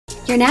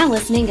You're now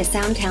listening to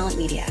Sound Talent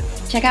Media.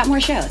 Check out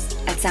more shows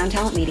at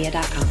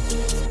soundtalentmedia.com.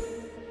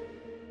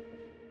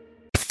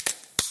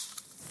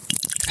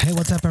 Hey,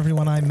 what's up,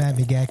 everyone? I'm Matt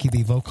McGachy,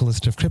 the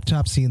vocalist of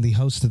Cryptopsy and the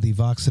host of the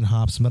Vox and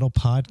Hops Metal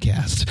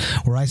Podcast,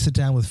 where I sit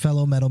down with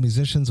fellow metal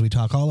musicians. We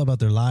talk all about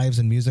their lives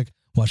and music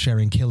while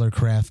sharing killer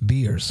craft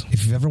beers.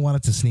 If you've ever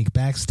wanted to sneak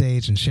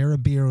backstage and share a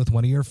beer with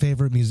one of your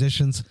favorite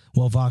musicians,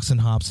 well, Vox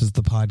and Hops is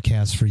the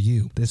podcast for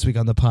you. This week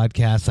on the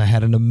podcast, I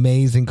had an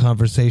amazing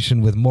conversation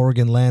with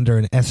Morgan Lander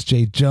and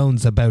S.J.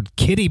 Jones about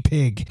Kitty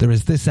Pig. There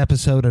is this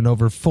episode and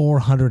over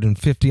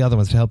 450 other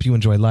ones to help you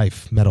enjoy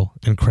life, metal,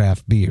 and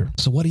craft beer.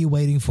 So what are you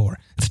waiting for?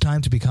 It's time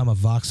to become a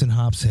Vox and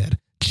Hops head.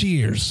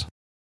 Cheers!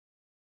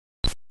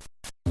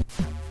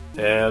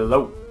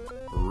 Hello.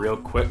 Real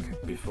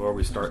quick, before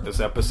we start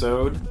this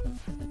episode,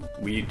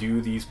 we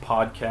do these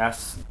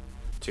podcasts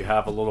to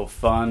have a little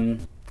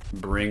fun,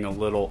 bring a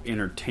little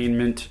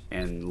entertainment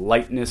and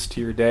lightness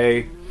to your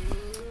day.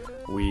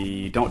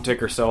 We don't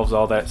take ourselves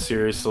all that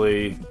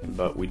seriously,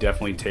 but we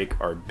definitely take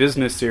our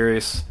business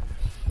serious.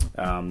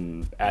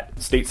 At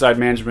Stateside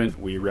Management,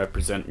 we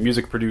represent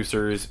music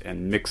producers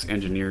and mix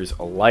engineers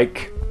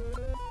alike.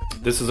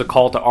 This is a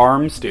call to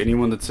arms to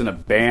anyone that's in a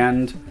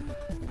band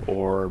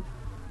or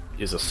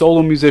is a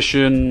solo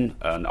musician,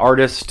 an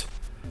artist,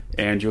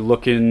 and you're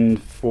looking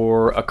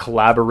for a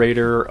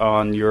collaborator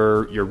on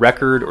your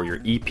record or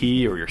your EP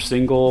or your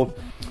single.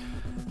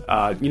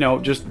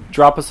 Just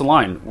drop us a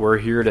line. We're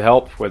here to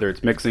help, whether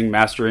it's mixing,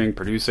 mastering,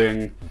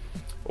 producing,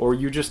 or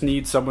you just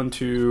need someone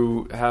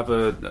to have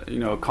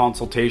a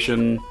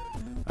consultation,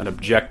 an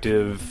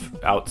objective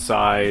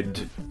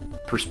outside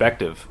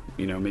perspective.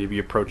 Maybe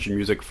approach your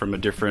music from a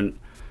different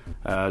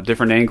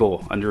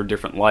angle, under a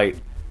different light,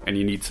 and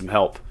you need some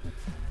help.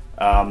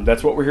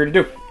 That's what we're here to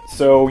do.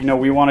 So,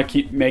 we want to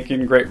keep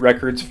making great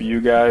records for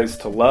you guys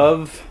to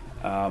love.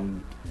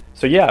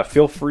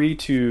 Feel free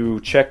to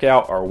check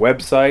out our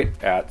website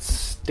at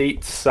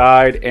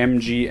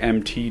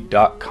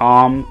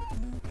statesidemgmt.com.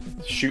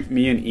 Shoot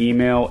me an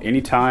email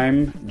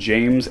anytime,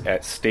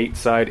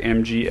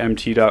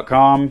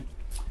 james@statesidemgmt.com.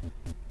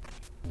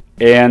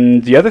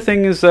 And the other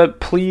thing is that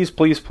please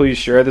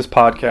share this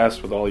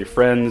podcast with all your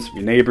friends,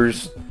 your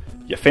neighbors,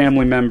 your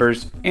family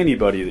members,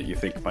 anybody that you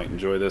think might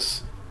enjoy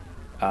this.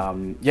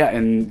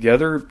 And the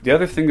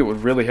other thing that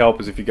would really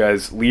help is if you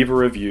guys leave a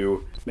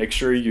review. Make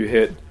sure you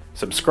hit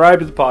subscribe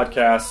to the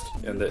podcast,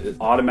 and that it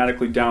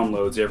automatically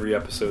downloads every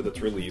episode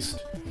that's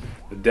released.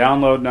 The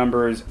download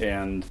numbers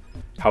and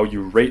how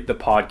you rate the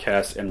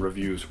podcast and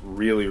reviews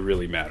really,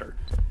 really matter.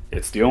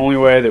 It's the only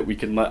way that we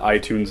can let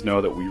iTunes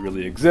know that we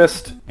really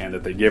exist and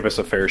that they give us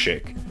a fair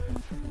shake.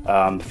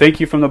 Thank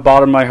you from the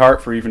bottom of my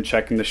heart for even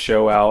checking the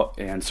show out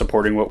and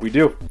supporting what we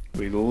do.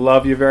 We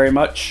love you very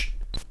much.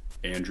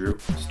 Andrew,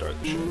 start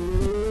the show.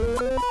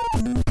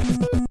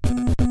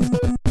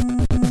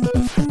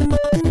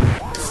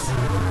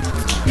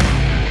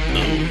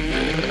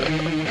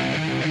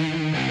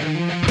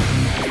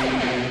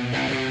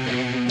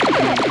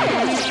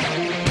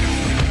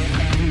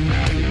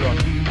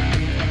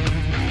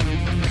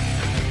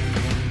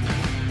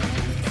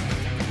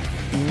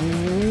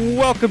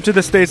 Welcome to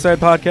the Stateside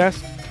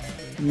Podcast.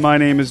 My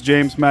name is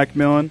James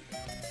Macmillan.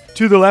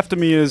 To the left of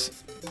me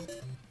is...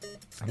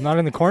 I'm not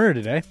in the corner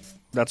today.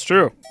 That's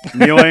true.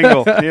 Neil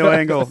Angle.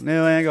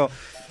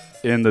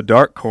 In the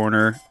dark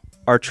corner,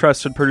 our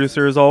trusted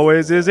producer, as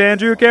always, is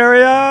Andrew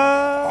Carrion.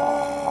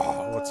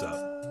 Oh, what's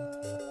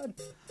up?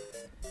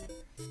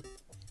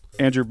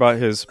 Andrew brought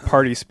his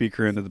party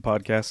speaker into the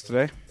podcast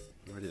today.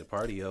 Ready to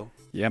party, yo.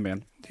 Yeah,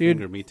 man. Dude,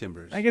 Finger me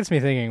timbers. that gets me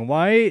thinking,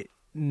 why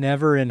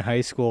never in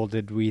high school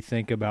did we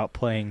think about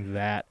playing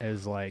that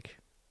as, like,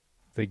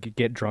 the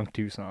Get Drunk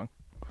To song?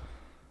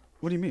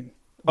 What do you mean?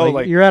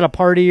 You're at a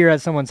party, you're at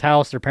someone's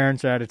house, their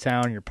parents are out of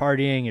town, you're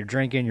partying, you're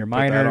drinking, you're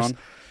minors.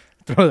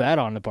 Throw that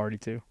on the party,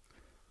 too.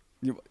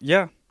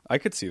 Yeah, I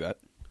could see that.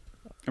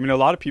 I mean, a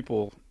lot of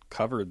people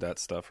covered that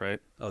stuff, right?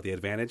 Oh, The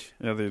Advantage?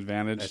 Yeah, The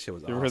Advantage. That shit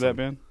was You ever awesome. heard that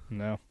band?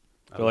 No.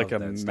 They're like a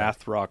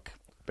math rock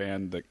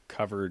band that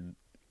covered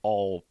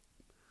all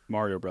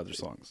Mario Brothers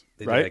songs,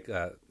 They right? did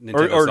like,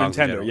 Nintendo or songs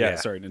in Nintendo, general. yeah,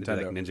 sorry, They did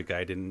Nintendo. like Ninja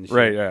Gaiden and shit.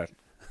 Right, yeah.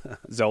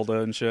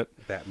 Zelda and shit.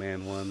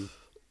 Batman one.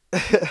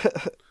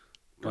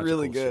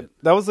 Really cool good. shit.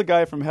 That was the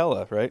guy from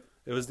Hella, right?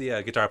 It was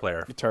the guitar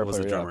player. Guitar was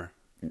player, the yeah. drummer.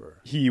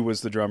 He was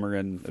the drummer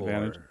in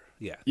Advantage.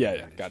 Yeah. Yeah,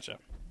 Advantage. gotcha.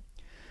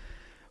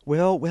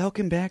 Well,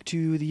 welcome back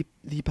to the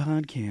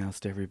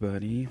podcast,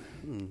 everybody.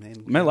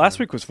 Man, last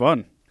week was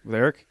fun with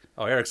Eric.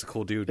 Oh, Eric's a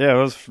cool dude. Yeah,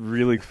 it was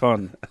really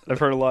fun. I've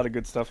heard a lot of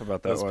good stuff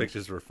about that Those one.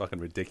 pictures were fucking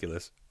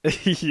ridiculous.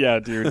 Yeah,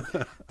 dude.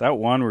 That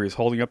one where he's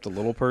holding up the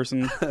little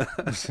person,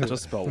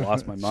 just about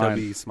lost my mind.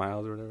 Chubby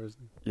smiles or whatever.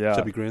 Yeah.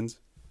 Chubby grins.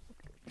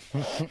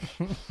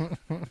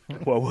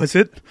 What was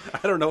it? I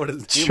don't know what his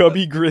name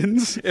Chubby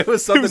grins? It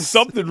was It was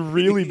something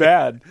really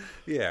bad.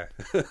 Yeah.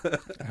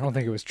 I don't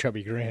think it was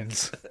Chubby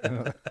Grins.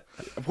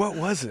 What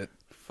was it?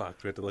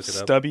 Fuck, we have to look it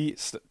up.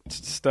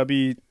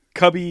 Stubby,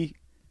 Cubby,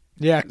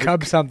 Yeah,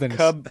 Cub something.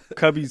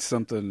 Cubby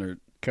something, or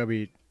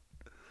Cubby.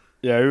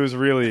 Yeah, it was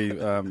really.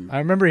 I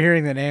remember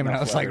hearing the name, and I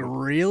was like,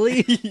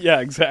 really? Yeah,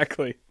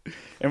 exactly.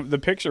 And the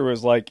picture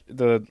was like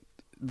the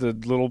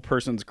little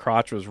person's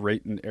crotch was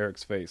right in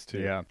Eric's face too.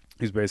 Yeah.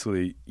 He's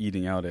basically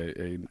eating out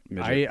a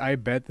midget. I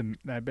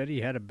bet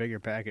he had a bigger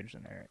package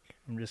than Eric.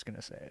 I'm just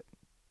gonna say it.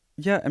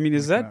 Yeah, I mean,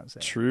 is Come out and that say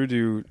true?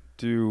 Do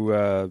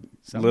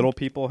Some- little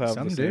people have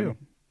Some the do.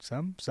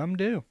 same? Some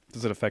do.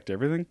 Does it affect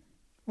everything?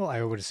 Well,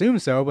 I would assume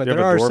so, but You have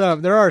there a are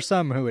dwarf?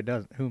 some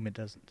whom it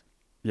doesn't.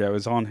 Yeah, it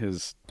was on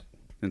his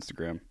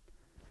Instagram.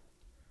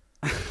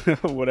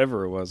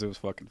 Whatever it was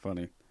fucking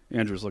funny.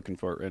 Andrew's looking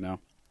for it right now.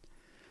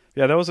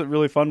 Yeah, that was a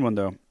really fun one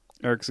though.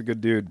 Eric's a good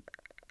dude.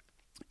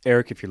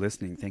 Eric, if you're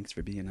listening, thanks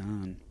for being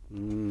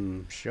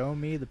on. Show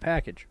me the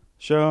package.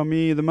 Show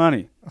me the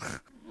money.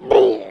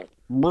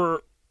 Brr.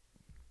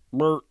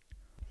 Brr.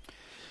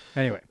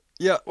 Anyway,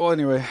 Yeah, well,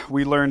 anyway,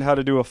 we learned how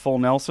to do a full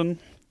Nelson.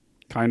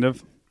 Kind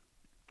of.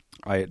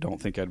 I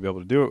don't think I'd be able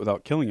to do it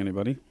without killing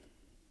anybody.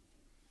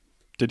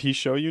 Did he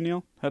show you,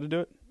 Neil, how to do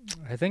it?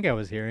 I think I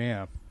was here.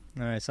 Yeah,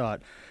 and I saw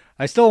it.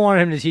 I still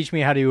wanted him to teach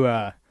me how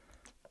to.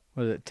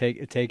 Was it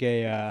take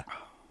a?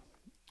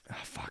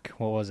 Fuck.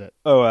 What was it?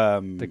 Oh,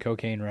 The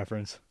cocaine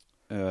reference.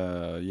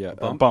 yeah,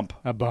 bump? a bump.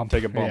 A bump.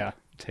 Take a bump. Yeah,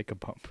 take a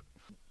bump.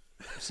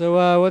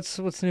 So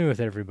what's new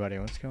with everybody?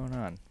 What's going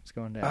on? What's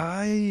going down?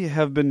 I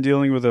have been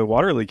dealing with a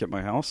water leak at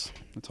my house.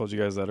 I told you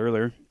guys that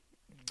earlier.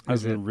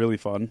 It's been really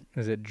fun.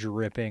 Is it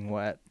dripping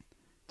wet?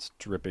 It's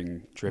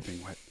dripping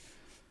wet.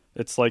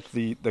 It's like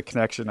the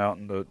connection out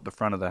in the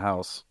front of the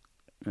house.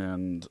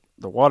 And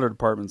the water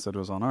department said it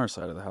was on our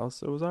side of the house,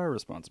 so it was our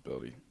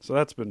responsibility. So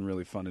that's been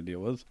really fun to deal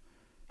with.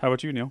 How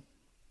about you, Neil?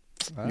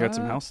 You got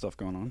some house stuff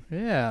going on.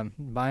 Yeah, I'm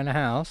buying a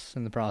house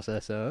in the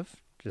process of.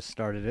 Just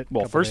started it.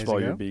 Well, first of all,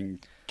 ago. you're being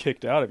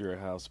kicked out of your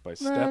house by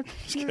Step.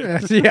 Just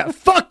kidding. Yeah,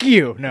 fuck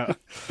you. No.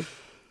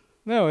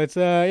 No, it's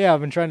I've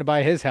been trying to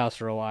buy his house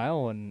for a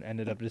while and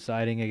ended up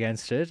deciding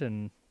against it,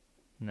 and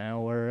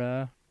now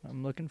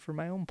I'm looking for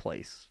my own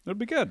place It'll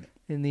be good.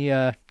 in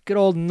the good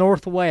old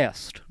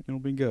Northwest. It'll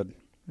be good.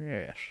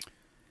 Yes.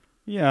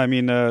 Yeah, I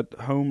mean,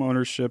 home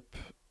ownership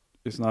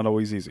is not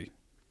always easy,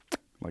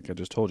 like I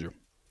just told you,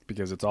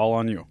 because it's all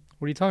on you.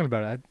 What are you talking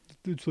about?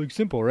 It's like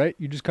simple, right?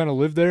 You just kind of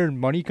live there and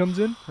money comes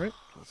in, right?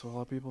 That's what a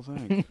lot of people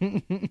think.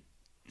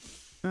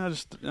 I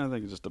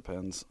think it just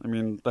depends. I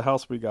mean, the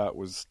house we got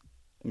was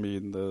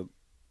made in the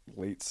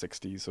late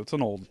 60s, so it's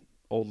an old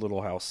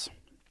little house.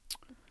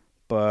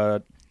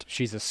 But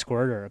She's a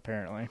squirter,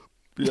 apparently.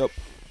 yep.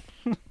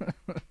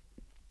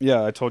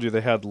 Yeah, I told you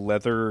they had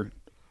leather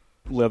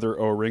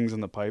O-rings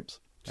in the pipes.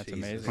 That's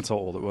Jesus. amazing. That's how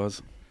old it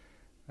was.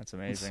 That's It's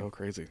amazing. so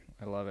crazy.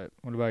 I love it.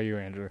 What about you,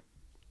 Andrew?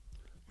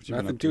 What you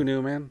been Nothing up to? too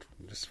new, man.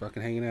 Just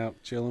fucking hanging out,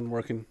 chilling,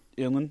 working,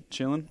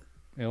 Chilling?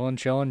 Illin,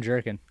 chillin',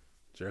 jerking.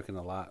 jerking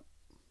a lot.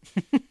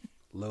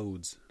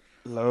 Loads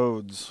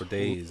Loads. for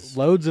days.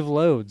 Loads of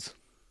loads.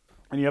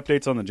 Any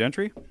updates on the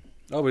Gentry?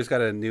 Oh, we just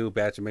got a new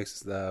batch of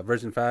mixes,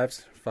 Virgin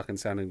 5s. Fucking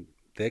sounding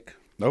thick.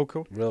 Oh,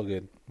 cool. Real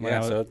good. Wow.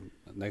 Yeah, so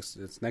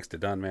it's next to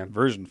done, man.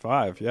 Version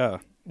 5, yeah.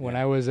 When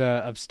I was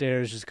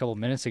upstairs just a couple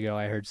minutes ago,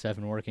 I heard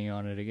Seven working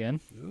on it again.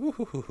 Ooh.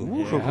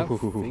 Yeah.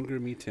 Finger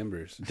me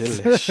timbers.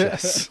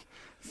 Delicious.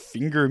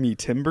 Finger me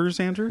timbers,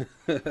 Andrew?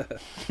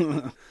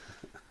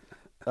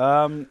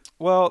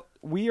 Well,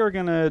 we are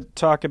going to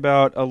talk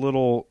about a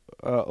little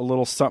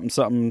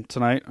something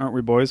tonight, aren't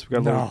we, boys? We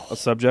got a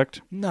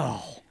subject.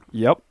 No.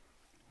 Yep.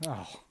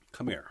 Oh.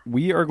 Come here.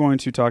 We are going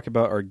to talk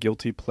about our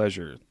guilty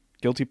pleasure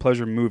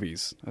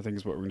movies, I think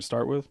is what we're going to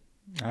start with.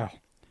 Oh.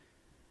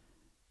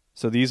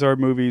 So these are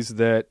movies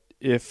that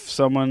if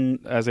someone,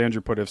 as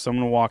Andrew put it, if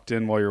someone walked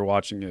in while you're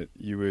watching it,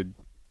 you'd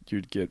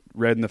get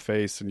red in the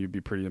face and you'd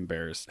be pretty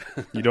embarrassed.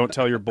 You don't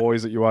tell your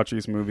boys that you watch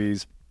these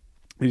movies.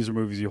 These are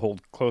movies you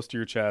hold close to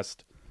your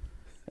chest,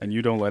 and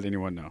you don't let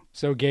anyone know.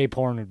 So gay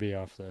porn would be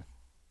off the...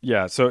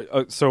 Yeah,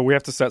 so we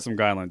have to set some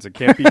guidelines. It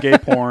can't be gay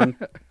porn.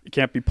 It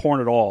can't be porn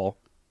at all.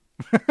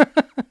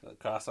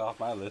 Cross off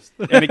my list.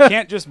 And it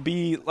can't just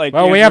be like...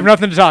 Well, we have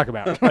nothing to talk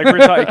about. Like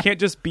it can't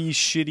just be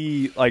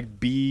shitty, like,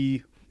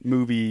 B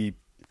movie,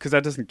 because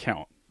that doesn't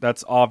count.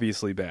 That's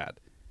obviously bad.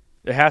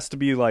 It has to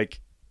be like,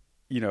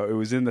 it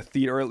was in the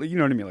theater, or, you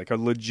know what I mean? Like a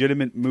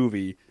legitimate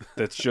movie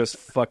that's just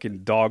fucking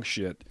dog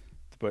shit,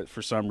 but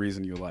for some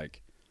reason you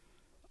like.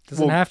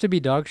 Doesn't have to be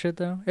dog shit,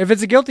 though. If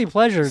it's a guilty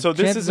pleasure, So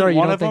this chances isn't are you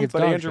one don't of think them, it's but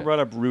dog Andrew shit. brought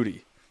up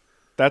Rudy.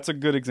 That's a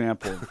good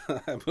example.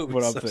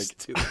 What I'm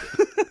thinking.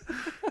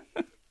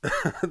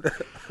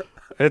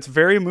 It's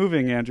very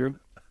moving, Andrew.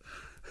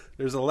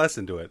 There's a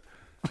lesson to it.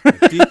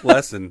 A deep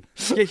lesson.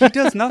 Yeah, he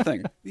does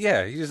nothing.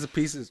 Yeah, he's just a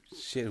piece of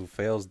shit who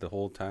fails the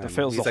whole time.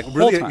 fails he's the like whole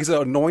really time. he's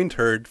an annoying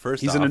turd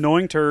first He's off. an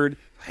annoying turd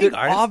Hey, that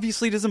guys.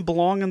 obviously doesn't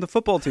belong in the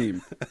football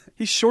team.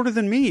 He's shorter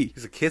than me.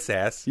 He's a kiss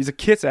ass. He's a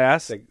kit's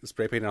ass. Like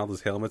spray painting all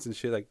those helmets and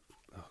shit. Like,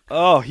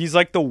 Oh, he's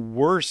like the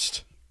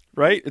worst,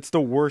 right? It's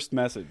the worst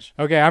message.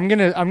 Okay, I'm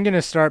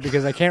gonna start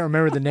because I can't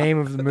remember the name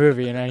of the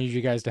movie, and I need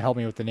you guys to help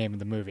me with the name of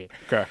the movie.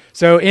 Okay.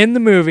 So in the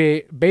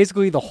movie,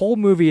 basically the whole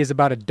movie is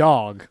about a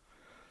dog,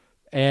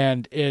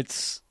 and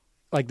it's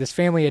like this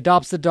family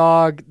adopts the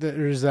dog.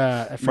 There's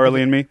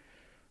Marley and Me?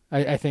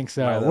 I think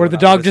so. Milo Where the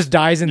and dog Alice. just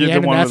dies in the Yeah, the end,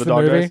 and one where that's the the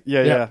dog movie. dies?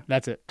 Yeah.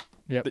 That's it.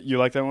 Yep. You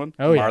like that one?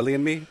 Oh yeah. Marley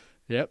and Me.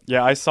 Yep.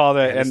 Yeah, I saw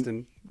that, and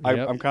Aniston.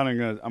 Yep.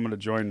 I'm gonna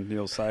join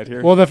Neil's side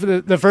here. Well,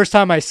 the first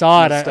time I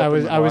saw it, Step I in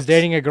was the I was box.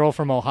 dating a girl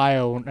from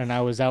Ohio, and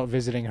I was out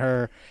visiting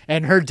her,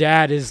 and her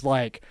dad is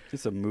like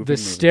It's a movie. the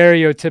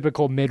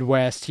stereotypical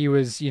Midwest. He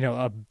was,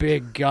 a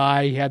big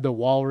guy. He had the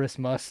walrus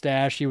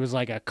mustache. He was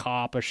like a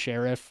cop, a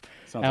sheriff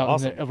Sounds out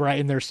awesome. right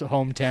in their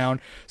hometown.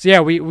 So yeah,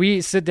 we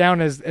sit down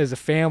as a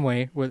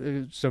family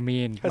so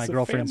me and my As a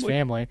girlfriend's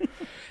family,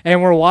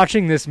 and we're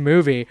watching this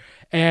movie.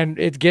 And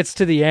it gets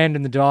to the end,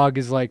 and the dog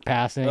is like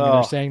passing, and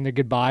they're saying their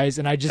goodbyes,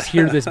 and I just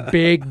hear this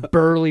big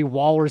burly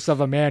walrus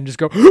of a man just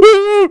go,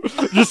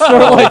 just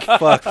start like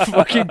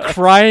fucking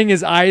crying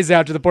his eyes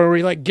out to the point where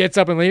he like gets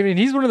up and leaves. And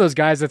he's one of those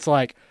guys that's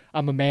like,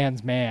 I'm a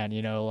man's man,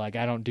 like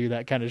I don't do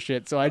that kind of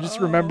shit. So I just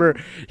remember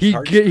he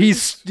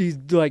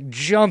like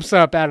jumps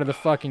up out of the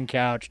fucking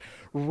couch,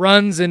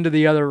 runs into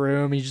the other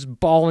room, he's just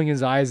bawling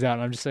his eyes out,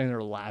 and I'm just sitting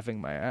there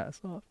laughing my ass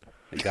off.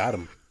 I got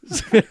him.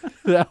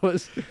 That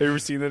was Have you ever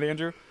seen that,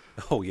 Andrew?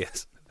 Oh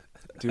yes,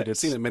 Dude, I've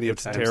seen it many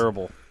it's times.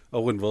 terrible.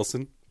 Owen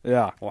Wilson.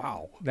 Yeah.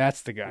 Wow.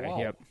 that's the guy. Wow.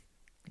 Yep,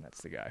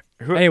 that's the guy.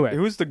 Anyway,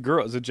 who's the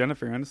girl? Is it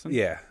Jennifer Aniston?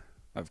 Yeah,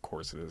 Of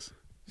course it is.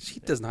 she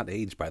does not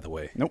age. By the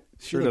way, Nope.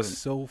 she Sure looks doesn't.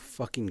 so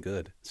fucking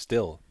good.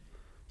 Still,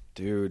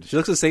 Dude. she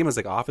looks the same as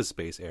like Office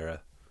Space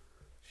era.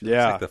 She looks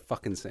Yeah. like the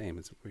fucking same.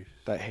 It's weird.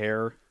 That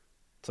hair.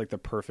 It's like the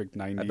perfect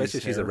 90s I bet you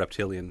she's a hair.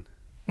 reptilian.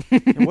 Yeah,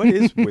 what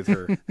is with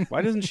her?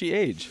 Why doesn't she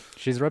age?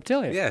 She's a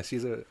reptilian. Yeah,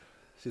 she's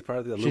part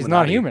of the Illuminati. She's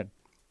not human.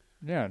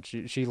 Yeah,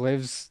 she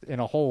lives in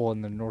a hole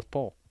in the North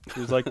Pole.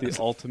 She's like the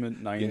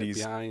ultimate Get 90s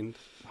behind.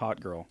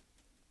 hot girl.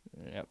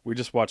 Yep. We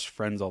just watched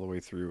Friends all the way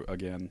through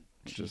again.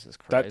 Jesus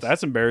Christ.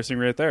 That's embarrassing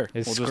right there.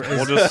 Is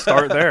We'll just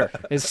start there.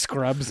 Is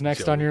Scrubs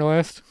next on your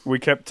list? We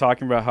kept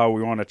talking about how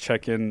we want to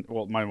check in.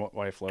 Well, my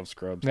wife loves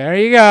Scrubs. There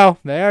you go.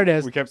 There it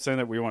is. We kept saying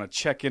that we want to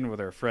check in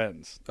with our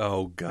friends.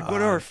 Oh God.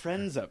 What are our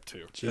friends up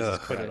to? Jesus,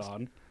 Ugh. put it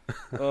on.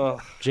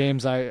 Ugh,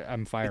 James,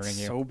 I'm firing it's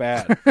you. so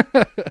bad,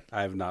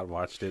 I have not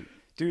watched it.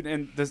 dude.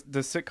 And the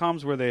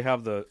sitcoms where they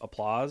have the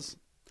applause,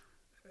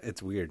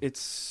 It's weird. it's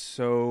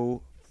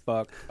so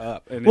fucked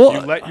up. And Well,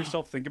 if you let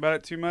yourself think about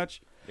it too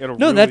much, it'll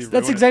No, really that's ruin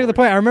it exactly for the you.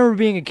 point. I remember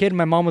being a kid and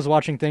my mom was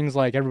watching things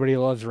like Everybody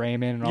Loves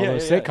Raymond and all Yeah,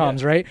 those yeah,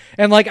 sitcoms, yeah. right?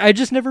 And like I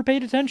just never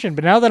paid attention.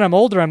 But now that I'm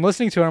older, I'm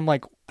listening to it. I'm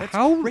like,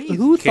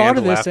 who thought Canned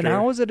of this and laughter.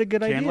 how is it a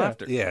good Canned idea?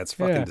 laughter. yeah, it's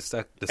fucking Yeah. And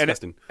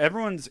disgusting.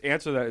 everyone's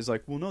answer to that is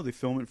like, well, no, they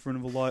film it in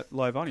front of a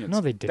live audience. No,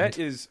 they didn't. That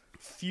is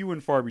few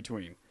and far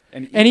between.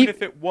 And And even e-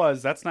 if it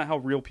was, that's not how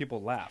real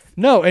people laugh.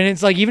 No, and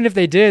it's like even if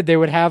they did, they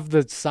would have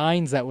the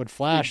signs that would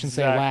flash and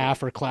say Exactly.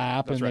 laugh or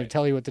clap, That's and right. they'd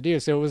tell you what to do.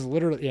 So it was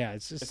literally,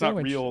 it's just It's so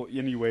not real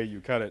any way you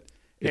cut it.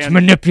 It's And,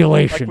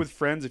 manipulation. Like with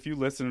Friends, if you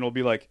listen, it'll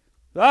be like,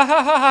 ah,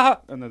 ha, ha, ha,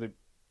 ha, and then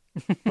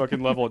they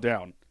fucking level it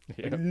down.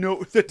 Like,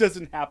 no, that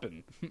doesn't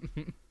happen.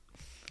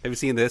 Have you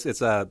seen this? It's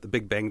The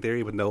Big Bang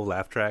Theory with no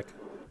laugh track.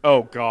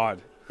 Oh,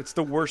 God. It's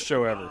the worst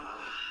show ever.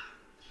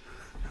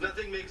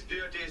 Nothing makes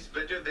beer taste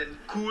better than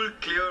cool,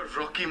 clear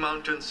Rocky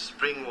Mountain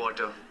spring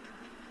water.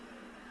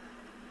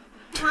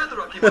 Where are the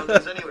Rocky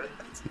Mountains anyway?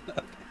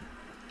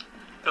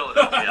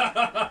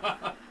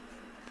 Philadelphia.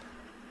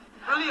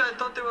 Really, I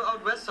thought they were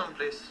out west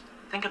someplace.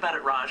 Think about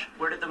it, Raj.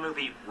 Where did the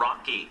movie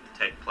Rocky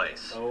take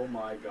place? Oh,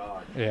 my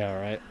God. Yeah,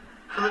 right.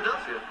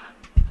 Philadelphia.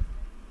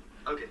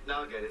 Okay,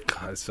 now I get it.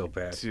 God, it's so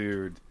bad.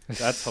 Dude,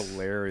 that's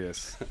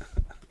hilarious.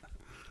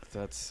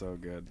 That's so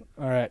good.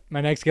 All right,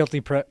 my next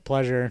guilty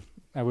pleasure.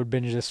 I would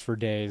binge this for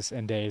days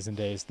and days and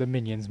days. The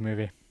Minions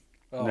movie.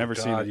 Oh, Never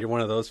God, seen it. You're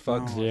one of those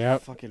fucks. Oh,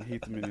 Yep. I fucking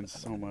hate the Minions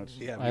so much.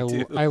 Yeah, I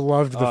me too. I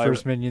loved the I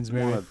first Minions I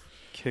movie. want to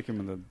kick him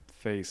in the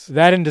face.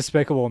 That and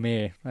Despicable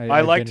Me.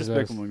 I like binged those.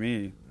 Despicable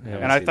Me, Yeah, and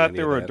haven't I seen thought any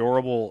they of were that.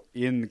 adorable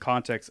in the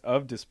context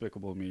of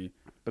Despicable Me.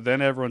 But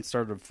then everyone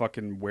started to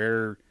fucking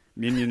wear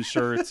Minion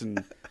shirts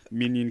and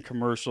Minion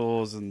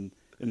commercials and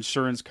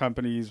insurance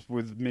companies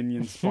with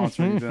Minions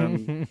sponsoring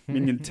them,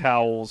 Minion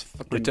towels. They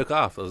Fucking, took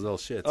off those little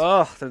shits.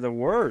 ugh, they're the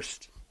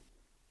worst.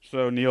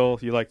 So Neil,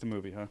 you like the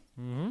movie, huh?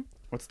 Mhm.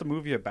 What's the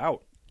movie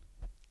about?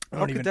 I How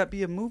don't could even- that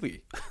be a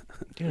movie?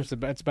 Dude,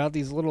 it's about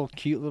these little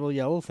cute little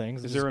yellow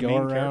things. Is that there just a go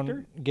main around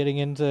character? getting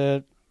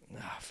into.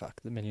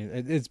 Fuck the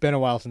Minions. It's been a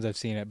while since I've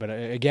seen it, but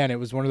again, it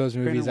was one of those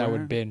movies I awhile.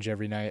 would binge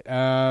every night.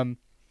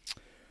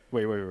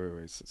 Wait.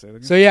 Say that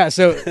again. So yeah,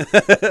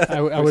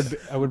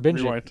 I would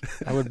binge Rewind. it.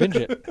 I would binge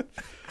it.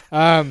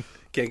 Can't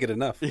get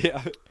enough.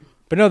 Yeah.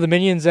 But no, the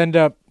Minions end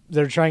up.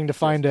 They're trying to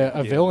find a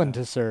Yeah. villain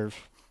to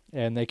serve,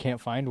 and they can't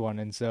find one,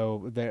 and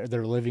so they're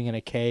living in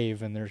a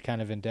cave, and they're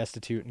kind of in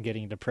destitute and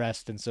getting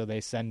depressed, and so they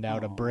send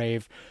out a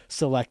brave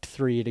select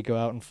 3 to go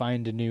out and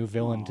find a new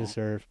villain to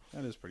serve.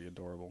 That is pretty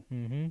adorable.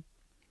 Mm-hmm.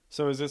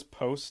 So is this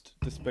post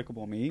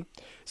Despicable Me?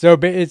 So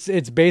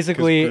it's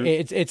basically 'Cause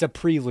Gru- it's a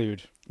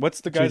prelude.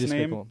 What's the to guy's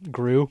Despicable. name?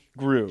 Gru.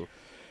 Gru.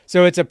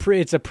 So it's a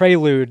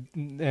prelude,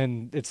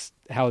 and it's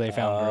how they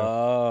found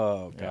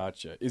Oh,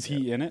 gotcha. Is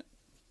he in it?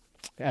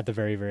 Gru at the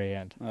very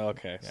end. Oh,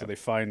 okay, so Yep. they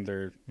find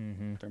their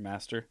Mm-hmm. their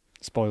master.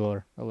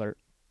 Spoiler alert.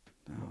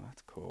 Oh,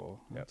 that's cool.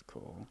 That's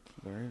cool.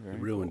 Very, very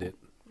Ruined cool. it.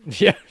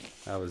 Yeah,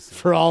 I was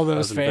for all I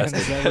those was fans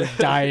invested. that were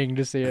dying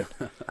to see it.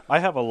 I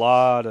have a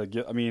lot of.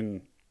 I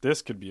mean,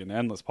 this could be an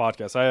endless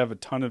podcast. I have a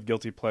ton of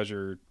guilty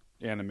pleasure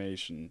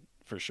animation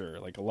for sure.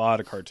 Like a lot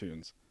of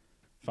cartoons.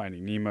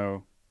 Finding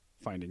Nemo,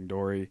 Finding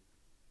Dory,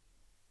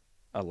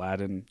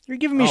 Aladdin. You're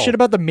giving me Oh, shit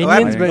about the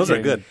Minions, Aladdin, but those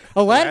are good.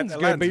 Aladdin's good,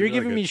 Aladdin's but you're really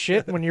giving good. me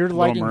shit when you're Little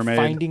liking Mermaid.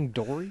 Finding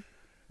Dory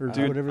or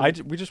Dude,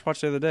 whatever. we just watched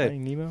the other day.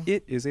 Finding Nemo.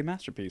 It is a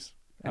masterpiece.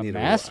 A need to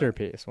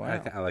masterpiece.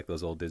 Wow, I like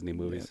those old Disney Yeah,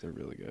 movies. they're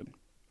really good.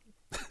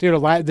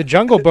 dude. The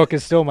Jungle Book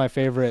is still my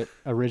favorite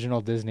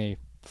original Disney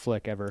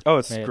flick ever. Oh,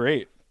 it's made.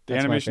 great. The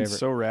That's my animation's favorite.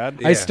 so rad.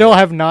 Yeah. I still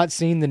have not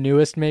seen the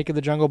newest make of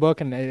the Jungle Book,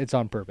 and it's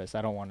on purpose.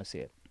 I don't want to see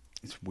it.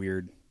 It's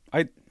weird.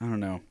 I don't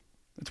know.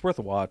 It's worth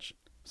a watch.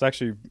 It's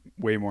actually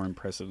way more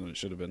impressive than it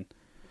should have been.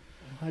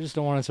 I just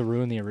don't want it to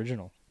ruin the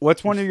original.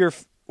 What's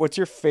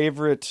your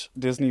favorite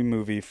Disney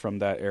movie from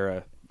that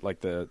era, like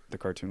the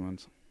cartoon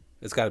ones?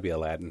 It's got to be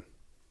Aladdin.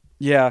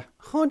 Yeah.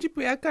 100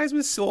 bad guys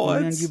with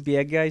swords.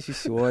 bad guys, you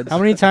swords. How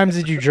many times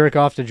did you jerk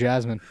off to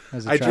Jasmine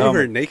as a I child?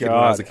 drew her naked when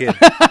I was a kid.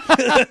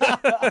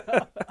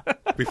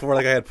 Before,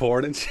 like, I had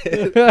porn and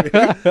shit.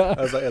 I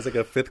was like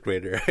a fifth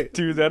grader, right?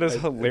 Dude, that is I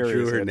hilarious.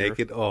 drew her Andrew.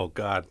 naked. Oh,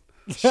 God.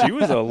 She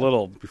was a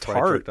little Before I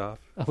tart. jerked off.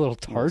 A little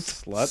tart.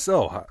 Slut.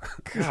 So hot.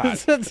 God.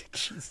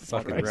 Jesus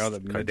Fucking Christ. around the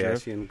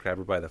midriff. Kardashian, grab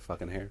her by the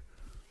fucking hair.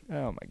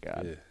 Oh my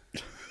god.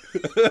 Yeah.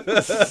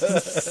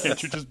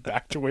 Andrew just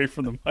backed away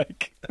from the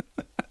mic.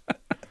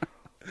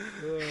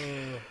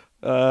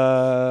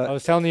 I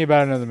was telling you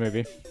about another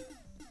movie.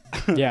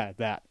 Yeah,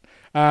 that.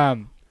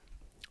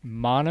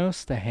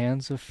 Manos, The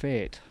Hands of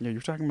Fate. Yeah, you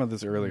were talking about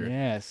this earlier.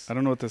 Yes. I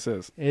don't know what this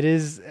is. It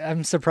is.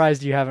 I'm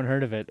surprised you haven't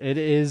heard of it. It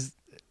is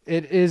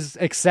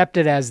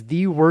accepted as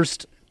the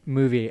worst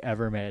movie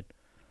ever made.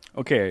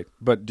 Okay,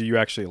 but do you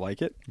actually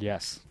like it?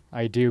 Yes,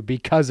 I do,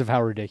 because of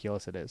how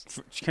ridiculous it is.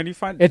 Can you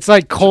find? It's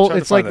like cult. try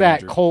to it's find like that,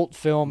 that Andrew. cult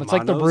film. It's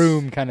like The Manos?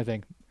 Room kind of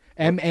thing.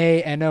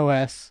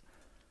 Manos,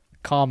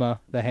 comma,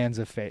 The Hands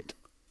of Fate.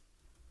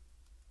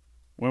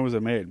 When was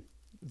it made?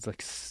 It's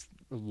like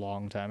a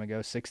long time ago,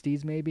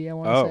 60s maybe. I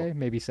want to Oh. say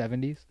maybe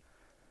 70s.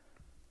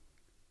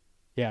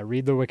 Yeah,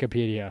 read the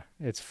Wikipedia.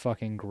 It's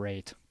fucking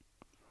great.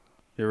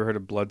 You ever heard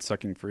of Blood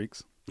Sucking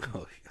Freaks?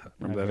 Oh, yeah.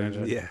 Remember I've that, heard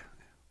Andrew? of it. Yeah.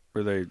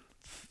 Where they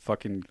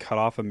fucking cut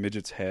off a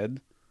midget's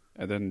head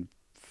and then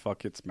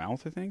fuck its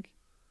mouth, I think?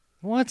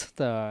 What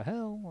the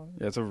hell?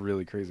 Yeah, it's a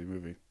really crazy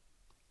movie.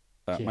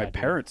 Yeah, My dude.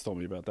 parents told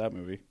me about that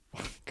movie.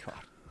 God.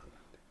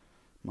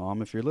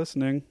 Mom, if you're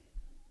listening,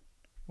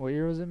 What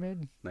year was it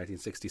made?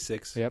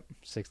 1966. Yep,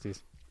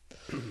 60s.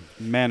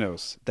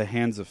 Manos, The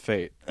Hands of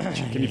Fate.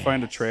 Can you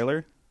find a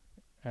trailer?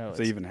 Oh, Did they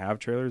it's- even have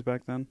trailers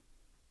back then?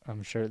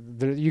 I'm sure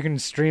you can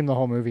stream the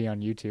whole movie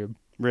on YouTube.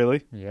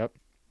 Really? Yep,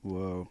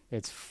 Whoa.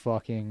 it's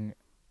fucking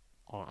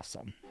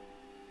awesome.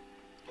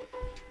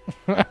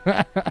 Here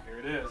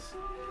it is.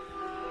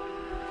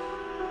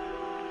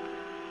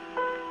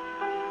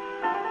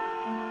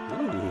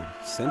 Ooh,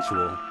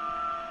 sensual.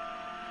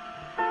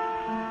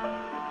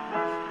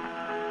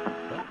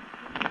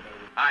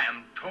 I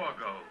am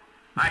Torgo.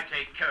 I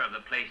take care of the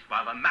place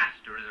while the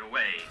master is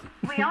away.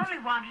 We only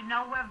want to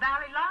know where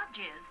Valley Lodge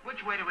is.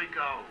 Which way do we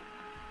go?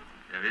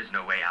 There is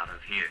no way out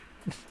of here.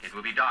 It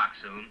will be dark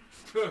soon.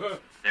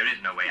 There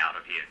is no way out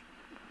of here.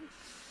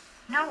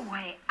 No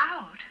way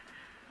out.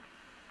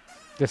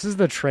 This is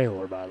the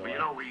trailer, by the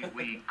Well, way. you know,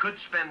 we could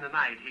spend the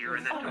night here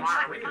and then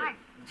tomorrow we could.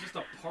 Just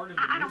a part of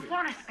I don't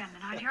want to spend the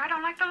night here. I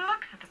don't like the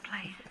looks of the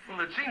place.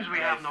 Well, it seems we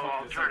have no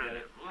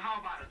alternative. Well, how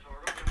about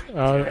it, Torgo?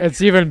 Oh, it's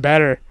even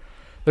better.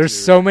 There's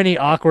so many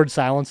awkward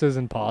silences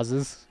and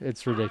pauses.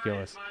 It's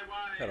ridiculous.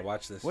 Gotta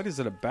watch this. What is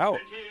it about?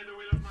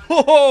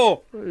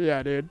 Oh,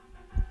 Yeah, dude.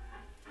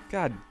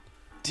 God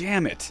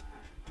damn it.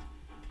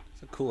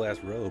 It's a cool ass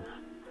robe.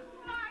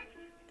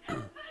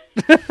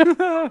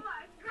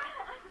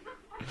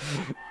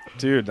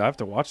 Dude, I have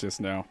to watch this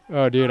now.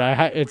 Oh, dude,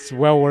 it's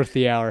well worth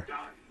the hour.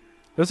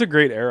 That was a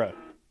great era.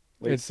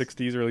 Late It's-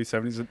 60s, early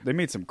 70s. They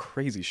made some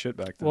crazy shit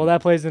back then. Well,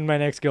 that plays in my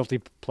next guilty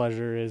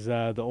pleasure is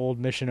the old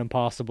Mission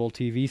Impossible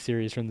TV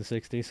series from the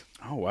 60s.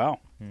 Oh, wow.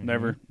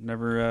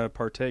 Never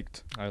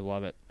partaked. I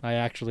love it. I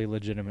actually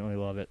legitimately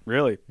love it.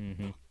 Really?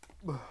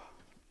 Mm-hmm.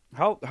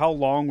 How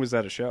long was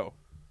that a show?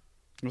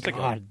 It was like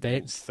God, a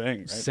whole thing,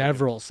 right?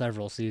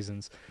 several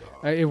seasons.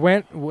 It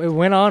went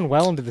on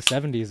well into the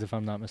 70s, if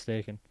I'm not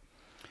mistaken.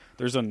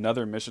 There's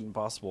another Mission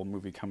Impossible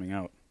movie coming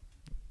out.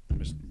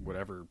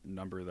 Whatever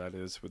number that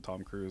is with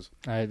Tom Cruise.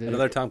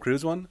 Another Tom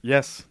Cruise one?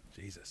 Yes.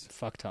 Jesus.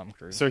 Fuck Tom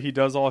Cruise. So he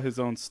does all his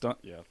own stunt.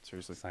 Yeah,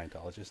 seriously.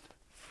 Scientologist.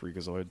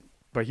 Freakazoid.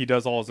 But he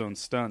does all his own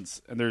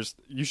stunts. And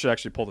you should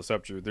actually pull this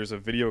up, Drew. There's a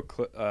video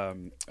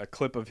a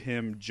clip of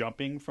him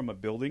jumping from a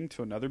building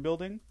to another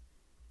building,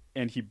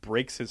 and he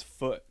breaks his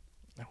foot.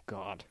 Oh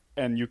God.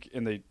 And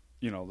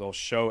they'll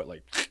show it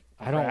like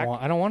I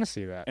don't want to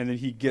see that. and then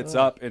he gets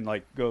up and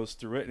like goes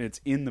through it, and it's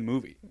in the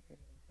movie.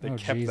 They Oh,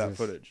 kept that Jesus.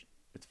 footage.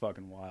 It's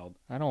fucking wild.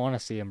 I don't want to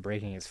see him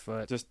breaking his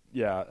foot. Just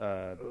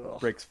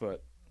breaks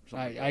foot.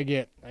 I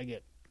get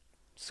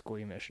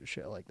squeamish and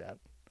shit like that.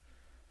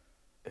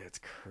 It's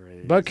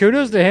crazy. But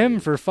kudos to him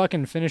for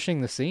fucking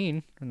finishing the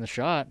scene and the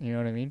shot. You know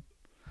what I mean?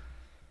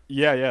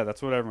 Yeah,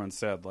 that's what everyone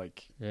said.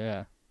 Like,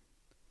 Yeah.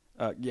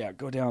 yeah,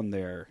 go down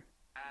there.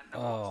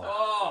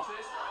 Oh.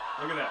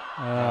 Look at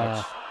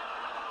that.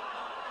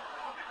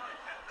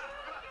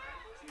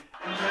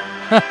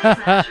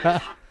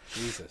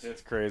 Jesus.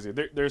 It's crazy.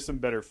 There's some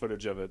better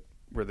footage of it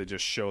where they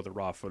just show the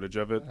raw footage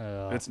of it.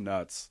 It's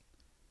nuts.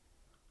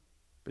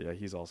 But yeah,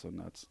 he's also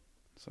nuts.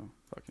 So,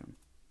 fuck him.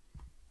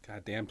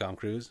 Goddamn Tom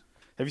Cruise.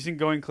 Have you seen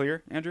Going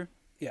Clear, Andrew?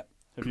 Yeah.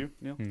 Have you,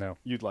 Neil? No.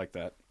 You'd like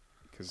that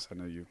because I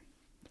know you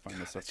find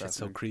this stuff That shit's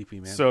so fascinating. creepy,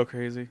 man. So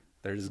crazy.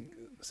 There's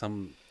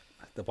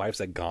the wife's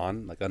like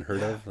gone, like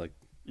unheard of. Like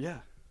Yeah.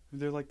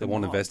 They're like they the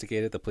won't mom.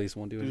 investigate it. The police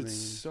won't do Dude, anything.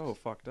 it's so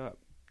fucked up.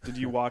 Did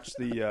you watch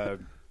the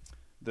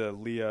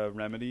Leah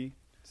Remedy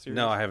series?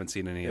 No, I haven't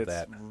seen any of It's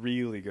that.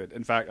 really good.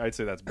 In fact, I'd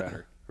say that's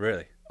better.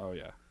 Really? Oh,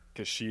 yeah.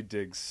 Because she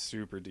digs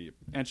super deep.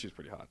 And she's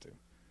pretty hot, too.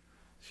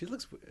 She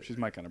looks. She's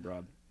my kind of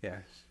broad. Yeah,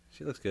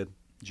 she looks good.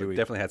 Jewy.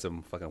 Definitely had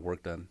some fucking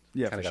work done.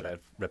 Yeah, kind for of got sure.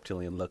 that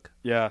reptilian look.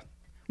 Yeah.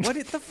 What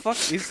the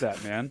fuck is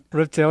that, man?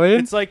 Reptilian?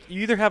 It's like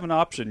you either have an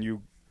option.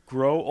 You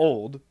grow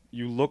old,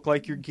 you look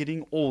like you're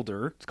getting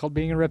older, It's called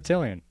being a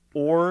reptilian.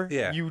 or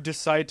Yeah. you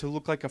decide to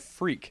look like a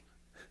freak.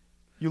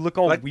 You look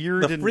all Like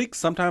weird. the and, freak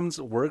sometimes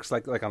works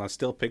like on a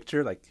still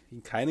picture. Like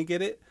you kind of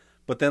get it,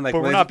 but then like But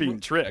we're when not they- being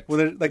tricked. when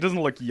they're, Like, like it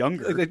doesn't look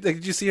younger. Like,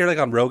 did you see her like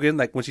on Rogan?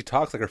 Like when she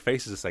talks, like her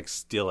face is just like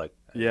still like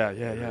yeah.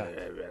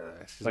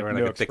 she's Like wearing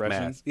no like a thick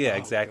expression? mask. Yeah, Oh,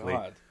 exactly.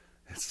 God.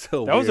 It's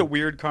so That was a weird.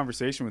 weird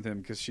conversation with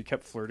him because she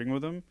kept flirting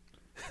with him.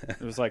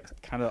 It was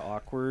like kind of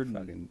awkward. And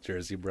Fucking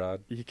Jersey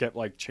broad. he kept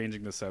like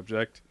changing the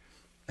subject.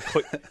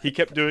 He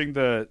kept doing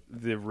the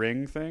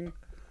ring thing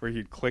where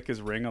he'd click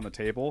his ring on the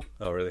table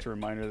Oh really? to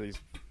remind her that he's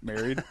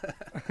married.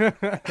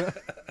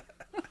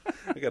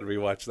 I gotta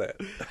rewatch that.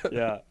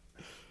 Yeah.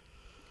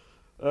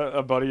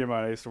 A buddy of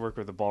mine I used to work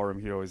with at the ballroom.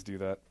 He'd always do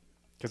that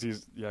because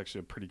he's actually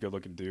a pretty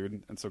good-looking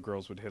dude, and so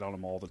girls would hit on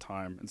him all the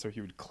time. And so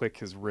he would click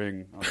his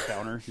ring on the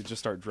counter. He'd just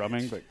start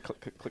drumming, but click,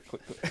 click, click,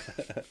 click,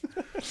 click.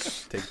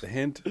 Take the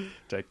hint.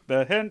 Take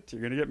the hint.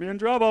 You're gonna get me in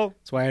trouble.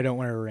 That's why I don't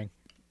wear a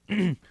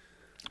ring.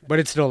 But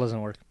it still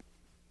doesn't work.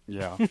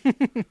 Yeah.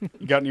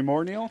 You got any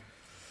more, Neil?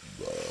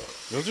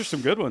 Those are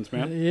some good ones,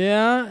 man.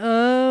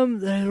 Yeah,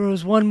 there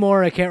was one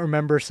more I can't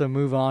remember, so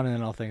move on and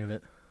then I'll think of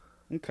it.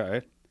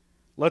 Okay.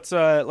 Let's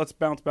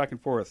bounce back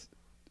and forth.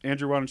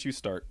 Andrew, why don't you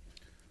start?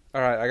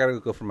 All right, I gotta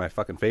go for my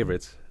fucking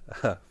favorites.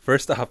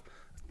 First off,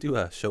 do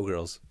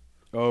Showgirls.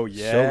 Oh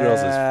yeah. Showgirls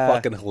is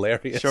fucking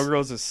hilarious.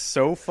 Showgirls is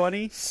so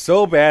funny.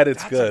 So bad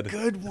it's That's good. a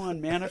good one,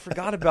 man. I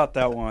forgot about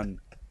that one.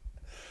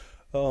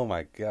 Oh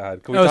my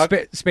god. Can we Oh, talk?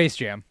 Space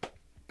Jam.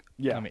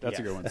 Yeah, I mean, that's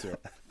yeah. a good one too.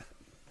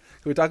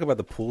 Can we talk about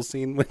the pool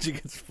scene when she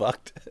gets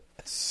fucked?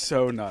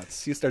 So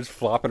nuts. She starts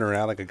flopping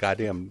around like a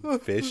goddamn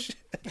fish.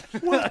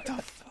 What the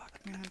fuck,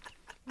 man?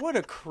 What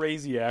a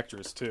crazy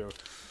actress too.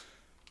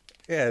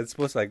 Yeah, it's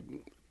supposed to like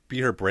be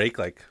her break.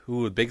 Like,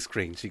 ooh, big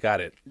screen, she got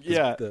it. 'Cause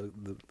Yeah. the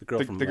girl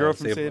The- from the girl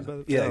from Saved by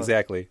the Yeah, Bell.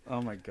 exactly.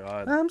 Oh my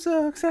god. I'm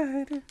so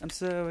excited. I'm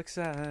so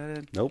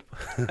excited. Nope.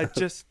 I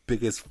just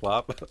Biggest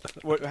flop.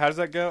 what? How does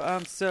that go?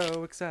 I'm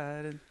so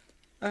excited.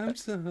 I'm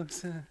so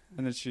excited.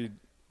 And then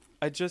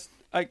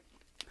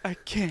I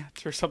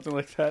can't or something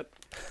like that.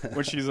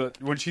 When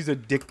she's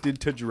addicted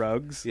to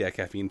drugs. Yeah,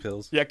 caffeine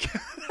pills. Yeah,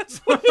 that's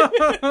what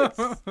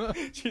it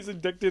is. She's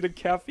addicted to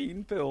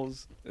caffeine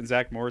pills. And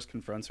Zach Morris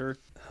confronts her.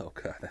 Oh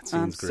god, that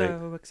scene's great.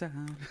 So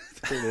excited.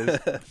 There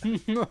it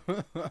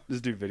is.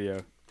 Just do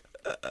video.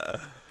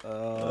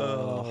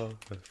 Oh,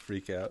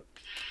 freak out.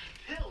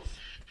 Pills?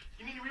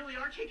 You mean you really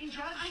are taking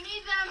drugs? I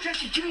need them.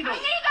 Jesse, give me those. I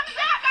need them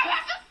back. I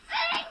have to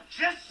sing.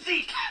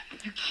 Jesse,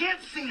 you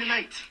can't sing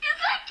tonight. Yes,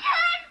 I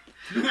can.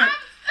 I'm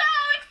so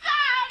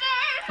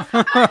excited.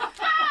 I'm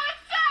so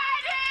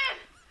excited.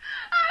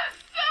 I'm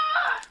so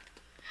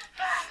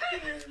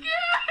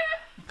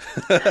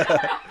scared.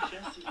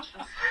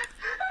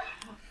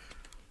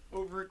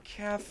 Over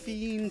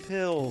caffeine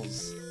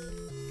pills.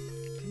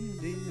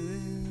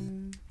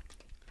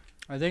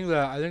 I think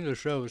the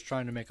show was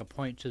trying to make a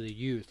point to the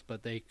youth,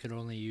 but they could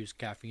only use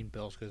caffeine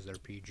pills because they're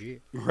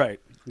PG. Right.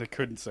 They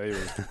couldn't say it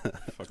was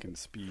fucking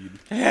speed.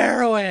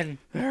 Heroin.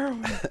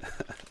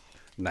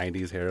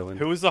 90s heroin.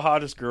 Who was the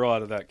hottest girl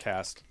out of that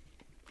cast?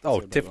 Oh,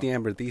 Say Tiffany about-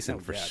 Amber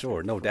Thiessen for yeah,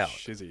 sure, no for doubt.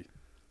 Shizzy.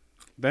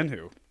 Then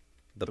who?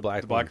 The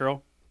black The black one.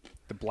 girl?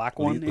 The black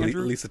one,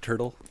 Andrew? Lisa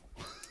Turtle.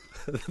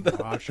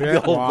 Watch The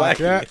it. old Watch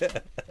blackie.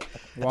 it.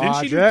 Didn't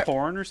Watch she do it.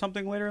 porn or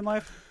something later in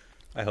life?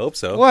 I hope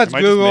so. Let's Am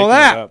I just Google making it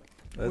that. up?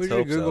 Let's We should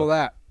hope Google so.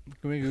 that.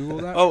 Can we Google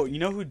that? Oh, you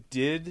know who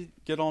did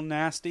get all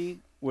nasty?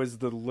 Was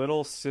the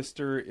little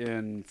sister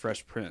in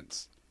Fresh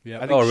Prince. yeah.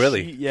 I think Oh,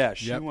 really?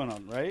 She Yep. went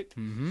on, right?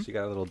 Mm-hmm. She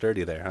got a little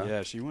dirty there, huh?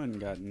 Yeah, she went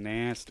and got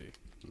nasty.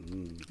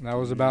 That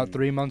was about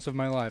 3 months of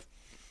my life.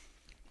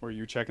 Were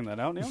you checking that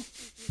out, Neil?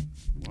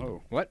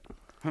 Whoa. What?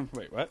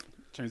 Wait, what?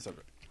 Change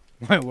subject.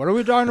 Wait, what are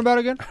we talking about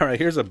again? All right,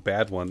 here's a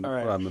bad one All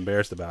right. I'm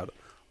embarrassed about.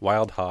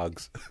 Wild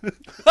Hogs.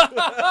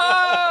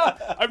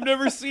 I've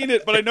never seen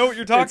it, but I know what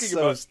you're talking It's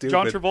so about. stupid.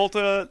 John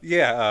Travolta.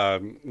 Yeah,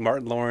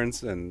 Martin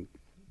Lawrence and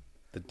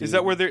the dude. Is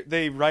that where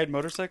they ride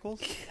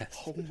motorcycles? Yes.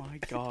 Oh my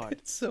god.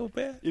 It's so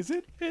bad. Is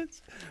it? It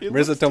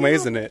Marissa looks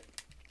Tomei's terrible. in it.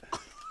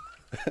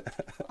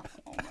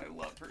 Oh, I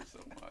love her so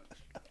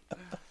much.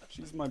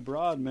 She's my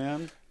broad,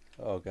 man.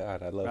 Oh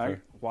God, I love Right?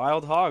 her.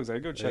 Wild Hogs. I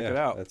go check it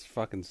out. That's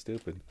fucking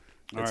stupid.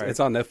 All It's, right. it's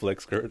on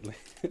Netflix currently.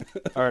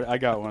 All right, I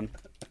got one.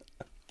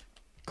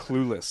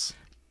 Clueless.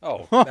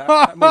 Oh,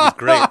 that movie's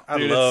great. I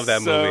Dude, love it's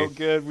that so movie.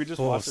 good. We just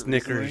Oh, watched it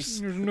Snickers.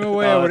 recently. There's no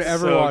way I would it's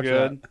ever so watch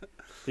good. that.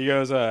 He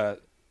goes,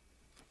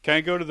 can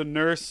I go to the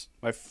nurse?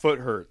 My foot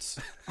hurts.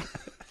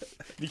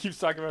 He keeps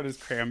talking about his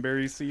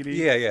cranberry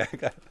CD. Yeah.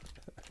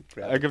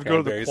 I could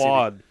go to the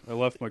quad. I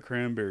left my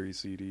cranberry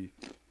CD.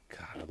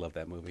 God, I love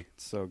that movie.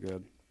 It's so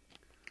good.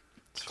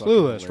 It's fucking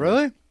Clueless, hilarious.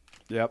 really?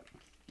 Yep.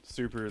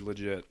 Super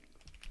legit.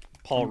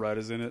 Paul Rudd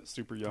is in it.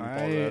 Super young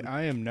Paul Rudd.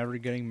 I am never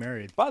getting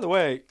married. By the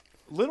way,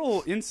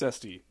 little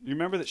incesty. You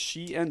remember that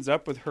she ends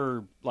up with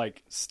her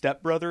like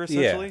stepbrother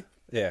essentially?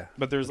 Yeah.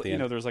 But there's At the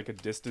end. there's like a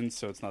distance,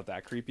 so it's not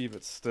that creepy,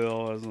 but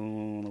still is a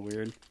little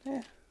weird.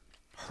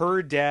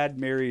 Her dad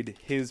married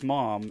his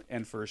mom,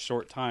 and for a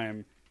short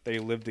time they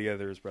lived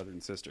together as brother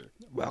and sister.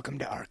 Welcome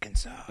to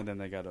Arkansas. And then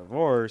they got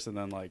divorced, and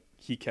then like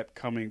he kept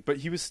coming, but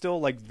he was still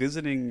like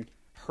visiting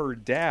her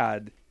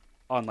dad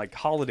on like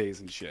holidays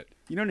and shit.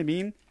 You know what I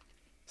mean?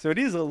 So it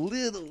is a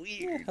little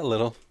weird. A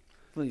little.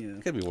 Yeah.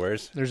 Could be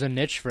worse. There's a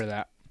niche for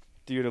that.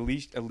 Dude,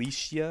 Alicia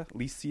Alicia?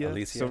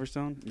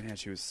 Silverstone, man,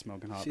 she was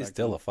smoking hot. She's back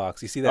still then. a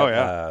fox. You see that Oh,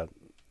 yeah.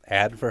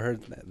 ad for her?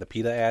 The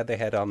PETA ad they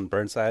had on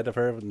Burnside of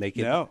her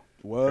naked? No,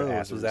 whoa, Her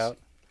ass was out.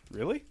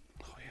 Really?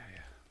 Oh,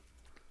 yeah.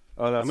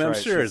 Oh, that's I mean, I'm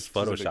right. sure She's it's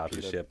a big photoshopped and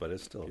PETA shit, but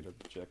it's still... PETA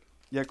chick.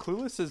 Yeah,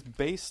 Clueless is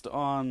based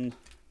on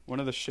one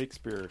of the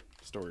Shakespeare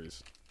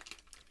stories.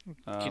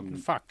 Get the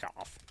fuck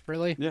off.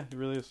 Really? Yeah, it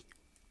really is.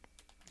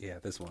 Yeah,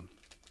 this one.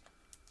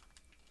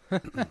 I'll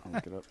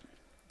look it up.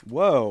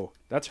 Whoa,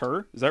 that's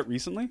her? Is that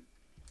recently?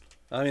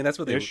 I mean, that's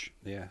what they... Ish.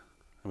 Yeah.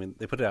 I mean,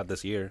 they put it out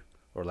this year.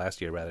 Or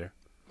last year, rather.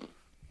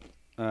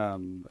 But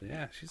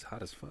yeah, she's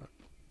hot as fuck.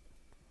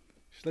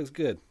 She looks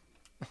good.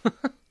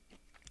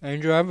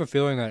 Andrew, I have a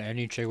feeling that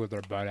any chick with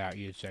her butt out,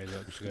 you'd say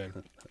looks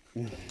good.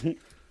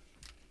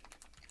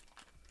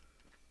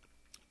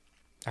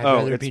 I'd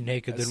rather it's- be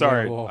naked than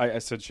sorry, wear wool. I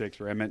said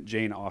Shakespeare. I meant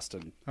Jane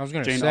Austen. I was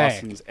going to Jane say,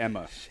 Austen's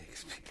Emma.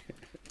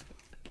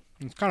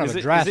 it's kind of Is a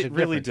it drastic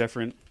really difference.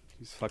 different?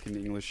 These fucking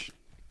English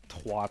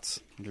twats.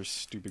 Their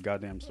stupid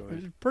goddamn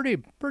stories. It's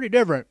pretty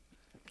different.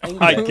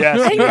 I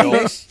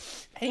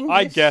guess, Neil.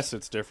 I guess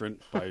it's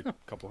different by a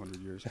couple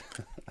hundred years.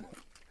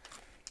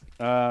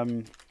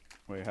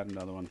 Wait, I had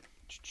another one.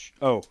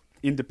 Oh,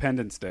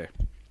 Independence Day.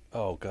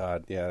 Oh,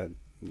 God. Yeah,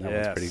 that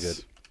one's pretty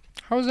good.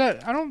 How is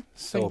that? I don't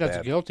So think that's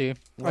bad. guilty.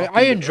 Welcome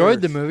I to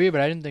enjoyed the Earth. movie,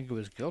 but I didn't think it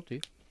was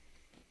guilty.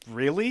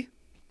 Really?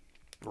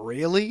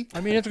 Really?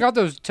 I mean, it's got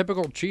those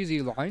typical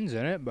cheesy lines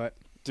in it, but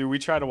Dude, we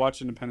tried to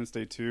watch Independence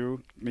Day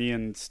 2. Me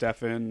and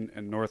Stefan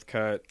and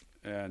Northcutt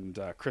and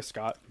Chris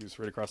Scott, who's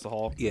right across the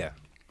hall. Yeah.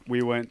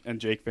 We went, and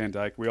Jake Van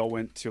Dyke, we all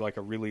went to like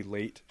a really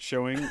late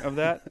showing of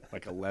that,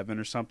 like 11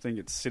 or something.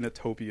 It's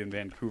Cinetopia in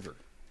Vancouver.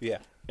 Yeah.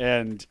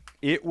 And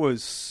it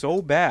was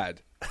so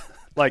bad.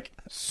 Like,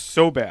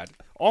 so bad.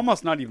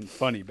 Almost not even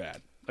funny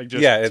bad. Like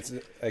just Yeah,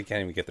 I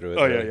can't even get through it.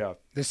 Oh, really. yeah.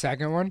 the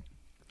second one,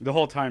 The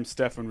whole time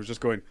Stefan was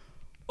just going,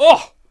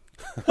 "Oh!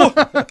 What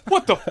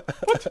the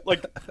what?"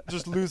 Like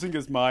just losing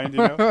his mind,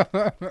 you know?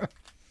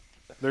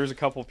 There's a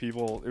couple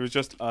people. It was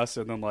just us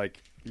and then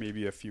like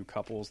maybe a few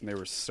couples and they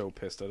were so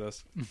pissed at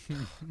us.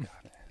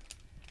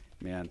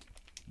 Man,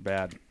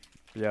 bad.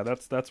 Yeah,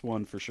 that's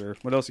one for sure.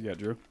 What else you got,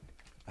 Drew?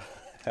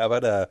 How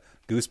about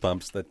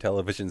Goosebumps, the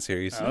television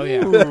series? oh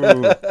yeah,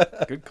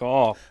 Ooh, good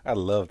call. I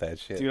love that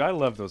shit. Dude, I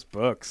love those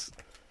books.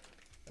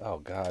 Oh,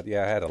 God.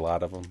 Yeah, I had a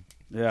lot of them.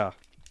 Yeah.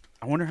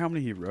 I wonder how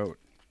many he wrote.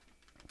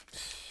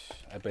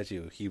 I bet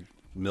you he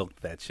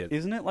milked that shit.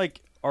 Isn't it like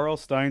R.L.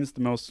 Stein's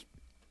the most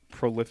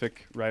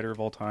prolific writer of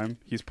all time?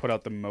 He's put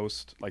out the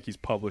most, like he's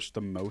published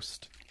the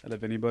most out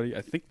of anybody.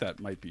 I think that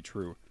might be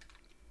true.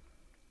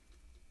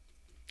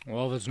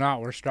 well, if it's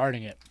not, we're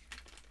starting it.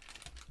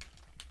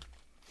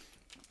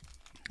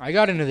 I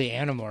got into the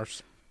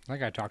Animorphs. I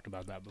think I talked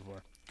about that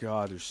before.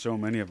 God, there's so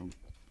many of them.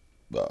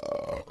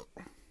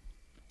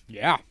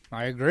 Yeah,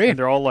 I agree. And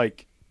they're all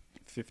like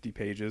 50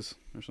 pages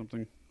or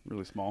something.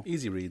 Really small.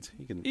 Easy reads.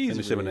 You can Easy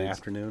finish them in an reads.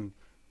 afternoon.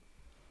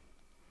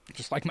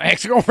 Just like my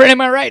ex-girlfriend,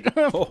 am I right?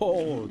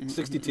 Oh,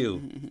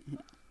 62.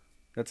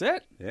 That's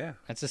it? Yeah.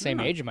 That's the same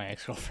age of my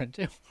ex-girlfriend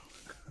too.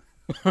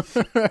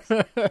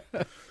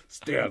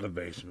 Stay out of the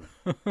basement.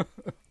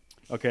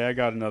 Okay, I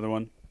got another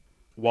one.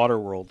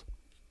 Waterworld.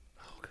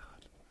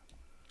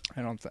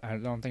 I don't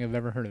think I've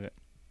ever heard of it.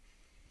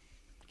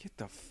 Get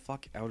the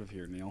fuck out of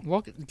here, Neil.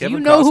 Well, do Kevin you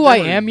know who I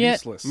Costner, am yet?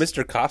 useless.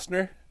 Mr.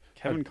 Costner?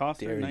 Kevin How Costner,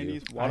 dare you.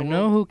 90s. Waterworld? I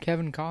know who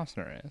Kevin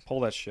Costner is.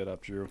 Pull that shit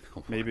up, Drew.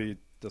 Maybe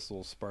this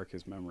will spark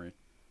his memory.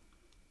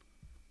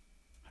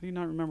 How do you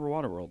not remember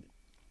Waterworld?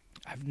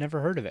 I've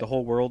never heard of it. The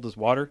whole world is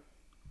water?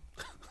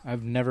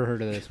 I've never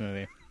heard of this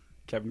movie.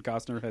 Kevin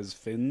Costner has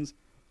fins.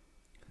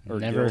 Or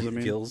Never. gills, I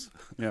mean. Gills.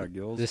 Yeah,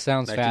 gills. This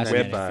sounds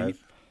 1995.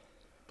 fascinating.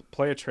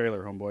 Play a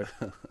trailer, homeboy.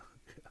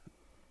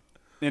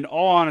 In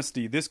all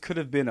honesty, this could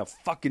have been a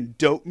fucking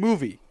dope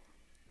movie.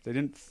 They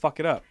didn't fuck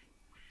it up.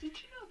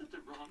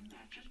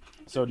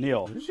 So,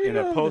 Neil, in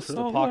a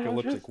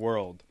post-apocalyptic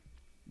world,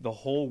 the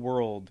whole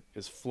world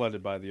is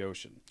flooded by the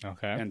ocean.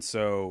 Okay. And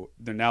so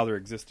they're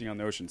existing on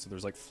the ocean. So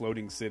there's like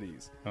floating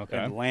cities. Okay.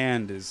 And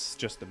land is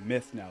just a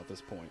myth now at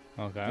this point.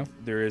 Okay.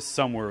 There is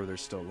somewhere where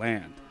there's still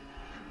land.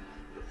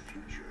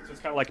 So it's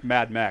kind of like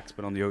Mad Max,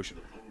 but on the ocean.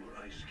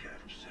 Ice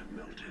caps have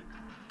melted.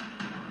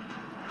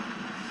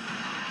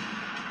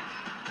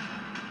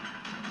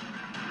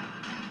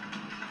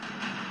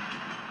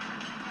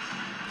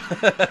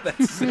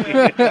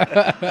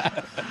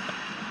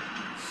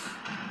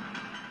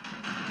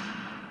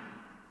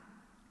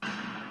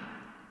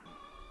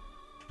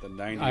 The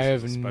 90s. I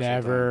have was a special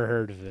never time.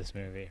 heard of this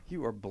movie.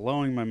 You are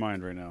blowing my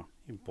mind right now.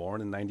 You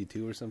born in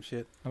 92 or some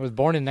shit? I was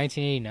born in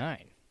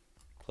 1989.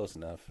 Close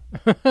enough.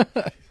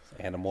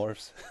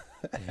 Animorphs.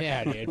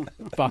 Yeah, dude.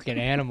 Fucking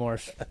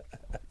Animorph.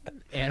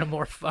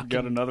 Animorph fucking.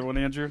 Got another one,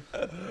 Andrew?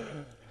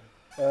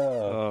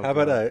 How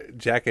about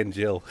Jack and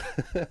Jill?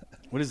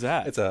 What is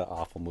that? It's an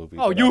awful movie.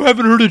 Oh, but, you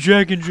haven't heard of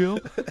Jack and Jill?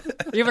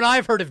 Even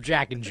I've heard of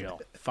Jack and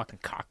Jill. Fucking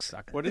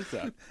cocksucker. What is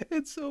that?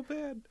 It's so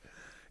bad.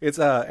 It's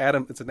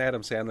Adam. It's an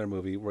Adam Sandler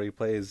movie where he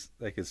plays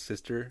like his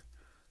sister.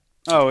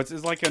 Oh, it's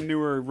like a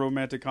newer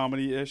romantic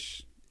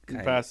comedy-ish in the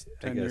Kinda, past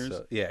I 10 guess years.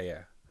 so. Yeah.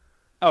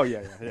 Oh, yeah.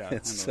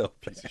 It's I know, so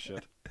piece of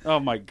shit.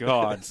 Oh, my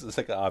God. It's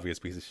like an obvious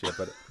piece of shit,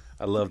 but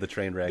I love the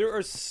train wreck. There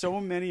are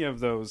so many of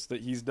those that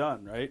he's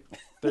done, right?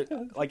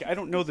 That, like, I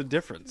don't know the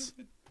difference.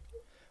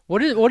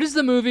 What is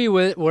the movie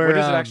where What is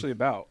it actually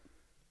about?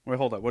 Wait,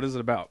 hold up. What is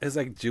it about? It's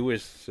like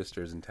Jewish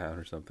sisters in town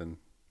or something,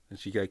 and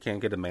she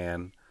can't get a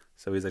man,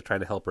 so he's like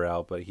trying to help her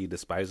out, but he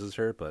despises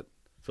her, but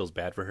feels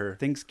bad for her.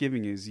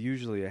 Thanksgiving is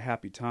usually a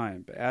happy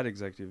time, but ad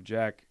executive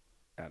Jack,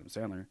 Adam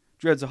Sandler,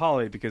 dreads a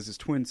holiday because his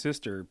twin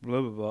sister, blah,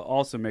 blah, blah,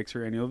 also makes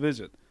her annual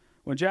visit.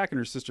 When Jack and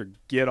her sister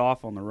get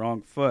off on the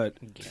wrong foot,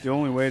 the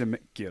only way to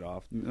make it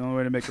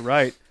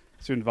right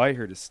is to invite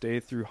her to stay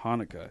through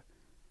Hanukkah.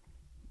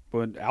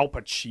 But Al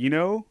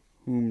Pacino,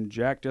 whom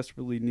Jack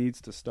desperately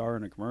needs to star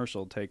in a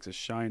commercial, takes a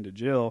shine to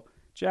Jill.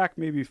 Jack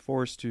may be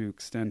forced to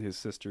extend his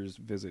sister's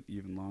visit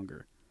even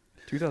longer.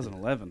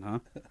 2011, huh?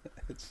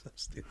 It's so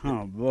stupid.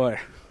 Oh, boy.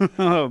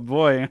 Oh,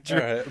 boy, Andrew.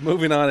 All right,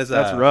 moving on is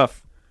That's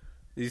rough.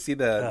 Did you see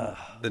the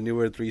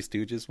newer Three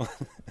Stooges one?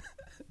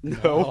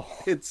 No.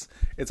 It's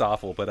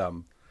awful, but I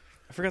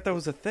forgot that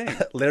was a thing.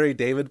 Larry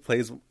David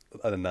plays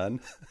a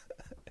nun.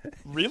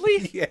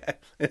 Really? Yeah,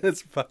 and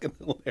it's fucking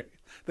hilarious.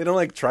 They don't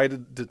like try to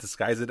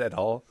disguise it at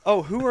all.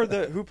 Oh,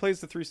 who plays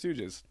the Three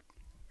Stooges?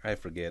 I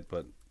forget,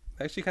 but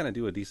they actually kind of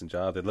do a decent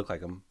job. They look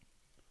like them.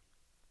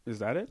 Is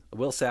that it?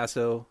 Will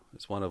Sasso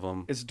is one of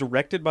them. It's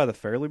directed by the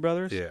Farrelly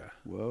brothers? Yeah.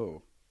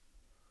 Whoa.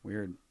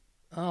 Weird.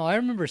 Oh, I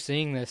remember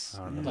seeing this,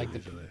 like the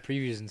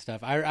previews and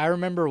stuff. I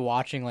remember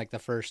watching like the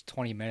first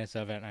 20 minutes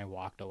of it, and I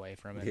walked away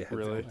from it. Yeah,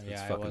 Really? It's Yeah,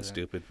 I fucking wasn't.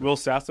 stupid. Will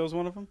Sasso's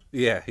one of them?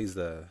 Yeah, he's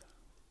the.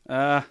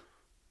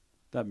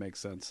 That makes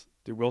sense.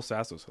 Dude, Will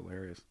Sasso's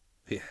hilarious.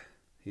 Yeah,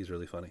 he's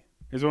really funny.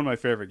 He's one of my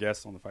favorite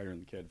guests on The Fighter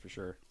and the Kid, for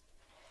sure.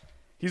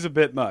 He's a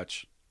bit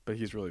much, but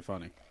he's really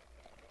funny.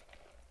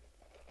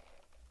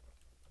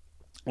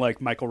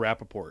 Like Michael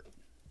Rappaport.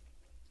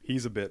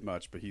 He's a bit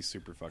much, but he's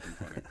super fucking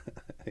funny.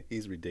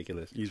 He's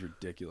ridiculous. He's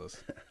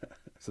ridiculous.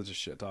 Such a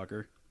shit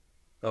talker.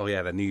 Oh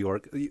yeah, the New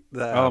York.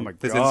 Oh, my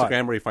his God.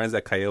 Instagram where he finds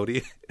that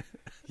coyote.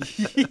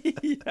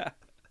 Yeah.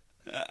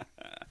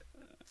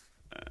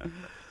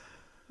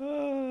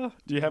 Do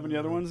you have any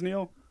other ones,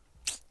 Neil?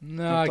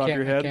 No, Off I the top of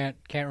your head?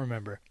 can't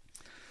remember.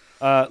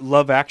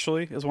 Love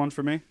Actually is one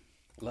for me.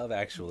 Love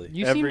Actually.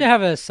 You seem to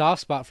have a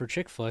soft spot for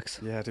chick flicks.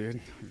 Yeah, dude.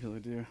 I really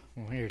do.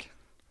 Weird.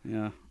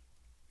 Yeah.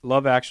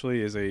 Love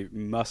Actually is a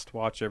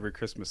must-watch every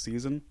Christmas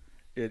season.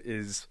 It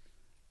is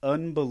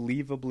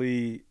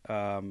unbelievably,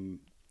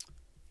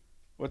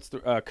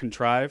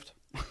 contrived.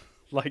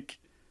 Like,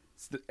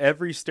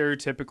 every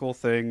stereotypical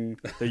thing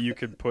that you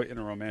could put in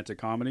a romantic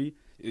comedy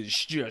is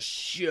just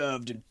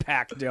shoved and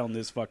packed down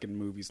this fucking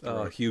movie's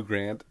Oh, throat. Hugh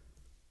Grant.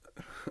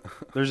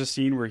 There's a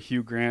scene where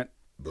Hugh Grant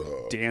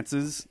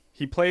dances.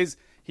 He plays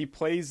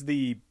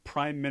the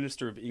Prime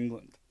Minister of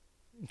England.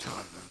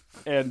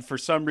 And for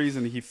some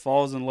reason, he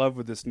falls in love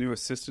with this new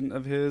assistant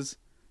of his,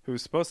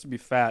 who's supposed to be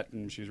fat,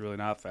 and she's really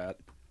not fat.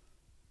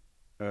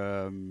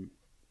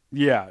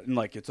 Yeah, and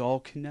like it's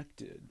all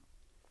connected.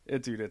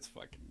 Dude, it's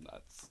fucking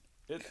nuts.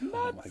 It's nuts.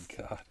 Oh my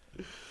god.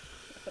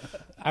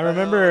 I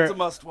remember. It's a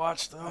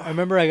must-watch, though. I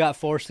remember I got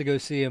forced to go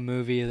see a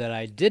movie that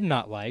I did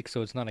not like,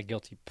 so it's not a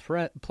guilty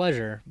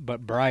pleasure,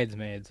 but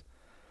Bridesmaids.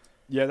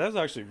 Yeah, that was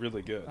actually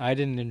really good. I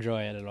didn't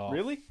enjoy it at all.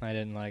 Really? I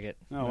didn't like it.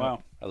 Oh,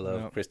 wow. I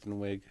love Nope. Kristen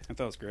Wiig. I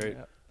thought it was great.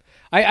 Yeah.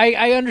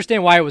 I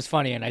understand why it was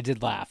funny, and I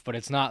did laugh, but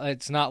it's not like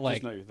Just not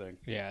your thing.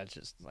 yeah, it's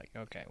just like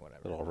okay,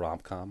 whatever. Little rom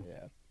com.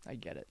 Yeah, I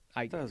get it.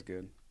 That was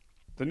good.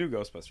 The new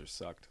Ghostbusters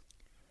sucked.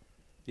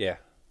 Yeah.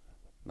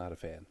 Not a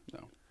fan.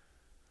 No.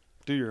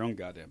 Do your own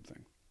goddamn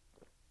thing.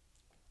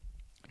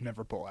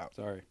 Never pull out.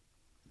 Sorry.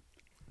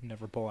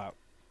 Never pull out.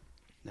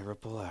 Never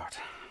pull out.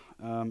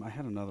 I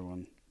had another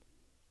one.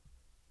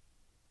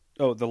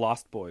 Oh, The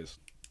Lost Boys.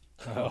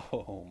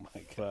 Oh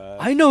my god.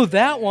 I know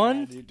that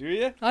one. Do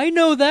you? I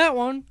know that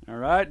one. All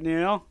right,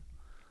 Neil.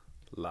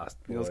 Lost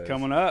Neil's Boys.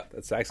 coming up.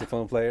 That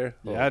saxophone player.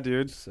 Yeah,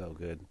 dude. So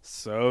good.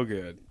 So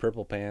good.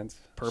 Purple pants.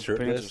 Purple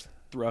shirtless, pants just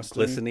thrusting.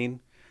 glistening.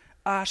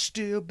 I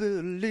still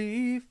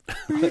believe.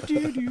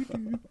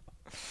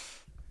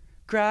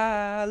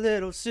 Cry,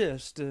 little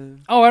sister.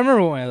 Oh, I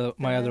remember what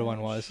my other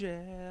one was.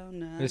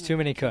 There's too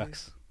many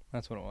cooks.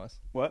 That's what it was.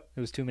 What? It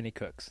was too many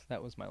cooks.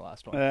 That was my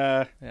last one.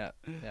 Yeah. Yeah.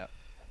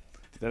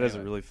 That is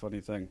a really funny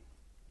thing.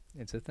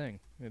 It's a thing.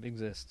 It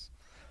exists.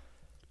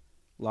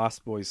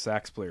 Lost Boys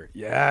sax player.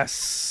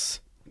 Yes.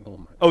 Oh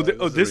my. Oh,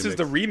 God, this is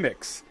the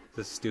remix. Is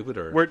this stupid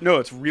or? No,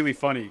 it's really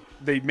funny.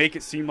 They make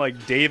it seem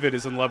like David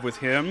is in love with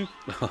him.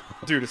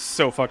 Dude, it's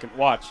so fucking.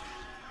 Watch.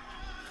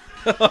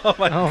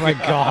 Oh my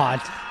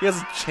God. He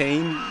has a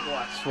chain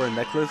for a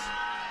necklace.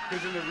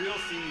 Because in the real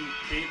scene,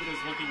 David is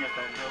looking at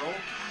that girl.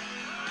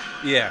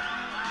 Yeah.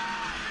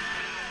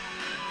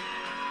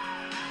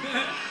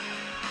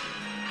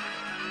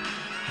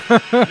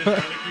 And Charlie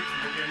keeps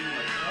looking at him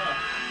like,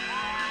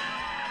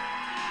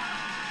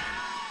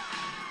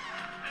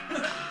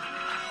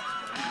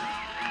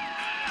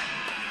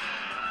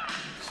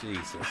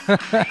 Jesus.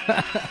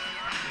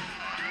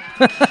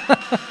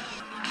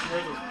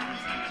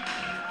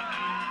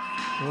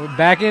 Well,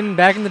 back in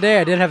the day,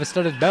 I did have a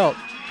studded belt.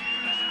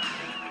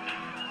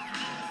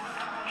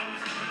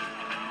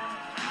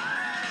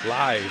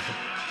 Live.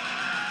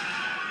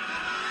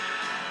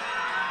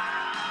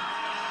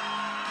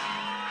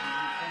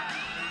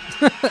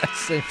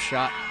 Same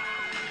shot.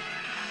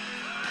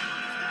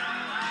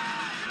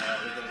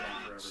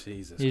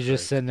 Jesus. He's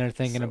just sitting there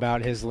thinking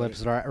about his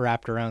lips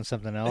wrapped around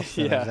something else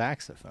than Yeah. a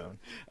saxophone.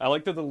 I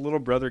like that the little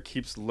brother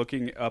keeps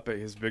looking up at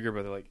his bigger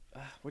brother like,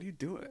 what are you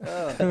doing?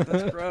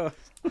 That's gross.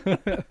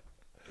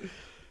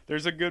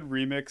 There's a good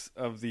remix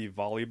of the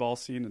volleyball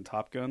scene in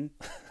Top Gun.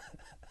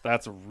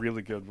 That's a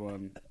really good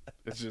one.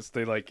 It's just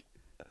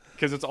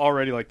because it's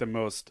already like the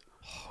most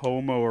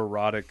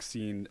homoerotic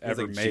scene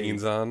ever like made.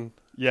 jeans on.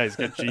 Yeah, he's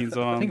got jeans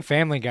on. I think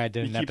Family Guy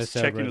did he an keeps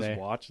episode checking where his they...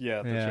 watch.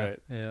 Yeah, that's right.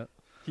 Yeah.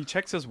 He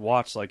checks his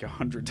watch like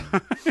 100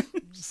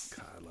 times.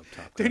 God, I love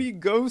Top Gun. Then he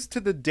goes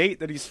to the date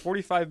that he's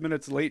 45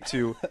 minutes late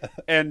to,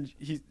 and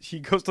he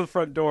goes to the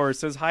front door,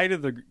 says hi to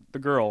the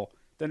girl,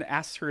 then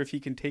asks her if he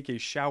can take a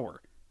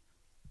shower.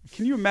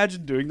 Can you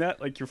imagine doing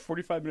that? Like, you're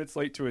 45 minutes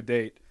late to a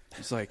date.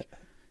 He's like,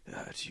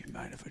 do you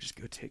mind if I just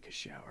go take a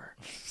shower?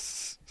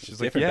 It's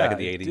She's like, different yeah, back in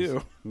the I 80s.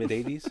 do. Mid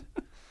 80s. It's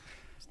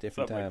a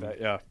different Something time. like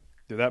that, yeah.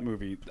 Dude, that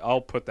movie, I'll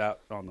put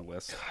that on the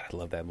list. God, I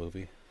love that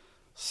movie.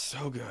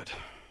 So good.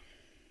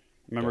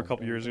 Remember a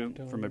couple years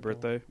ago for my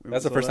birthday?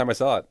 That's the first time I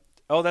saw it.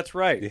 Oh, that's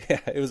right. Yeah,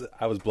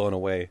 I was blown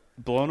away.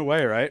 Blown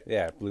away, right?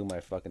 Yeah, it blew my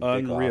fucking dick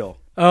Unreal. off.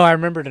 Oh, I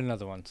remembered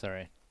another one.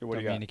 Sorry. What do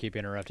Don't you mean got? to keep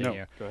interrupting No,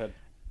 you. go ahead.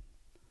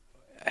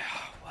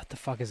 What the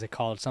fuck is it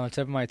called? It's on the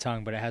tip of my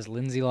tongue, but it has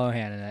Lindsay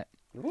Lohan in it.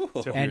 Ooh. Tip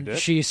of your And dick?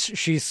 she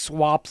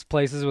swaps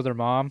places with her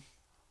mom.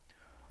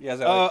 Yeah, is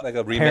that like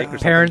a remake or something?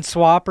 Parent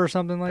swap or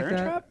something like Parent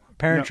that. Trap?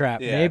 Parent No.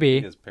 Trap, Yeah, maybe.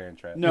 it is Parent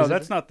Trap. No, Is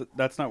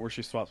that's not where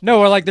she swaps. No,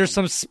 or like there's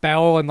some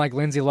spell and like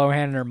Lindsay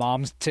Lohan and her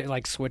mom's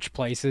like switch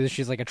places.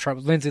 She's like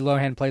Lindsay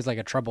Lohan plays like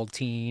a troubled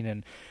teen,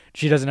 and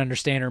she doesn't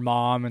understand her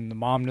mom, and the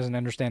mom doesn't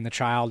understand the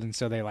child, and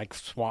so they like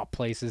swap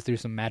places through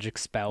some magic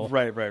spell.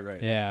 Right.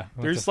 Yeah. What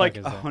the There's fuck like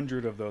is that?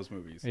 100 of those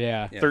movies.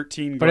 Yeah.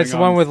 13. But going it's the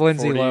on one with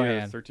Lindsay 40 or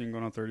Lohan. 13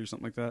 going on 30,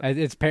 something like that.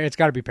 It's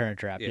got to be Parent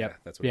Trap. Yeah, Yep.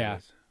 that's what yeah. it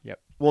is. Yep.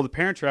 Well, The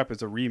Parent Trap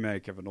is a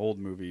remake of an old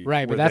movie.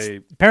 Right, but where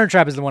that's Parent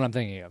Trap is the one I'm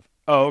thinking of.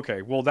 Oh,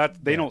 okay. Well,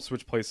 they don't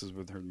switch places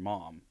with her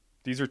mom.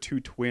 These are two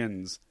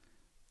twins.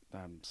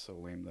 I'm so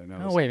lame that I know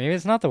Oh this. wait, maybe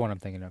it's not the one I'm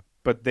thinking of.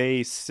 But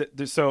they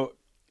so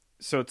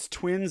it's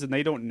twins and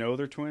they don't know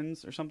they're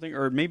twins or something,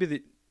 or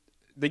maybe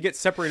they get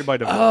separated by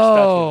divorce.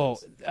 Oh,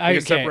 That's what it is. They get okay.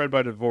 separated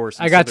by divorce.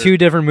 I got two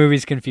different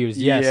movies confused.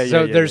 Yes, Yeah,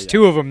 so yeah, there's yeah.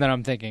 two of them that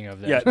I'm thinking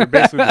of. Then. Yeah, they're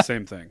basically the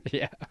same thing.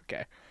 Yeah.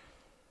 Okay.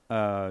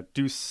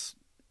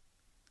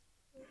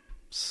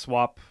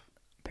 Swap.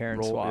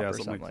 Parent Roll- swap yeah, or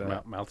something something like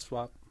like that. Mouth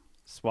swap.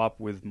 Swap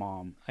with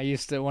mom. I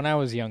used to when I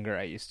was younger.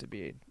 I used to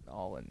be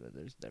all into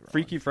there's different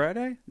Freaky ones.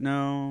 Friday?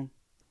 No.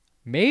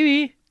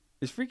 Maybe.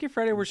 Is Freaky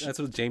Friday where she, That's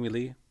with Jamie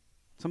Lee.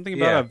 something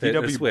about a they're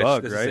VW switched.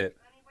 bug, This right? Is it.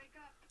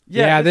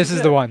 Yeah, this is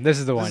it. the one. This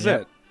is the one. This is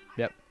Yep. it.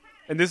 Yep.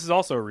 And this is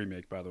also a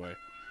remake, by the way.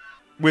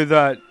 With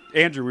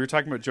Andrew, we were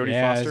talking about Jodie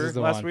Yeah, this Foster is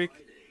the last one. week.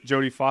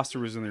 Jodie Foster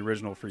was in the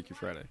original Freaky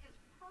Friday.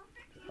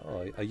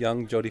 Oh, a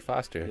young Jodie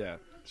Foster. Yeah,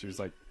 she was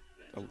like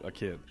a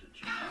kid.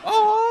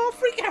 Oh,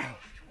 freak out!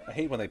 I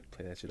hate when they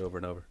play that shit over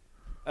and over.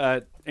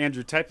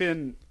 Andrew,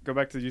 go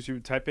back to the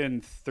YouTube, type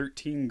in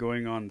 13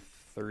 going on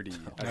 30. I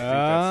think that's the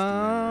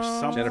name or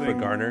something. Jennifer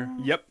Garner.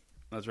 Yep,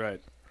 that's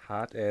right.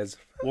 Hot as.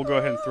 We'll go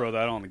ahead and throw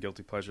that on the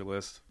guilty pleasure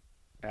list.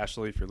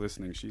 Ashley, if you're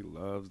listening, she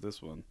loves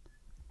this one.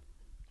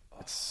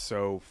 It's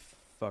so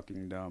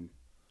fucking dumb.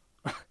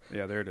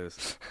 Yeah, there it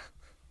is.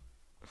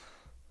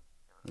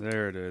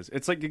 There it is.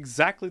 It's like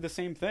exactly the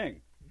same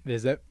thing.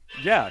 Is it?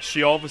 Yeah,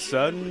 she all of a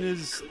sudden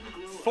is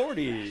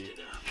 40.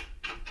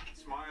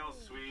 Smile,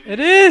 sweetie. It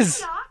is.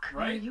 Doc,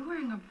 Right? are you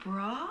wearing a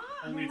bra?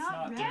 Only it's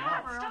not Yeah,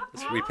 enough. stop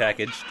It's that.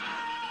 repackaged.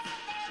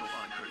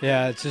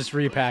 Yeah, it's just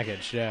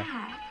repackaged. Yeah.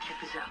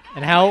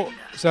 And how?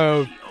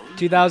 So,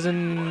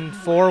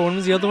 2004. When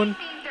was the other one?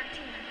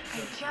 I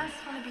just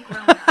want to be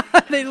grown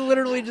up. They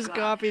literally just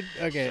copied.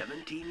 Okay.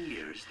 17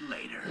 years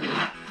later.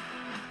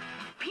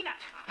 Peanut.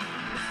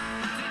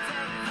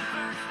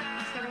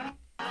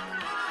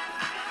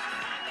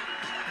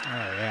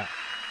 Oh yeah.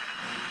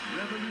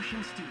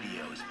 Revolution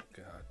Studios.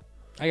 God.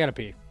 I gotta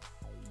pee.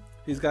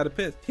 He's got a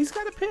piss. He's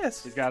got a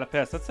piss. He's got a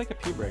piss. Let's take a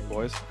pee break,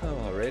 boys. Oh,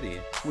 already.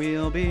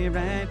 We'll be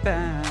right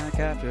back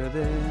after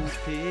this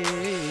pee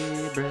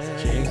break.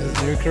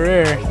 James's new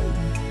career.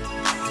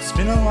 It's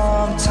been a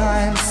long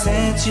time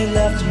since you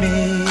left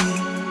me.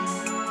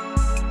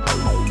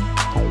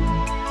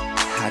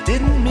 I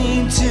didn't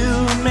mean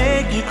to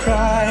make you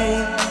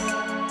cry.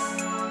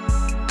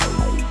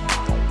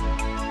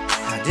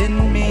 I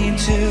didn't mean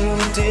to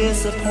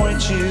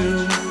disappoint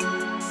you.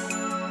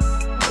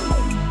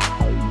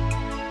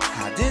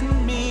 I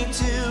didn't mean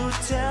to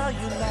tell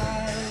you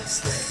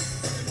lies.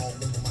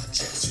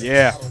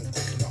 Yeah.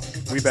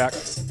 We back.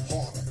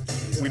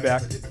 We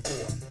back.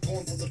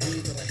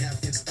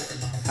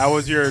 How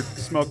was your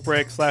smoke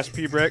break /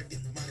 pee break?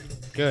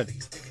 Good.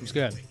 It was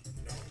good.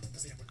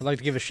 I'd like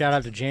to give a shout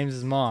out to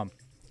James's mom.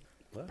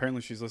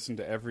 Apparently she's listened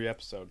to every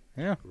episode.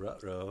 Yeah,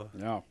 Ruh-roh.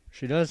 No.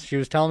 she does. She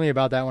was telling me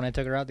about that when I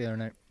took her out the other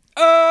night.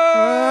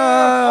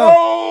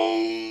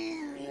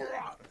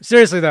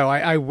 Seriously though,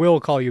 I will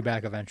call you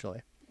back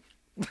eventually.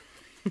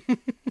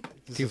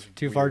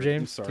 Too far, Weird.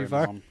 James? I'm sorry, Too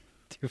far? Mom.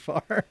 Too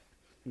far?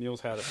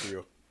 Neil's had it for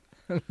you.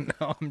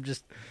 No, I'm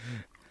just.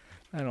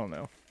 I don't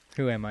know.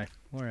 Who am I?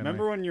 Where am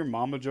Remember when your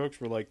mama jokes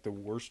were like the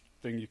worst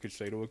thing you could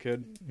say to a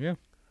kid? I? Yeah.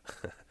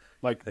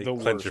 Like Hey, the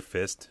clench worst. your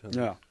fist.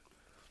 Yeah.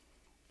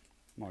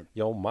 Like,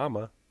 Yo,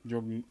 mama.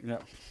 yeah.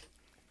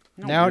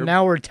 No,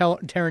 Now we're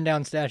tearing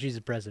down statues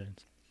of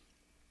presidents.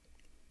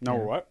 No,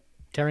 we're what?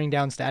 Tearing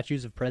down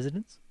statues of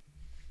presidents?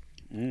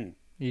 Mm.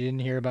 You didn't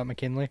hear about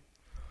McKinley?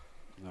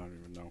 I don't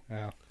even know.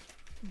 Oh.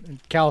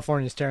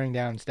 California's tearing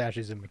down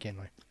statues of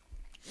McKinley.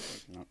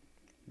 No,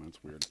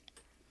 that's weird.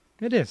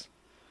 It is.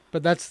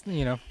 But that's,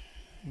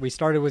 we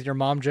started with your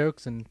mom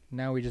jokes, and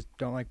now we just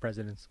don't like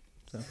presidents.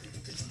 So,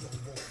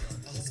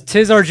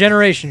 'tis our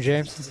generation,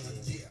 James.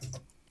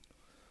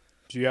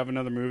 Do you have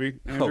another movie,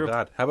 Andrew? Oh,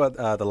 God. How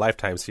about the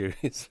Lifetime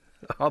series?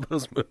 All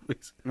those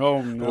movies.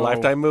 Oh, The no.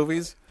 Lifetime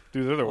movies?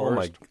 Dude, they're the Oh,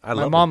 worst. I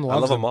My love mom them. I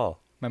loves love them them. all.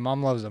 My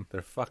mom loves them.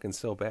 They're fucking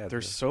so bad. They're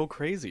so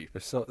crazy.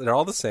 They're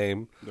all the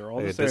same. They're all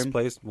Like the a same.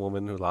 displaced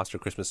woman who lost her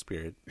Christmas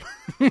spirit.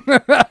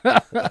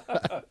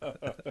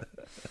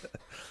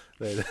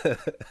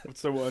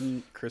 What's the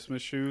one?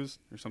 Christmas shoes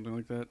or something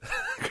like that?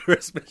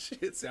 Christmas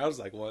shit. It sounds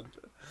like one.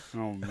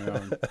 Oh,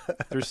 man.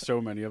 There's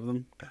so many of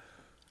them.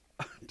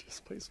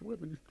 Displaced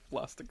women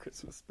lost the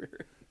Christmas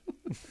spirit.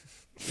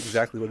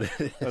 Exactly what it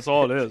is. That's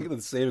all it is.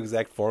 The same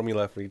exact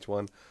formula for each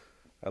one.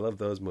 I love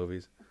those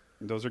movies.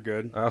 Those are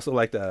good. I also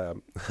liked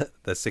the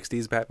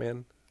 60s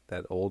Batman,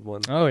 that old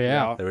one. Oh,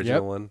 yeah. The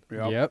original one.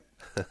 Yep.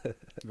 Yep.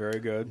 Very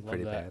good.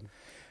 Pretty that. bad.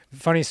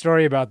 Funny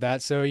story about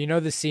that. So, you know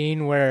the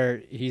scene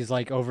where he's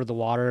like over the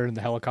water in the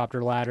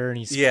helicopter ladder and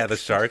he's Yeah, the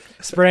shark.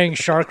 spraying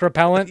shark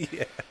repellent?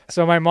 Yeah.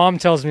 So my mom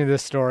tells me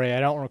this story. I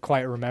don't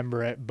quite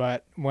remember it,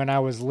 but when I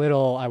was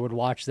little, I would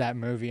watch that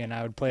movie and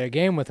I would play a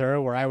game with her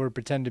where I would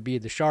pretend to be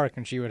the shark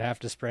and she would have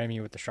to spray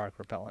me with the shark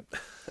repellent.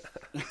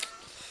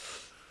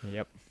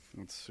 Yep.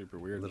 That's super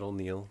weird. Little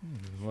Neil.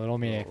 Little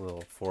me.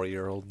 Little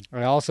 4-year-old.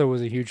 I also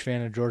was a huge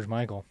fan of George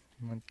Michael.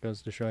 That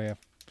goes to show you.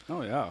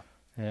 Oh, yeah.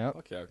 Yeah.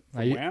 Fuck yeah.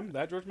 Are you- Wham?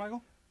 That George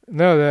Michael?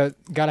 No, the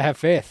Gotta Have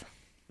Faith.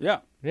 Yeah.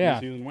 Yeah.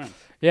 He was in Wham.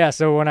 Yeah,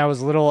 so when I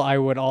was little, I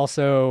would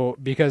also,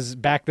 because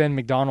back then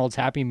McDonald's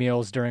Happy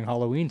Meals during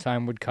Halloween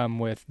time would come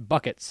with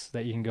buckets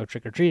that you can go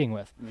trick-or-treating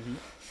with. Mm-hmm.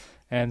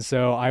 And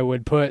so I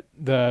would put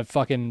the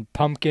fucking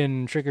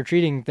pumpkin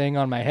trick-or-treating thing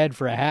on my head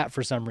for a hat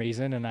for some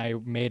reason, and I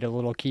made a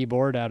little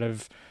keyboard out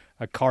of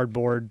a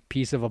cardboard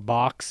piece of a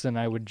box, and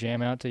I would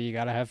jam out to You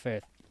Gotta Have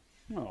Faith.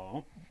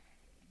 Oh.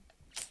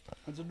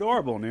 That's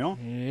adorable, Neil.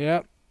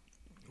 Yep.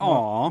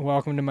 Aw.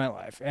 Welcome to my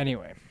life.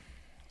 Anyway.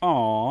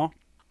 Aw.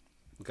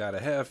 Gotta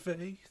have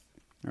faith.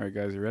 All right,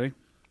 guys, you ready?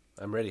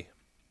 I'm ready.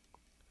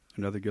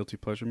 Another guilty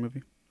pleasure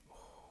movie?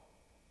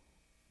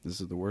 This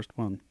is the worst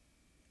one.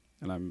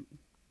 And I'm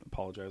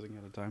apologizing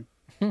at a time.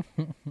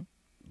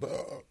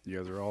 You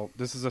guys are all...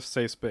 This is a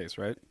safe space,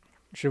 right?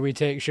 Should we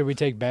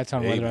take bets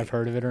on whether I've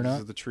heard of it or This not?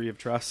 is the Tree of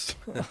Trust.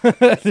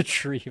 The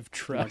Tree of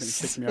You're not going to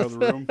Trust. kick me out of the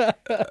room.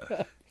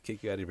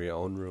 Kick you out of your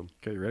own room.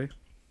 Okay, you ready?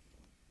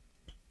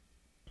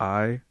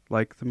 I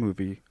like the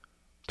movie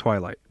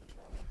Twilight.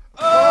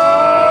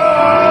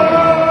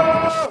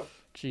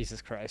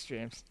 Jesus Christ,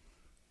 James.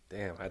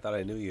 Damn, I thought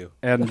I knew you.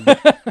 And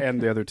and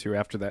the other two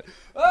after that.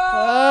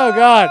 Oh,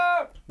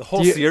 God. The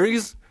whole you-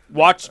 series?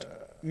 Watched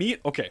me.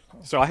 Okay,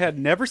 so I had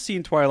never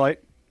seen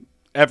Twilight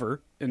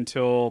ever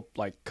until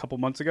like a couple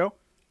months ago.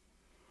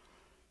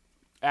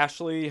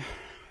 Ashley,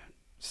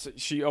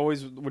 she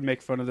always would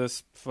make fun of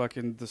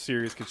the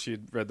series because she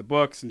had read the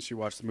books and she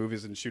watched the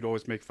movies, and she'd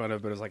always make fun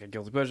of it as like a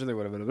guilty pleasure.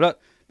 But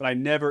I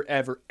never,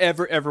 ever,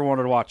 ever, ever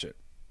wanted to watch it.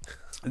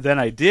 Then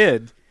I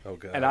did. Oh,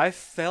 God. And I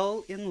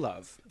fell in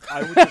love.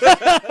 I was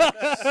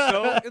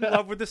so in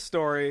love with the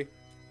story.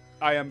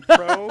 I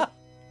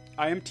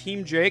am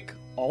Team Jake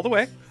all the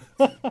way.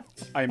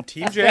 I am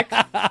Team Jake.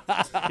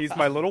 He's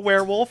my little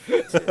werewolf.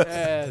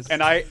 Yes.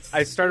 And I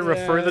started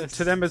referring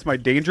to them as my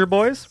Danger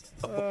Boys.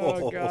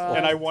 Oh, God.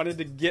 And I wanted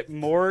to get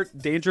more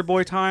Danger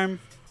Boy time.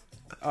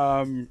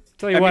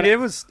 Tell you what, it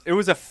was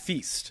a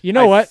feast. You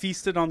know what? I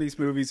feasted on these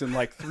movies in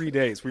like 3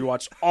 days. We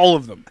watched all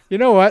of them. You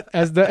know what?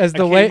 As the I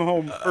late came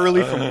home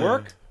early from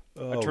work.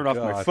 I turned off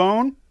my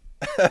phone.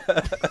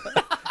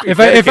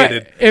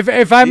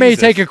 If I may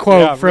take a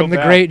quote from the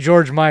real bad. great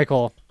George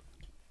Michael,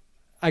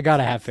 I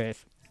gotta have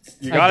faith.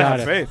 You gotta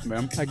have faith,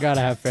 man. I gotta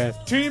have faith.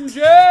 Team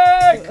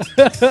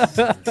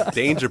Jake!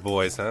 Danger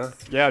Boys, huh?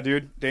 Yeah,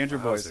 dude. Danger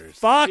Boys.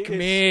 Fuck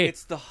me.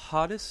 It's the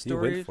hottest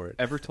story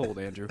ever told,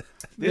 Andrew.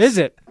 Is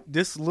it?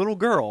 This little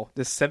girl,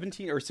 this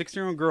 17 or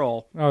 16-year-old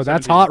girl. Oh,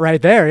 that's hot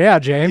right there. Yeah,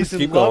 James.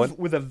 He's in love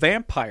with a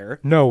vampire.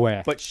 No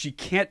way. But she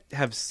can't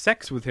have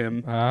sex with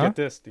him. Uh-huh. Get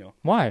this, Neil.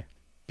 Why?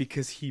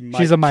 Because he might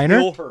She's a minor?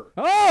 kill her.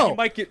 Oh! He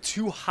might get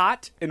too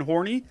hot and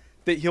horny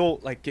that he'll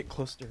like get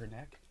close to her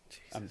neck.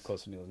 Jesus. I'm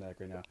close to Neil's neck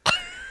right now.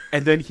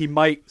 And then he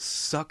might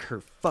suck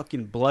her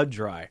fucking blood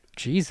dry.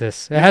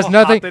 Jesus. You It know has how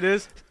nothing. hot that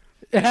is?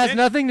 It has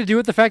nothing to do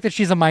with the fact that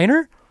she's a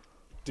minor?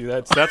 Dude,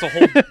 that's a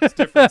whole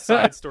different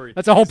side story.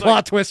 That's a whole He's plot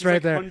like, twist he's right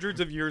like there. Hundreds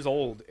of years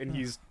old, and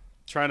he's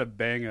trying to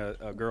bang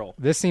a girl.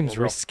 This seems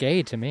girl.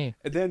 risque to me.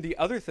 And then the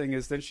other thing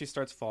is, then she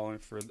starts falling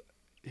for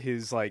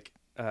his like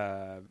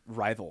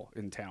rival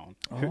in town.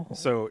 Oh.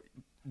 So,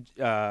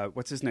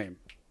 what's his name?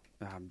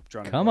 I'm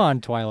drawing a Come blank.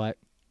 on, Twilight.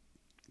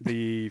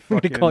 The I'm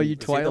gonna fucking call you Is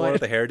he the one Twilight. with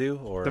the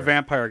hairdo? Or... the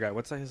vampire guy.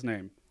 What's his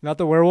name? Not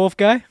the werewolf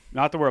guy?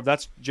 Not the werewolf.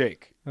 That's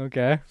Jake.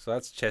 Okay. So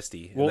that's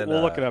Chesty. We'll and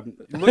look then, it up.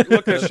 Look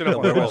that shit The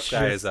up. werewolf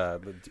guy is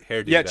the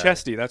hairdo Yeah, guy.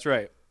 Chesty. That's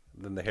right.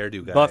 Then the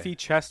hairdo guy. Buffy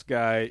Chest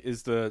guy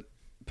is the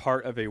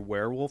part of a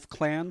werewolf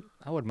clan.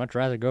 I would much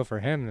rather go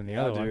for him than the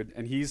other one. Dude.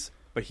 And he's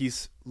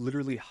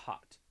literally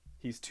hot.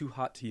 He's too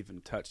hot to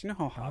even touch. You know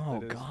how hot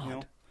that is? God. You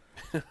know?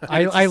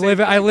 I live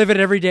it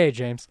every day,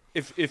 James.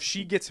 If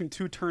she gets him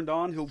too turned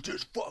on, he'll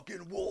just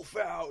fucking wolf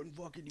out and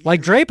fucking eat Like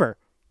her. Draper.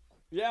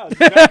 Yeah,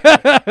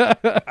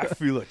 exactly. I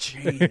feel a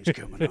change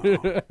coming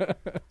on.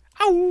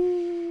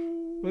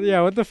 Ow! Well,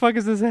 yeah, what the fuck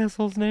is this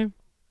asshole's name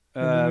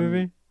in the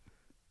movie?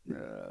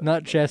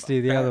 Not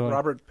Chesty, the other one.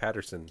 Robert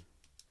Patterson.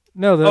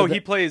 No, he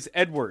plays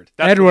Edward.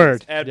 That's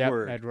Edward.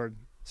 Edward. Yep, Edward.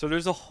 So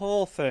there's a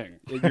whole thing.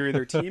 You're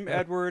either Team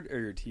Edward or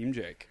you're Team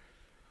Jake.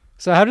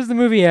 So how does the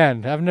movie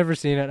end? I've never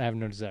seen it. I have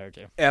no desire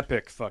to.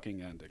 Epic fucking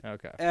ending.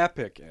 Okay.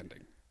 Epic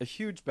ending. A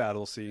huge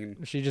battle scene.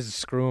 Does she just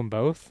screw them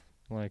both?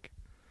 Like,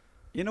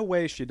 in a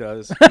way she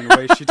does. In a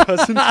way she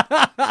doesn't.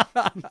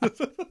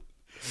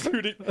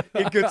 Dude,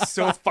 it gets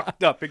so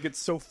fucked up. It gets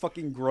so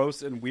fucking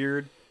gross and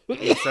weird, and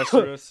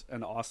incestuous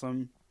and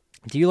awesome.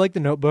 do you like The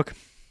Notebook?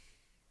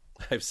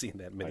 I've seen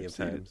that many of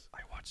times.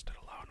 I watched it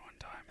alone one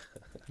time.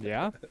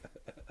 Yeah.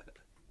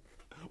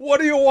 What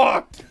do you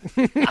want?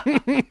 Dude,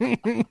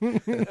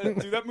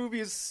 that movie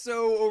is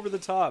so over the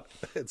top.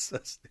 It's so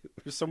stupid.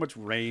 There's so much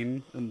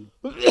rain, and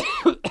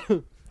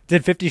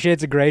Did 50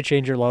 Shades of Grey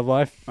change your love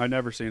life? I've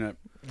never seen it.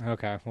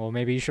 Okay, well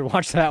maybe you should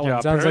watch that one. Yeah,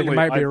 Sounds like it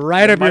might be apparently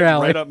right up your might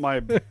alley. Right up my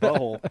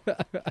butthole.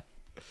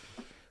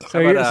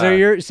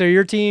 So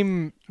you're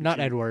team not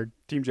Edward.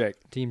 Team Jake.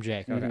 Team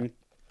Jake. Okay. Mhm.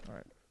 All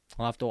right.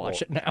 I'll have to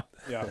watch it now.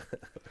 Yeah.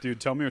 Dude,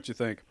 tell me what you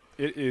think.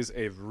 It is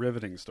a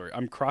riveting story.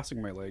 I'm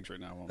crossing my legs right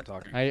now while I'm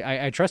talking.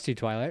 I trust you,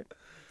 Twilight.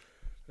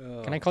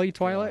 Can I call you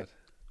Twilight?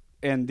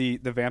 And the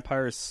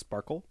vampires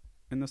sparkle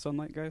in the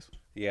sunlight, guys.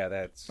 Yeah,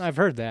 that's. I've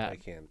heard that. I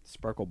can't.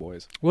 Sparkle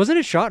boys. Wasn't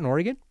it shot in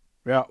Oregon?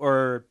 Yeah,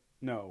 or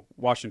no,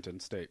 Washington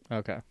State.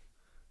 Okay.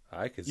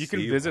 I could. You see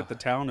can visit the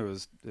town it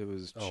was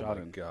Oh shot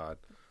my in. god.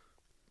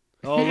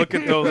 Oh, look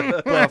at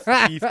those buff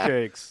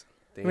beefcakes.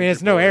 I mean,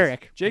 it's no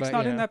Eric. Jake's but,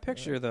 not you in know. that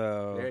picture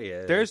though. There he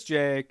is. There's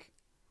Jake.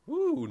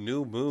 Ooh,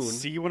 new moon.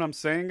 See what I'm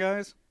saying,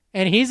 guys?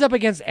 And he's up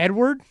against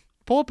Edward.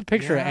 Pull up a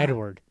picture of Yeah.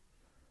 Edward.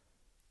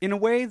 In a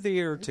way, they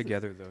are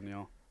together though,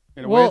 Neil.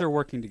 In a Well, way, they're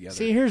working together.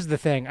 See, here's the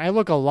thing. I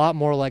look a lot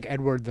more like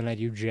Edward than I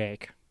do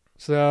Jake.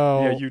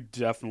 So Yeah, you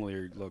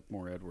definitely look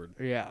more Edward.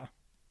 yeah.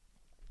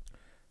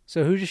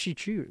 So who does she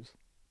choose?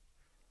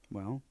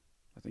 Well,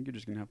 I think you're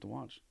just gonna have to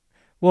watch.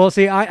 Well,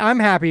 see, I'm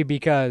happy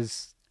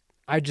because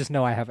I just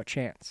know I have a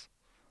chance.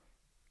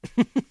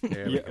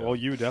 Yeah, well,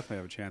 you definitely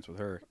have a chance with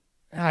her.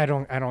 I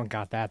don't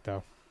got that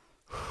though.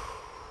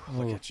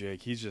 Look at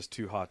Jake; he's just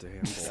too hot to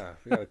handle. Yeah,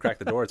 we gotta crack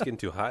the door. It's getting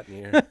too hot in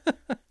here.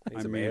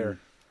 Need some air.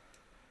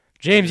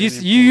 James,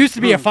 you used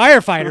to be a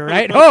firefighter,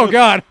 right? Oh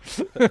God,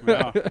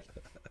 Yeah.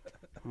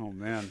 Oh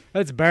man,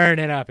 it's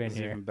burning up in it's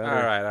here. even better.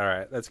 All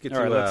right. Let's get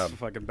All to. right, let's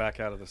fucking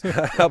back out of this.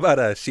 How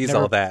about She's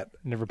Never- All That?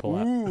 Never pull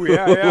out. Ooh,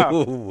 yeah.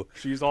 Ooh,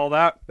 She's all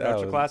that. that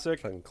That's a was classic.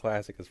 fucking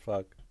classic as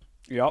fuck.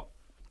 Yep.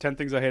 10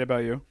 Things I Hate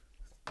About You.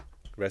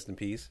 Rest in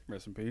peace.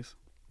 Rest in peace.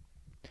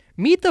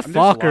 Meet the I mean, there's a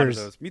lot of Fockers.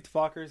 those. Meet the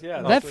Fockers,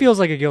 yeah. That feels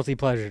like a guilty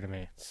pleasure to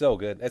me. So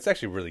good. It's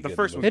actually really good. The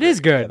first movie. one's It is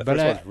great. good, Yeah, the but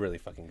first one's really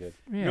fucking good.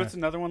 You yeah. know what's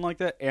another one like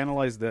that?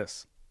 Analyze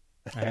This.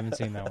 I haven't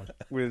seen that one.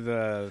 With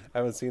I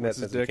haven't seen that What's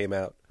his since it dick? came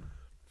out.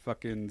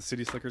 fucking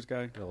City Slickers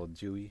guy. Little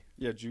Jewy.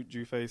 Yeah,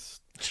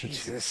 Jew-face.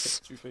 Jesus.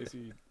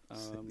 Jew-facey.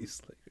 City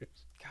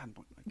Slickers. God,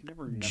 I can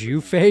never remember. Jew the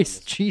name face?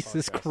 of this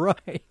Jesus podcast.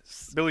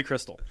 Christ. Billy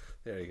Crystal.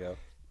 There you go.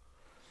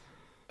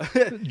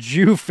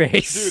 Jew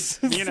face.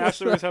 Dude, me and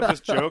Ashley always have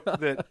this joke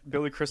that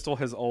Billy Crystal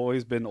has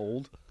always been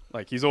old.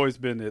 Like, he's always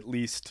been at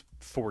least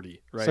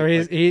 40, right? So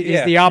he's Like, he's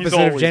yeah, the he's opposite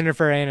of always-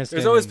 Jennifer Aniston.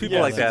 There's always and- people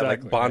Yes, like that,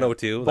 exactly. like Bono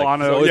too. Like,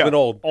 Bono, he's always yeah, been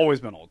old.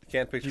 Always been old.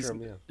 Can't picture He's-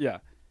 him. Yeah. Yeah.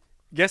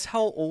 Guess how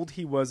old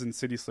he was in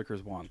City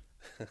Slickers 1?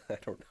 I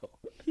don't know.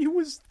 He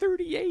was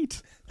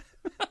 38.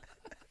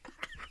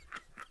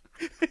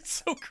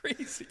 It's so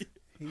crazy.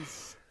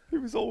 He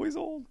was always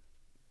old.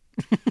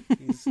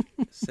 He's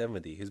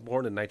 70. He's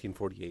born in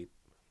 1948.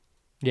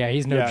 Yeah,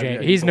 he's no Yeah, Jake. yeah,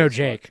 he's he's no old as fuck.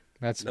 Jake.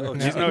 That's No,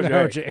 he's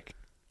no Jake.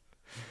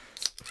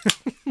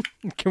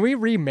 Can we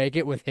remake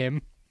it with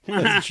him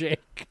as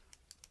Jake?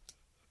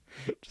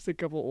 Just a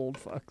couple old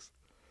fucks.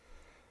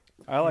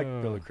 I like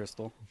Billy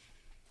Crystal.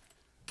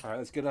 All right,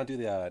 let's get on to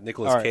the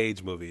Nicolas All right.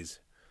 Cage movies.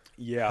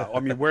 Yeah, I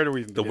mean, where do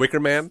we even The begin? Wicker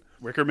Man.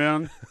 Wicker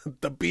Man?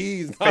 The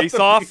Bees. Face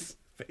Off?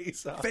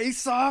 Face Off.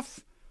 Face Off?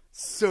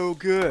 So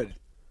good.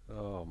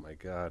 Oh my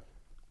God.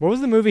 What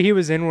was the movie he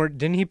was in where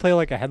didn't he play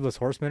like a headless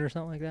horseman or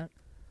something like that?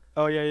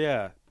 Oh,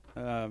 yeah.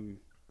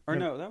 Or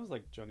no, that was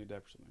like Johnny Depp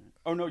or something.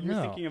 Oh, no, you're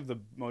No. thinking of the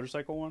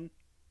motorcycle one?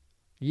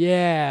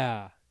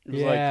 Yeah. It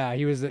was Yeah,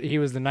 he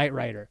was the Knight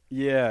Rider.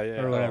 Yeah.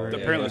 Or whatever, yeah.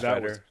 Apparently Ghost that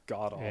Rider. was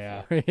god-awful.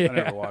 Yeah. I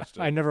never watched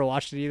it. I never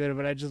watched it either,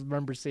 but I just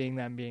remember seeing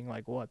that and being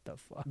like, what the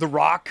fuck? The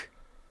Rock?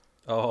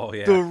 Oh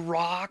yeah. The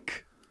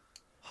Rock?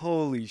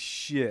 Holy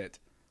shit.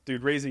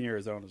 Dude, Raising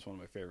Arizona is one of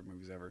my favorite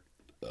movies ever.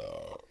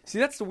 See,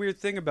 that's the weird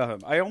thing about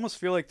him. I almost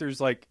feel like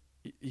there's like,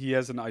 he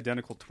has an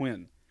identical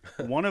twin.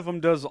 One of them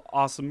does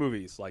awesome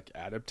movies like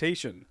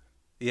Adaptation,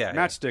 yeah.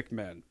 Matchstick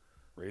Men,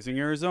 Raising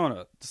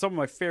Arizona. Some of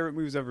my favorite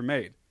movies ever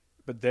made.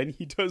 But then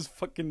he does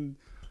fucking...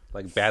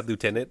 Like Bad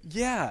Lieutenant.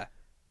 Yeah.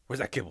 Where's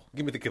that kibble?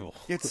 Give me the kibble.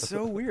 It's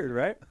so weird,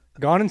 right?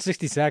 Gone in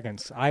 60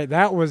 Seconds.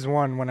 That was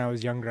one when I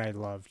was younger I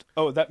loved.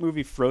 Oh, that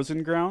movie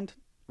Frozen Ground,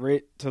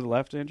 right to the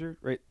left, Andrew,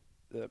 right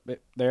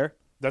there.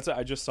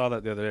 I just saw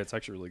that the other day. It's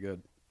actually really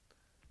good.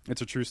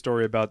 It's a true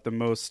story about the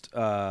most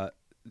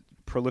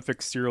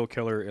prolific serial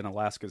killer in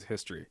Alaska's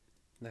history.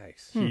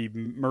 Nice. He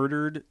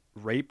murdered,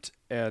 raped,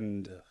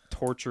 and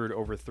tortured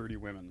over 30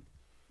 women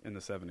in the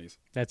 70s.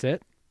 That's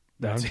it?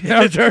 That's No,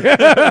 I'm joking.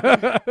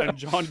 And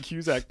John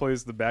Cusack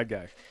plays the bad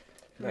guy.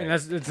 I mean,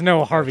 it's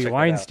no Harvey check that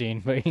Weinstein,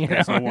 but you know.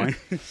 That's no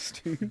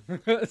Weinstein.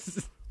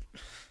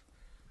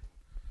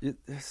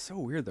 It's so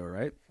weird, though,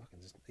 right?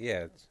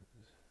 Yeah.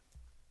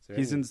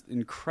 He's in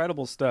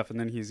incredible stuff, and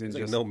then he's in There's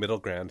like just no middle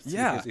ground.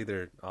 Yeah. It's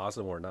either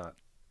awesome or not.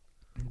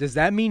 Does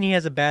that mean he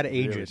has a bad really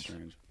agent?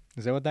 strange.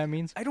 Is that what that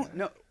means? I don't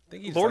know.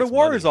 think he just Lord of likes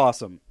War money. is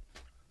awesome.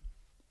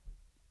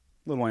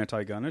 A little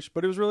anti-gunnish,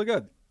 but it was really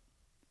good.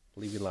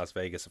 Leaving Las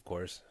Vegas, of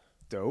course.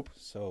 Dope.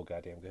 So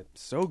goddamn good.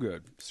 So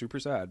good. Super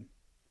sad.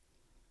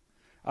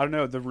 I don't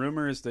know. The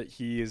rumor is that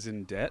he is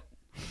in debt.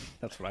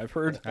 That's what I've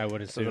heard. I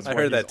would So assume. that's I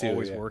why heard he's that too,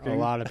 Always yeah. working. A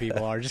lot of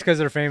people are. Just because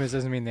they're famous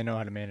doesn't mean they know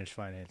how to manage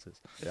finances.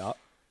 Yeah.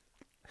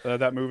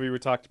 That movie we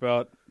talked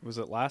about, was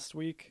it last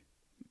week?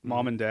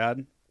 Mom and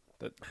Dad,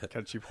 that kind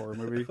of cheap horror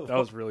movie. That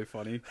was really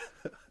funny.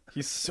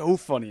 He's so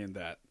funny in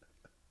that.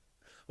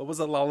 What was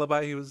the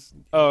lullaby he was?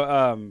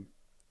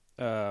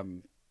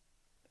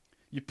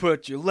 You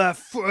put your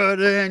left foot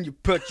in, you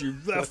put your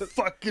left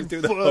fucking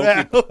Do the foot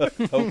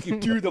out. hokey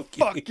Do the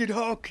fucking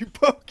hokey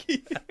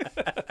pokey.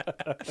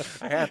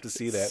 I have to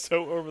see that.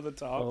 So over the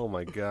top. Oh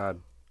my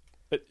god.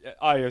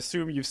 I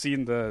assume you've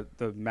seen the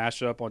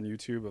mashup on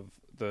YouTube of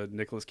the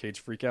Nicolas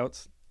Cage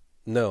freakouts.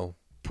 No.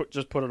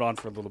 Just put it on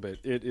for a little bit.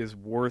 It is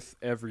worth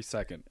every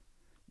second.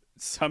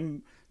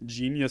 Some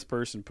genius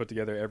person put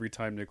together every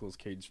time Nicolas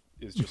Cage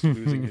is just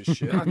losing his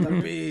shit. Not the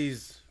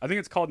bees. I think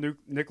it's called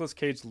Nicolas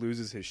Cage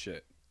Loses His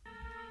Shit.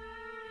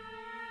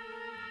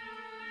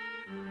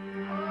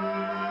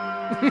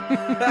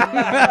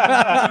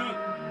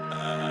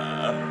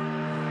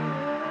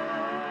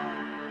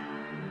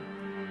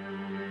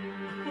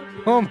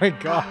 Oh my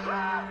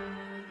god.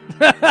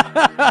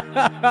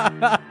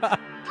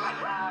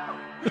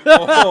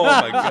 Oh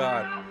my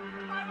god.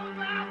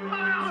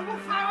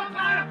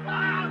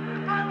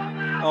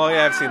 Oh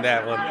yeah, I've seen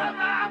that one.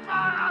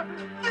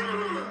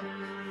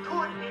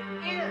 Put it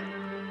in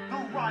the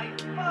right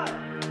spot.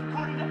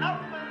 Put it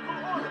out the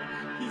order.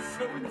 He's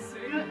so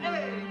insane. A,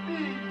 B,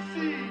 C,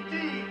 D,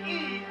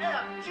 E,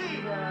 F, G, H,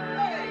 I,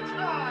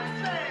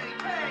 J,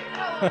 K,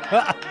 L, M,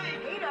 N, P,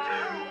 Q,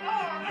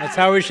 R, That's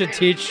how we should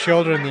teach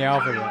children the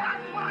alphabet. What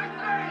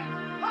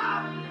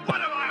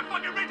am I, a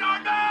fucking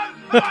retard, man?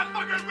 I'm a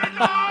fucking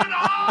retard! Oh!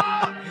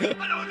 I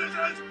know what this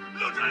is!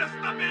 You're trying to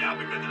stop me out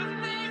because of this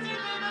lazy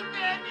little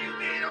bit you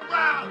beat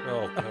around!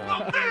 Oh god.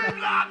 Well, be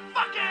my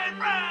fucking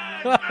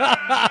friend!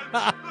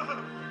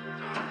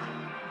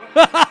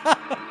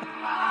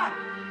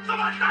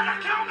 Someone's trying to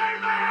kill me,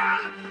 man!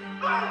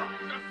 You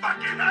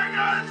fucking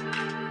hangers!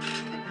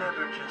 It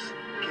never just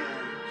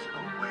goes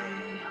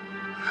away.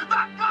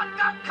 That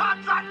goddamn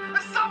contract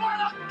is somewhere in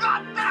the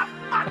goddamn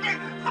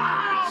fucking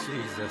file!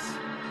 Jesus.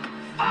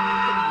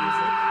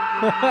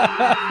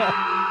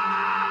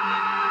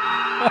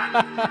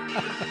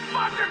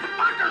 Fucking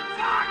fucker,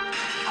 fuck!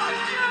 Fuck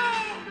you!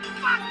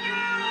 Fuck you!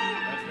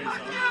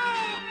 Fuck you!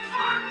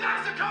 Fuck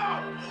Mexico!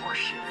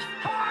 Horseshit.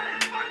 Fuck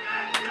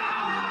fucking you!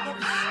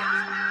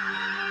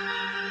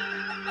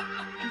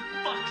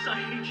 Fucks, I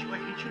hate you, Lord.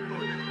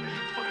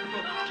 Fucking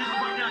Paul. Just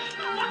right now, just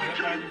fucking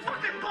kill you,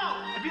 fucking Paul.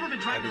 If you live in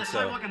driving the so.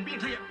 sidewalk and be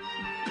until you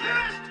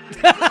pissed.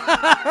 Fuck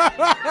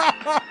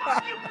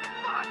you,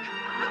 fuck.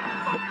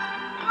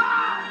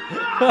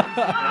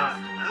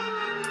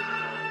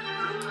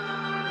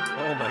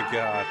 Oh my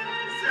god.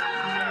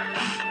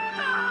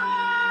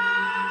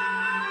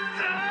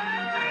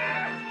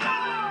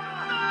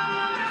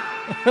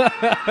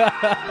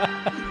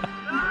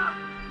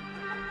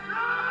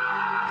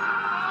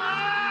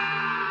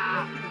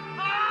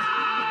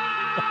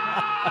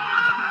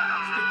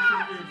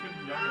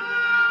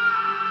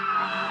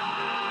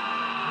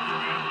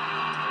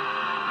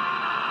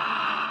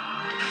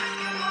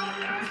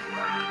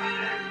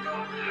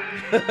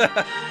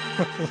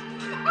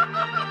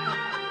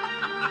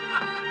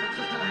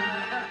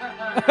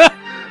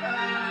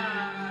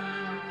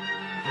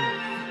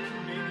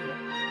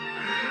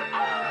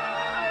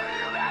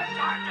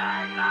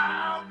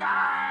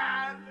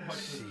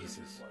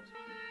 Jesus.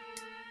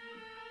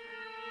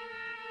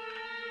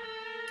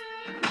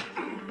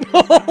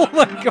 Oh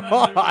my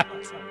god!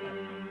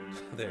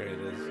 There it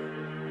is.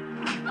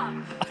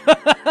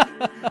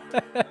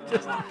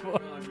 Just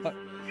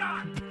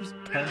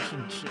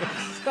punching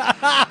chicks.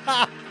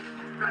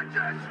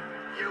 Bitches!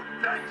 You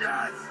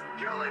bitches!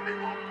 Killing me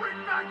won't bring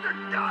back your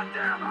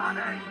goddamn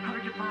honey! How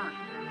did you burn?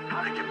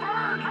 How did you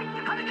burn?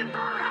 How did you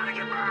burn? How did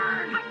you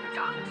burn? I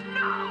don't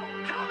know!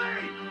 Kill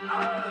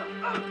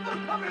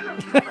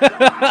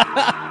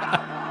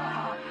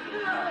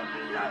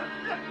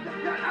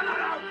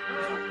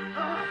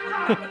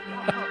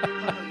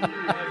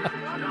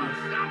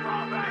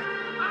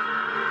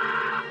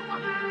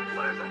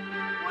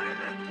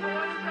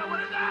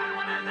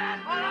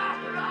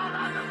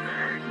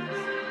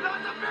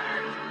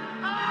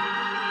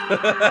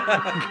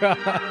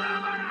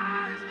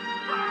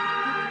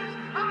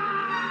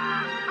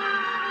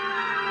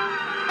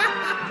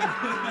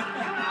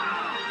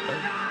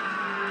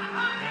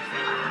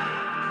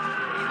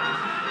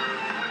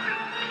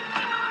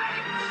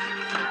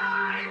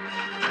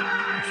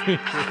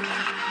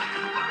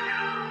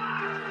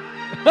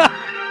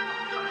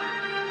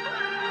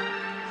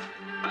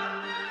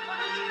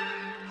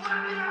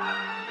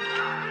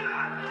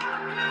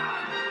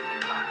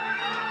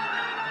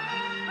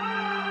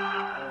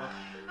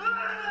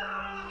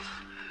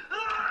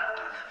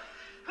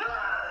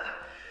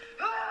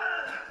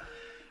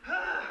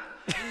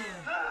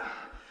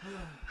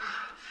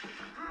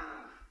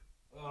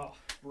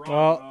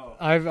Well,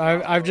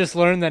 I've just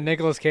learned that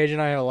Nicolas Cage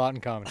and I have a lot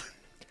in common.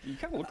 You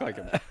kind of look like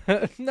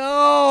him.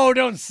 No,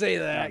 don't say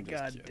that. I'm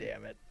just God kidding.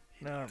 damn it.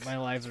 No, my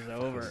life is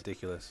over.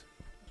 Ridiculous.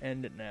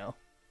 End it now.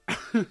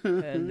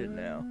 End it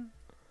now.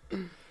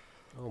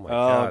 Oh my Oh,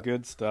 god.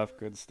 good stuff.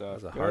 Good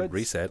stuff. That was a hard Good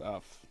reset.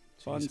 Stuff.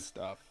 Fun Jeez.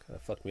 stuff. Kind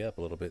of fucked me up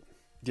a little bit.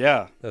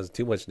 Yeah, That was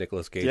too much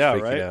Nicolas Cage Yeah,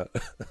 freaking right? out.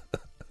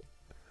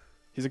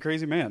 he's a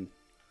crazy man.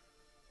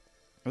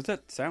 What's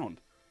that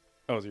sound?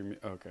 Oh, is your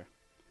okay.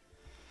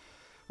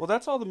 Well,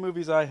 that's all the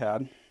movies I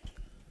had.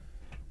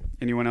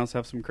 Anyone else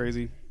have some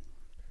crazy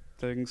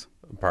things?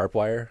 Barbed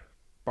wire.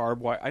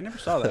 Barbed wire. I never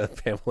saw that.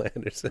 Pamela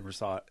Anderson. Never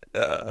saw it.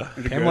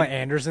 Is it Pamela good?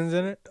 Anderson's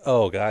in it?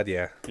 Oh god,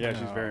 yeah. Yeah,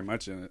 she's very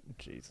much in it.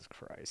 Jesus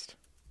Christ.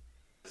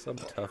 Some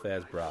tough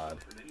ass broad.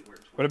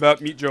 What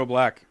about Meet Joe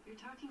Black?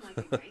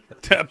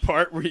 That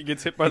part where he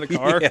gets hit by the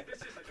car? Yeah.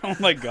 Oh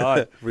my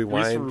god. Rewind. We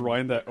used to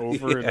rewind that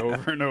over and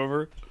over and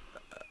over.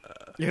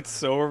 It's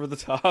so over the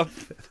top.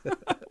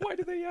 Why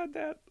did they add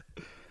that?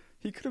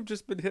 He could have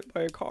just been hit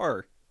by a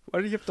car. Why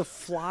did he have to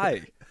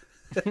fly?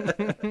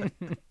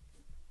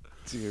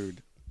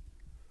 Dude.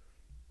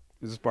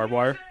 Is this barbed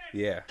wire?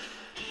 Yeah.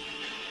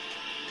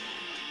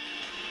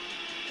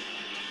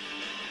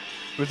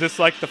 Was this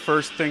like the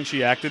first thing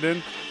she acted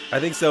in? I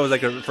think so. It was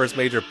like her first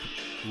major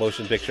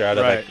motion picture out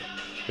of Right.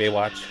 like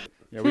Baywatch.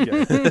 Yeah, we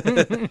get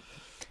it.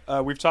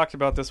 We've talked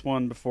about this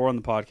one before on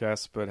the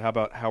podcast, but how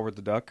about Howard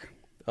the Duck?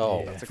 Oh,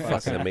 Yeah. that's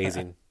fucking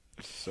amazing.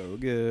 So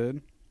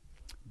good.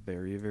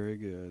 Very, very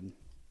good.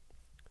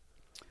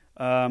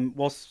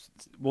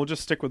 We'll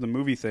just stick with the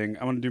movie thing.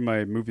 I want to do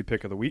my movie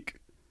pick of the week.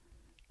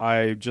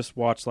 I just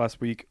watched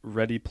last week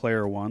Ready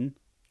Player One.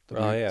 The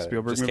Oh yeah,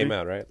 Spielberg just movie. came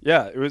out, right?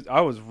 Yeah, it was.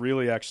 I was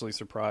really actually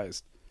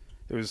surprised.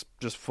 It was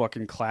just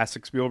fucking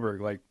classic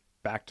Spielberg, like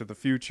Back to the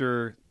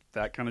Future,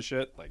 that kind of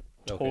shit. Like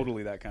Okay.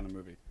 totally that kind of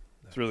movie.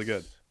 It's really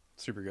good,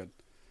 super good.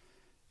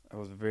 I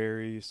was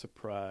very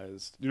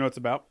surprised. You know what it's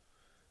about?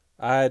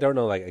 I don't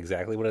know like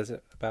exactly what it's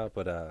about,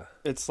 but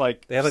It's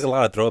like they have like a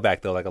lot of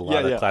throwback though, like a lot Yeah,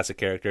 of yeah. classic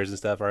characters and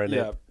stuff are in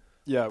yeah. it.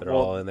 Yeah, They're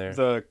all in there.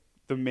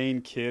 The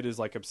main kid is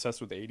like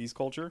obsessed with 80s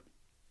culture.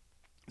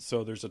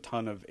 So there's a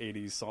ton of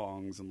 80s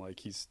songs, and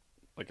like he's,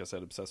 like I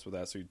said, obsessed with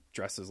that. So he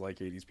dresses like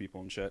 80s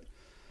people and shit.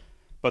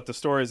 But the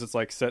story is, it's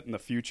like set in the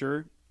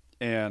future,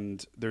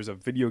 and there's a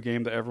video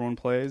game that everyone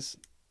plays,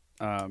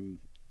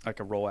 like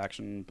a roll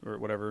action or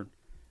whatever.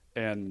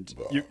 And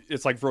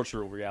it's like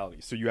virtual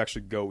reality. So you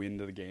actually go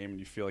into the game and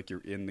you feel like you're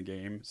in the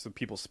game. So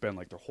people spend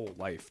like their whole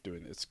life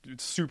doing this.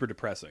 It's super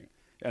depressing.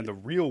 And the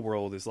real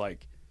world is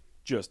like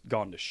just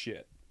gone to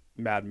shit.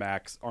 Mad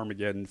Max,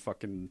 Armageddon,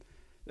 fucking...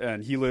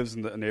 And he lives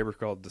in a neighborhood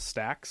called The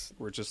Stacks,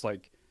 where it's just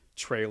like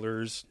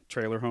trailer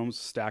homes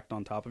stacked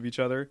on top of each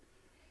other.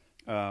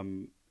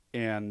 And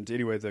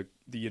anyway,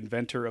 the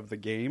inventor of the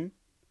game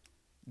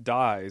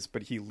dies,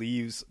 but he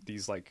leaves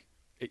these like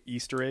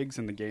Easter eggs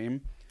in the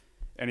game.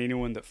 And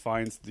anyone that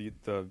finds the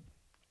I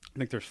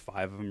think there's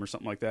 5 of them or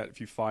something like that.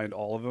 If you find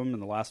all of them in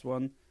the last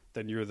one,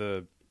 then you're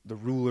the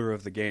ruler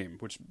of the game,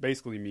 which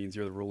basically means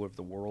you're the ruler of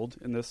the world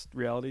in this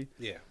reality.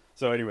 Yeah.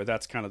 So anyway,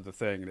 that's kind of the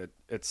thing.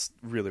 It's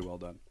really well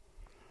done.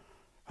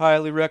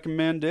 Highly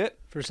recommend it.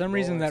 For some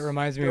reason, that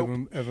reminds me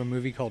of a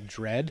movie called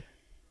Dread.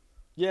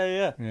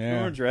 Yeah.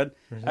 Remember Dread?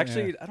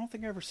 Actually, yeah. I don't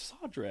think I ever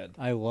saw Dread.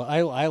 I like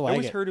it. I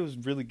always heard it was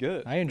really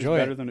good. I enjoy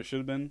better it. than it should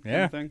have been. Yeah.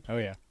 Kind of thing. Oh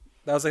yeah.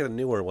 That was like a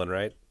newer one,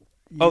 right?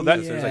 Oh,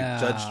 that's There's like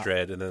Judge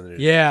Dredd, and then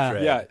there's Yeah.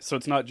 Dredd. Yeah. So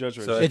it's not Judge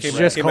Dredd. So It's came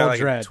just out, called like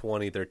Dredd. in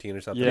 2013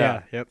 or something.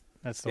 Yeah. Yep.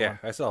 That's the Yeah, one.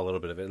 I saw a little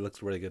bit of it. It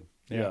looks really good.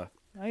 Yeah.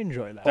 I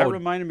enjoy that. That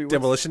reminded me.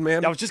 Demolition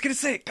Man. I was just gonna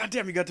say it. God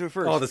damn, you got to it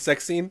first. Oh, the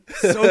sex scene.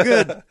 So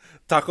good.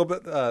 Taco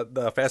Bell,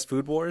 the fast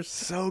food wars.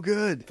 So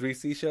good. 3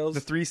 seashells. The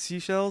 3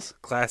 seashells.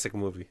 Classic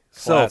movie.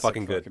 So Classic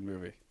fucking good.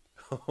 movie.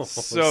 Oh,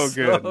 So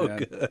good, man.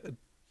 good.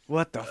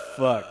 What the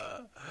fuck?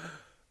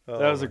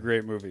 That was a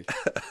great movie.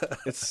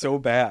 It's so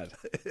bad.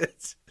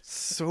 It's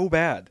So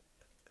bad.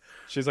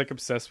 She's like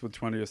obsessed with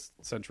 20th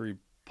century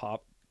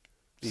pop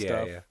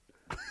stuff. yeah.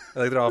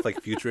 Like they're all like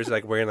futurists,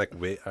 like wearing like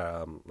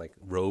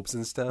robes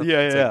and stuff. Yeah,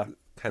 It's, yeah. like,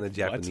 kind of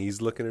Japanese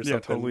looking or Yeah,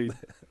 something. totally.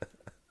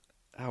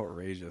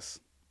 Outrageous.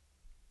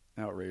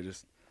 I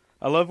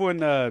love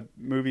when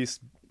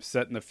movies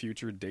set in the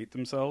future date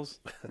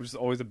themselves, which is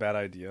always a bad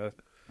idea.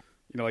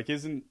 You know, like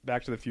isn't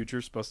Back to the Future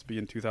supposed to be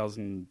in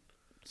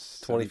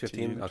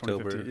 2015,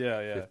 October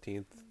Yeah.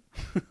 15th.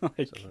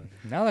 Like,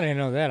 Now that I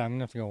know that, I'm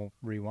gonna have to go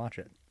rewatch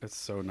it. it's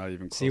so not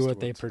even close See to what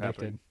they what's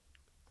predicted. happening.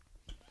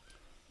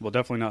 Well,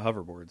 definitely not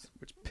hoverboards,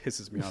 which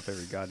pisses me off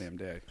every goddamn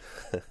day.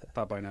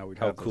 Thought by now we'd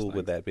How have those cool things.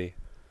 would that be?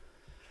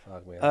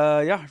 Fuck, man.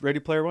 Yeah, Ready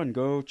Player One.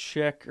 Go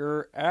check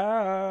her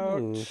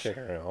out. Check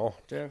her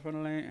out.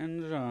 Definitely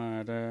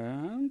enjoyed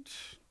it.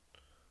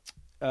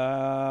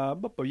 Oh,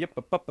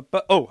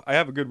 I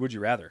have a good Would You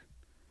Rather.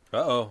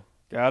 Uh-oh.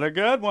 Got a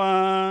good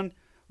one.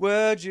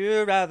 Would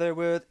you rather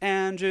with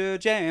Andrew,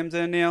 James,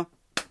 and Neil?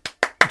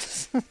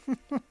 That's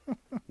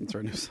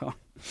our new song.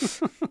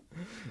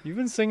 You've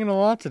been singing a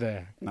lot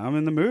today. I'm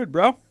in the mood,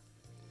 bro.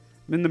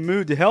 I'm in the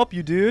mood to help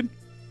you, dude.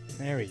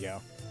 There we go.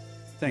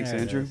 Thanks, There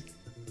it Andrew.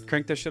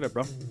 Crank that shit up,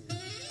 bro.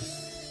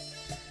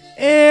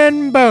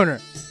 And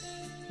boner.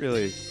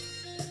 Really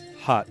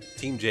hot.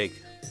 Team Jake.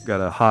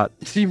 Got a hot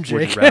Team Would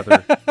Jake. You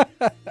Rather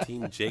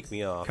Team Jake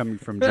me off. coming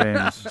from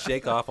James,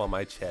 Shake off on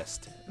my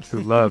chest.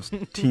 who loves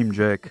Team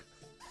Jake.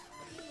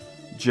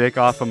 Jake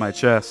off of my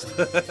chest.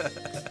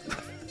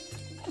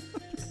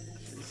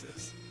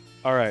 Jesus.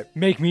 All right.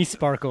 Make me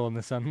sparkle in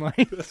the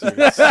sunlight. So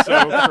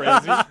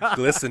crazy.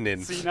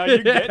 Glistening. See, now you're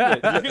getting it.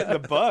 You're getting the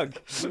bug.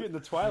 You're getting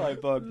the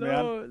Twilight bug,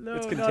 man.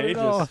 It's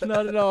contagious.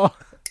 Not at all.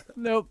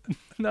 Nope.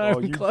 Not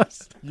even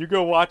close. You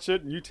go watch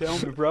it and you tell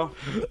me, bro.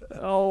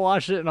 I'll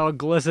watch it and I'll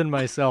glisten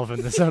myself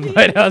in the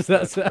sunlight. How's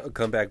that sound?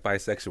 Come back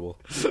bisexual.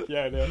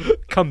 Yeah, I know.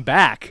 Come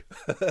back.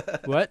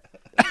 What?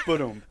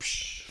 Boom.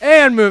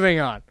 And moving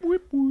on.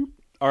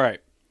 All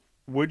right.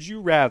 Would you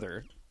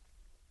rather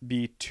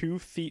be 2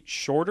 feet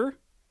shorter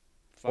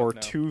or no.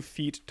 2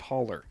 feet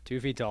taller? 2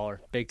 feet taller.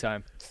 Big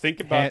time.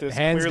 Think about this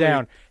hands clearly.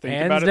 down. Think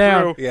Hands about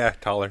down. it through. Yeah,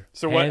 taller.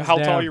 So what? Hands How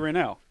tall down. are you right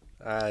now?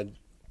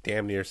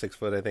 Damn near 6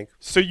 foot, I think.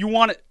 So you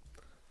want it?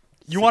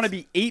 You want to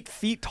be 8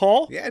 feet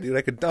tall? Yeah, dude,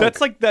 I could dunk.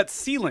 That's like that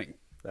ceiling.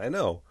 I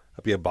know.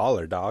 I'll be a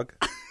baller, dog.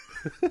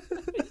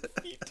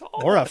 Feet tall.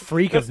 Or a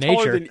freak That's of nature.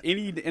 taller than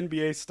any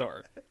NBA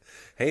star.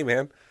 Hey,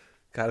 man.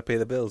 Gotta pay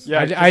the bills.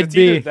 Yeah, I'd it's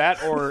be- either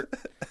that or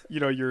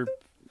you're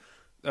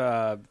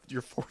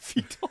 4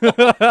 feet tall.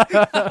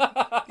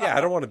 Yeah, I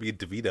don't want to be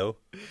DeVito.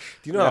 Do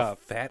you know Yeah. how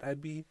fat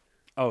I'd be?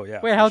 Oh yeah.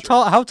 Wait, for how sure.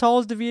 tall? How tall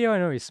is DeVito? I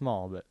know he's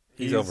small, but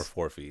He's over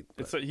 4 feet.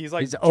 but He's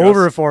like he's just-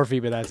 over 4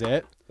 feet. But that's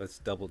it. Let's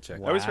double check.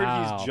 I always heard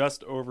Wow. he's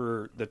just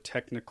over the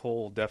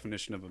technical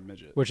definition of a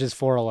midget. Which is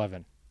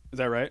 4'11". Is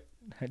that right?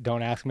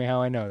 Don't ask me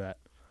how I know that.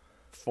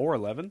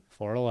 4'11"?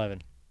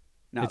 4'11".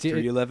 Not It's e-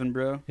 3'11",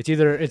 bro. It's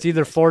either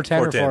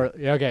 4'10" or 4'10". 4.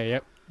 Yeah, okay.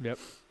 Yep.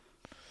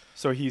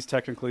 So he's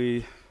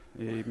technically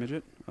a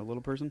midget, a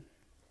little person.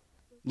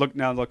 Look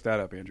that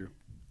up, Andrew.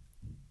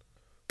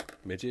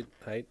 Midget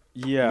height?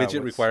 Yeah.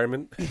 Midget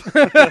requirement?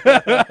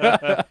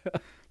 I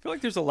feel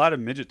like there's a lot of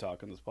midget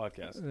talk on this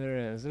podcast.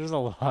 There is. There's a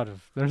lot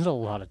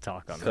of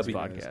talk on this Cubby,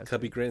 podcast.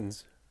 Cubby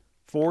grins.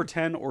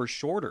 4'10" or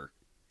shorter.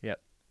 Yep.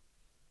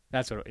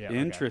 That's what. Yeah.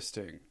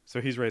 Interesting. Okay.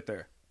 So he's right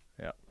there.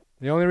 Yeah.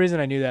 The only reason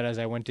I knew that is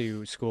I went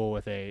to school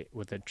with a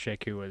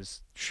chick who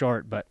was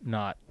short, but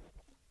not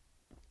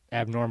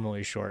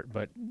abnormally short.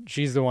 But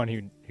she's the one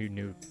who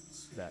knew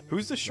that.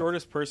 Who's the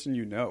shortest person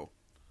you know?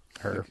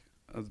 Her. Like,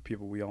 of the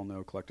people we all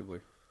know collectively.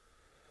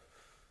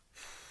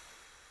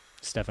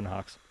 Stephen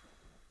Hawks.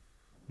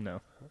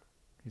 No,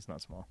 he's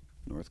not small.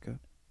 Northcutt.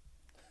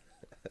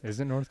 Is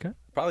it Northcutt?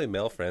 Probably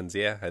male friends.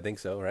 Yeah, I think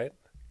so. Right?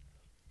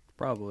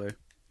 Probably.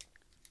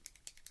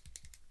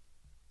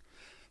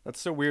 That's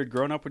so weird.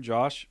 Growing up with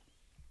Josh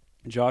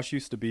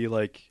used to be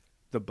like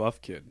the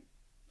buff kid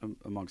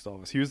amongst all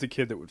of us. He was the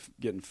kid that would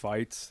get in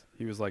fights.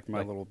 He was like my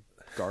little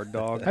guard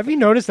dog. Have you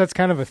noticed that's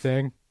kind of a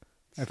thing?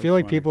 I feel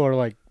like funny. people are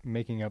like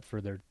making up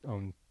for their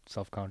own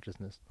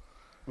self-consciousness.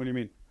 What do you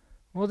mean?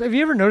 Well, have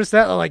you ever noticed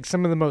that like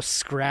some of the most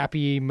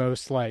scrappy,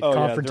 most like Oh, yeah,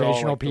 they're all,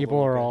 confrontational like, the people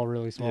little are guy. all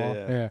really small?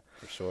 Yeah.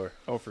 For sure.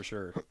 Oh, for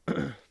sure.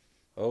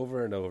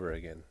 Over and over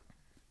again.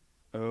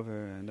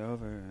 Over and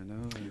over and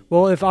over.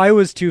 Well, if I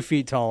was 2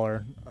 feet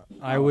taller,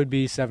 I would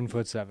be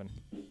 7'7".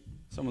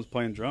 Someone's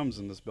playing drums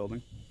in this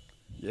building.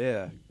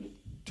 Yeah.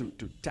 Do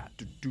do da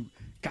do do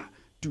ga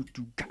do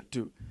do ga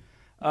do.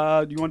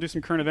 Do you want to do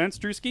some current events,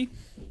 Drewski?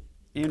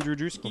 Andrew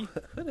Drewski?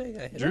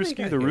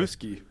 Drewski the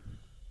Rooski.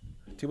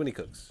 Too many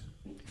cooks.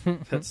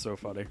 That's so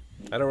funny.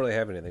 I don't really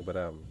have anything, but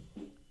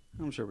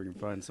I'm sure we can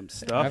find some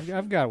stuff.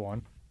 I've got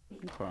one.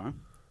 Okay.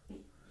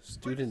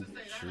 Student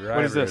driver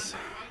What is this?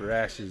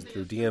 crashes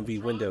through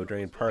DMV window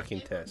during parking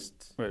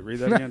test. Wait, read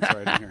that again.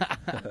 Sorry, I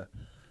didn't hear.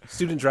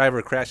 Student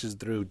driver crashes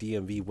through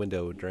DMV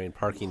window during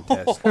parking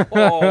test.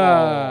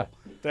 Oh,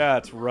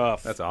 that's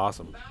rough. That's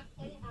awesome.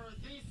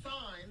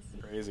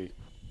 Crazy.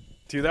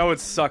 Dude, that would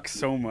suck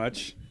so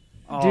much.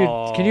 Dude,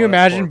 Oh, can you that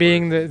imagine poor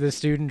being person. the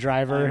student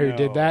driver I who know.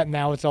 did that? And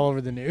now it's all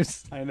over the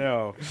news. I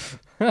know.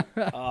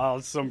 Oh,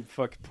 some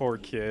fucking poor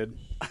kid.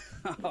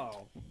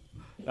 Oh,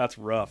 that's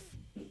rough.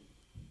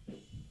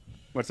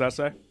 What's that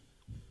say?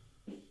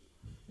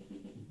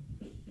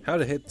 How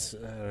to hit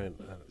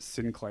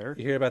Sinclair?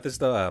 You hear about this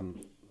though?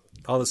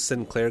 All the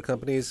Sinclair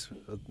companies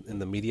in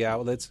the media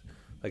outlets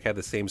like had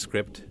the same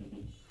script.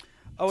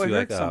 Oh, I to,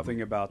 heard like,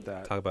 something about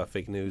that. Talk about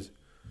fake news.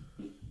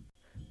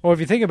 Well, if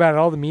you think about it,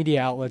 all the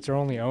media outlets are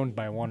only owned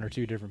by 1 or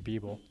 2 different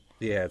people.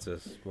 Yeah, it's a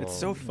small, It's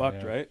so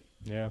fucked, yeah. right?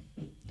 Yeah.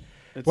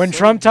 It's When so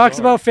Trump talks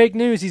bizarre. about fake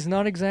news, he's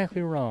not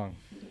exactly wrong.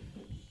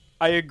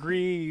 I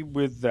agree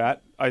with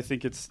that. I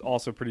think it's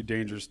also pretty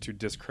dangerous to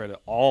discredit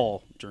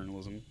all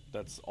journalism.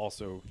 That's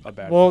also a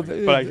bad Well,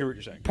 thing. But I hear what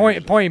you're saying.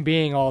 Point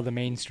being, all the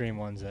mainstream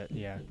ones that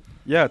Yeah,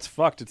 it's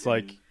fucked. It's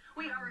like,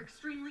 We are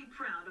extremely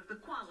proud of the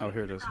quality. oh,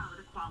 here it is.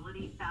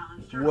 Quality,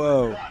 balanced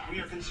Whoa. We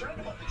are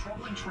concerned about the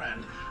troubling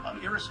trend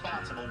of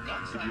irresponsible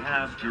If you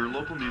have, your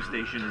local news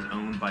station is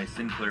owned by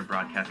Sinclair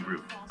Broadcast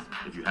Group.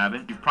 If you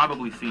haven't, you've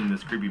probably seen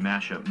this creepy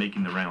mashup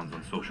making the rounds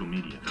on social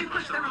media. to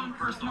push their own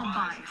personal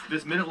bias.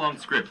 This minute-long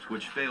script,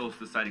 which fails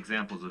to cite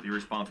examples of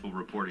irresponsible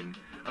reporting,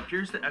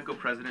 appears to echo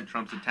President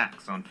Trump's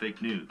attacks on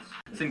fake news.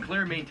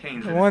 Sinclair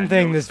maintains that it One had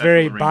thing no this special very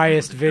arrangement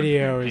biased with the Trump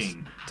video is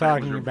campaign, but it was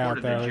talking about,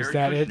 reported though, is Jared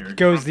that Kushner, it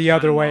goes the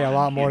other way a Trump's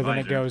lot more than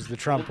advisor, it goes the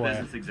Trump told way.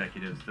 business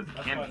executives that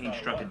the campaign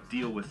struck a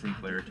deal with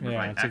Sinclair to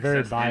provide it's a very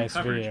access biased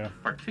and coverage, video.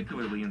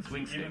 particularly in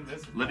swing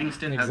states.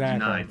 Livingston Exactly. has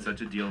denied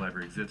such a deal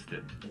ever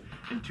existed.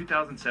 In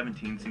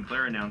 2017,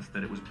 Sinclair announced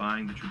that it was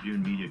buying the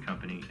Tribune Media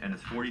Company and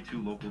its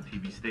 42 local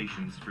TV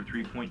stations for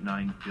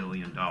 $3.9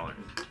 billion.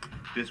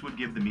 This would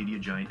give the media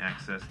giant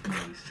access to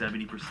nearly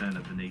 70%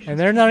 of the nation's And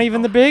they're not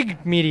even the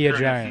big media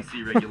Current giant.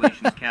 FCC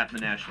regulations cap the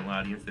national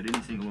audience that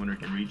any single owner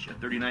can reach at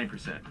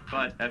 39%.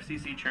 But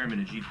FCC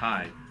Chairman Ajit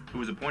Pai, who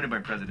was appointed by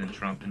President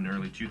Trump in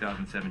early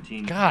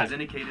 2017, God. has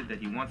indicated that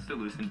he wants to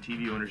loosen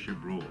TV ownership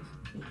rules.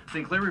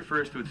 Sinclair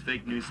refers to its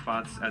fake news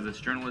spots as its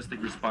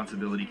journalistic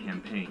responsibility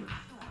campaign,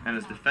 and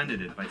has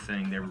defended it by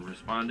saying they were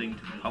responding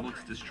to the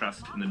public's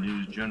distrust in the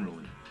news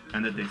generally,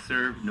 and that they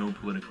serve no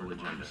political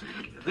agenda.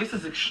 This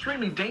is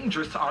extremely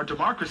dangerous to our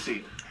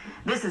democracy.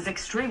 This is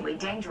extremely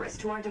dangerous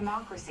to our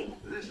democracy.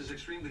 This is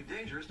extremely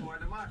dangerous to our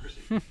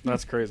democracy.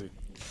 That's crazy.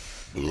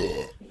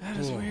 That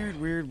is weird.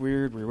 It's not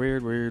Yeah,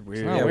 weird.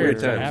 weird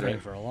It's been times, happening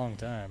right? for a long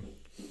time.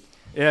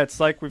 Yeah, it's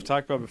like we've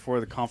talked about before,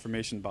 the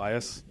confirmation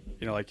bias.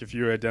 You know, like if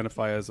you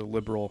identify as a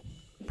liberal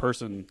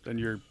person, then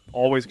you're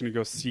always going to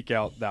go seek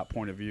out that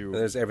point of view.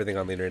 There's everything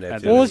on the internet.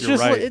 And Too. Well, it's you're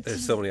just right. like, it's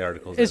There's so many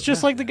articles. It's out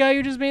just like the guy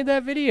who just made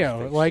that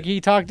video. Like he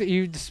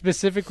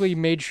specifically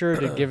made sure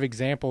to give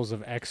examples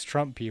of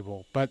ex-Trump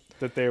people, but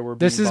that they were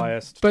being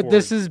biased. this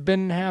towards. has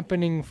been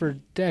happening for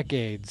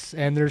decades,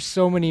 and there's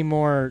so many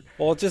more.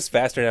 Well, it's just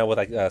faster now with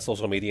like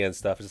social media and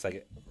stuff. It's just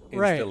like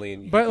instantly. Right,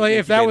 And but like you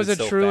if that was a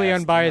so truly fast.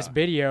 unbiased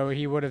video,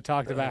 he would have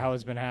talked about how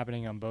it's been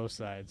happening on both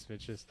sides.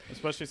 Which is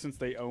especially since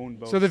they own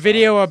both. so the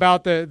video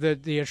about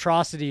the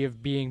atrocity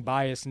of being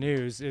biased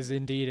news is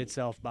indeed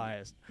itself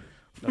biased.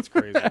 That's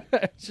crazy.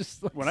 It's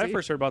just like, When I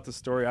first heard about the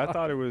story, I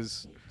thought it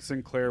was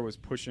Sinclair was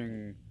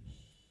pushing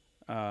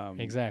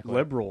Exactly.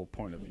 liberal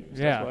point of view.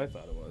 Yeah. That's what I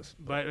thought it was.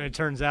 But it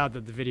turns out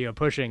that the video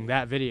pushing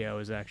that video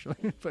is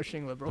actually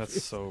pushing liberal That's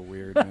views. so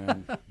weird,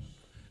 man.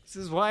 This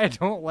is why I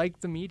don't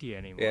like the media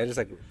anymore. Yeah, just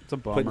like It's a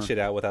bummer. putting shit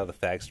out without the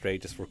facts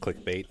straight, just for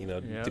clickbait.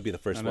 Yep. To be the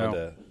first I know. one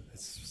to.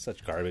 It's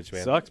such garbage,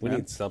 man. Sucks, we man.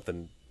 need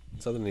something.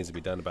 Something needs to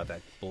be done about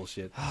that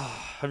bullshit.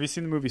 Have you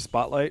seen the movie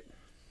Spotlight?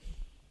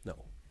 No.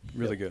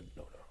 Really good.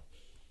 No.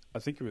 I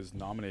think it was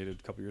nominated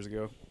a couple years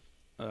ago.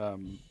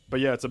 But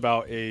yeah, it's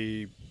about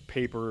a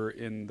paper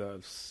in the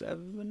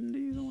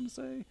 70s, I want to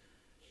say.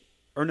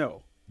 Or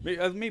no,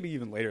 maybe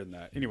even later than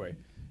that. Anyway,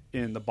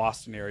 in the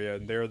Boston area,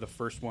 and they're the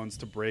first ones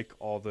to break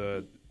all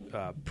the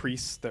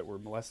priests that were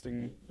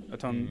molesting a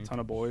ton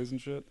of boys and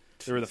shit.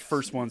 They were the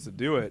first ones to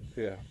do it.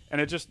 Yeah. And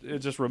it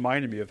just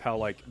reminded me of how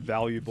like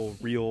valuable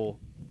real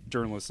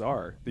journalists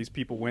are. These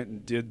people went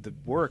and did the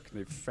work.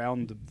 They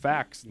found the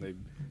facts and they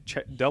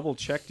double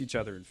checked each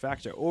other and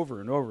fact checked over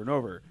and over and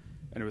over.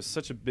 And it was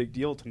such a big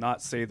deal to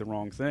not say the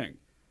wrong thing.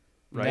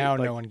 Right? Now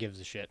Like, no one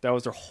gives a shit. That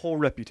was their whole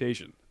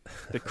reputation.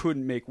 They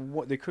couldn't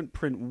they couldn't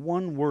print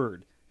one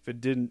word if it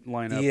didn't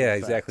line up. Yeah,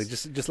 with exactly.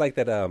 facts. Just like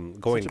that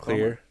Going Such a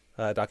Clear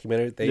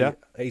documentary.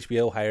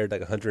 HBO hired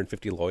like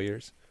 150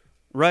 lawyers.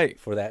 Right.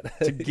 For that.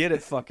 To get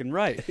it fucking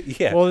right.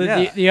 Yeah. Well,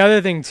 the other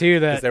thing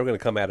too that they were going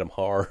to come at him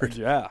hard.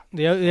 Yeah.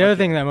 The other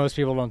thing that most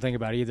people don't think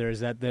about either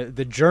is that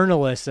the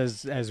journalists,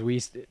 as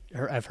we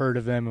have heard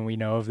of them and we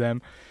know of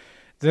them,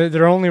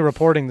 they're only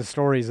reporting the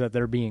stories that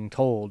they're being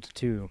told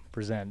to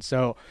present.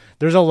 So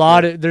there's a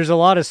lot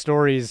of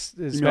stories,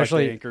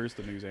 especially like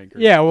the news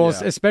anchors. Yeah, well,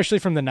 especially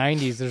from the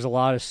 90s, there's a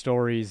lot of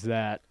stories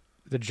that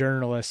the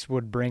journalists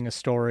would bring a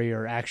story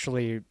or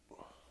actually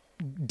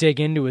dig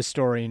into a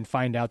story and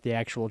find out the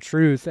actual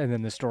truth, and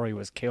then the story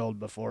was killed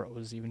before it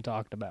was even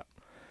talked about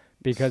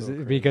because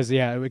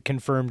it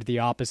confirmed the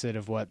opposite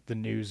of what the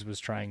news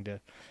was trying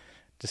to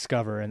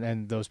discover, and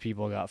then those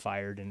people got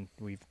fired, and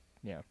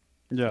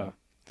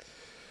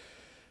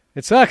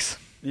it sucks.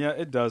 Yeah,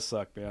 it does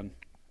suck, man.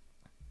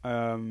 I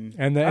don't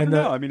and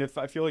know. I mean,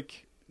 I feel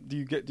like, do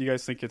you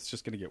guys think it's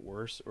just going to get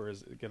worse, or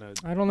is it going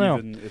to? I don't know.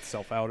 Even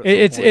itself out.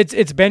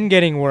 It's been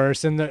getting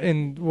worse,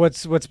 and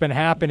what's been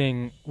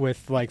happening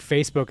with like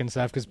Facebook and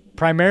stuff, because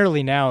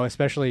primarily now,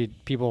 especially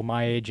people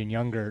my age and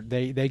younger,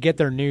 they get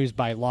their news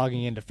by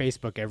logging into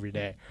Facebook every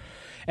day,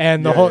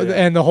 and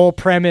the whole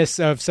premise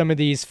of some of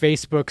these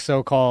Facebook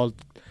so-called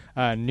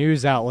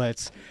news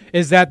outlets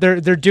is that they're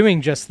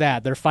doing just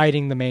that. They're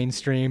fighting the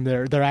mainstream.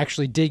 They're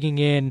actually digging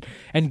in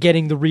and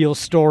getting the real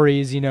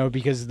stories,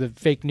 because of the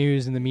fake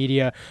news and the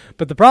media.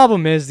 But the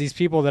problem is these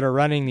people that are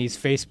running these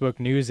Facebook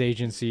news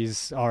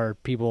agencies are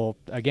people,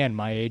 again,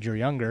 my age or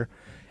younger,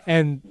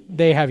 and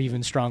they have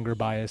even stronger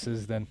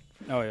biases than.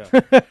 Oh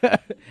yeah.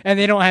 And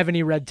they don't have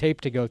any red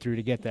tape to go through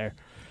to get there.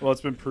 Well,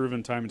 it's been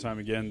proven time and time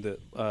again that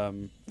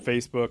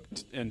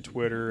Facebook and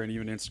Twitter and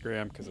even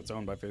Instagram, because it's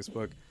owned by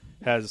Facebook,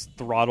 has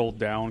throttled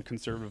down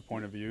conservative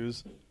point of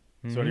views.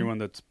 Mm-hmm. So anyone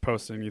that's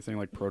posting anything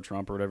like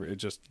pro-Trump or whatever, it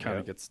just kind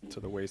of gets to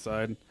the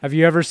wayside. Have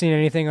you ever seen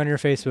anything on your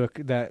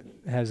Facebook that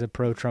has a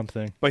pro-Trump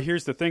thing? But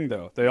here's the thing,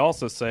 though. They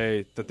also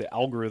say that the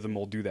algorithm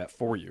will do that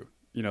for you.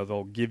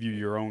 They'll give you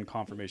your own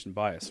confirmation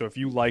bias. So if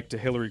you liked a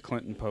Hillary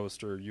Clinton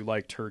post or you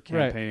liked her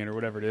campaign or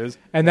whatever it is.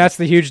 And that's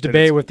the huge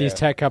debate with these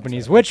tech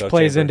companies, which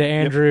plays into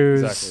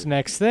Andrew's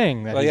next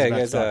thing that he's about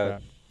to talk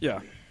about. Yeah.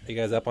 Are you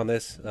guys up on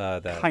this?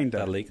 Kinda.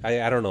 That leak?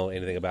 I don't know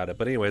anything about it.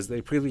 But anyways,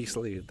 they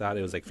previously thought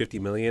it was like 50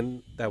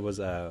 million that was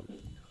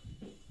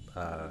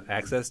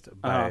accessed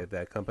by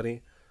that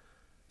company.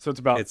 So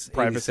it's about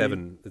privacy.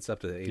 87. It's up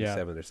to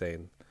 87, they're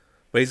saying.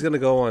 But he's going to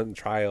go on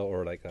trial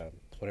or like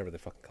whatever they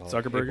fucking call it.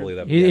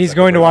 Zuckerberg? He's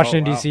going to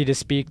Washington, D.C. to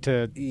speak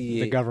to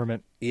the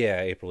government.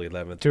 Yeah, April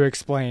 11th. To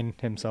explain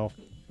himself.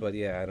 But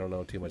yeah, I don't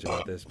know too much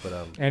about this. But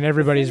and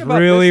everybody's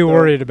really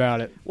worried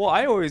about it. Well,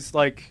 I always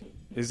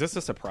is this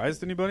a surprise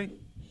to anybody?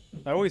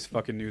 I always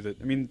fucking knew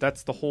that. I mean,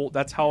 that's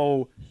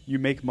how you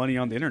make money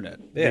on the internet.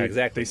 Yeah,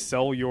 exactly. They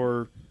sell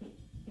your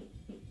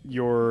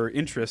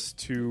interests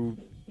to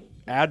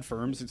ad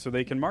firms so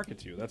they can market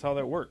to you. That's how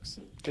that works.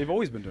 They've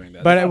always been doing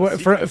that.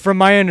 But from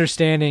my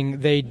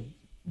understanding,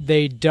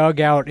 they dug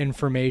out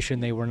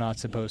information they were not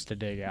supposed to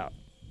dig out.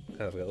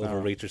 Kind of like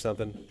overreach or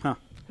something. Huh.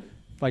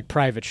 Like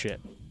private shit.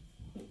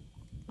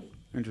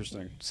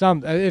 Interesting.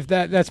 If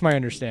that's my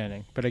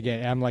understanding. But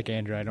again, I'm like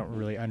Andrew. I don't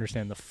really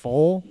understand the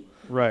full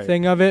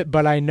thing of it,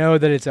 but I know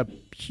that it's a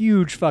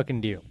huge fucking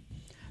deal.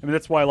 I mean,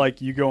 that's why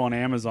you go on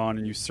Amazon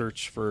and you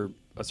search for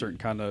a certain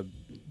kind of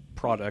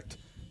product,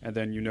 and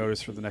then you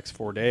notice for the next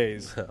 4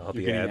 days you're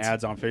getting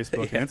ads on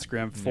Facebook and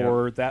Instagram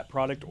for that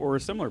product or a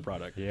similar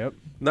product. Yep.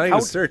 Not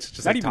even search,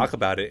 just talk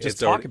about it. Just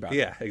talk about it.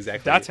 Yeah,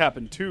 exactly. That's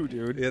happened too,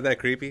 dude. Isn't that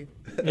creepy?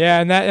 Yeah,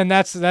 and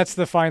that's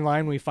the fine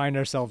line we find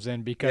ourselves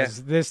in,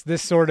 because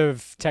this sort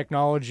of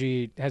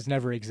technology has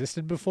never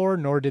existed before,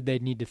 nor did they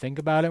need to think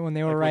about it when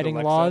they were writing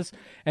laws.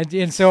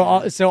 And so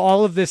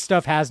all of this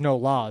stuff has no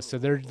laws, so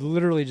they're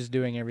literally just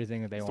doing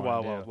everything that they want to do.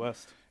 Wild Wild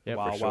West. Yep,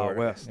 Wild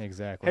West.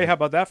 Exactly. Hey, how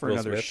about that for Will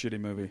another Smith.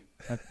 shitty movie?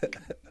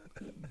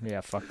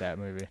 Yeah, fuck that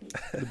movie.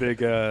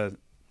 The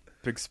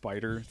big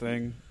spider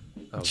thing.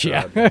 Oh,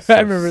 Yeah, God, I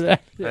remember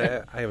that.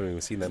 Yeah. I haven't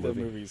even seen that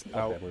movie. movie's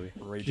Fuck that movie.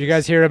 outrageous. Did you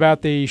guys hear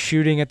about the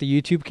shooting at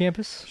the YouTube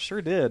campus?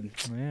 Sure did.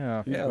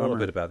 Yeah. Yeah, a little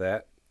bit about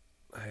that.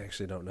 I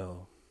actually don't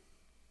know.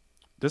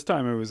 This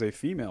time it was a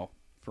female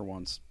for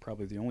once.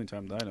 Probably the only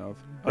time that I know of.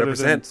 Other than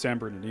Represent. San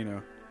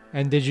Bernardino.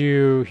 And did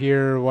you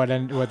hear what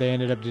they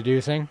ended up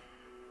deducing?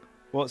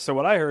 Well, so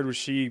what I heard was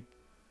she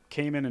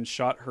came in and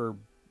shot her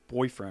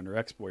boyfriend or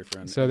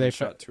ex-boyfriend. So and they then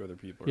shot two other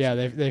people. or Yeah,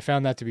 something. they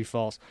found that to be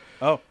false.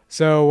 Oh.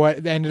 So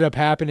what ended up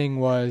happening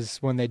was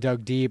when they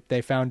dug deep,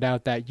 they found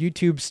out that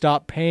YouTube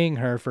stopped paying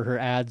her for her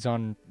ads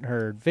on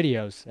her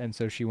videos, and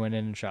so she went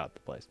in and shot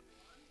the place.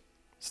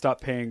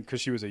 Stopped paying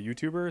because she was a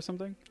YouTuber or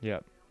something?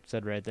 Yep.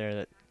 Said right there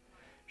that.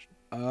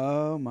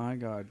 Oh, my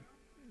God.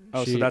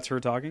 Oh, so She- that's her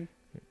talking?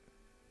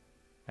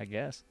 I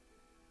guess.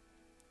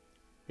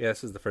 Yeah,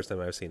 this is the first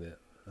time I've seen it.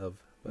 But,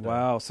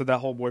 Wow. So that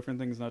whole boyfriend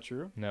thing is not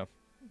true? No.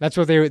 That's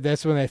when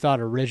they thought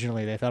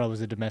originally. They thought it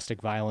was a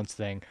domestic violence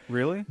thing.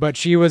 Really? But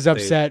she was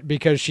upset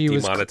because she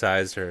was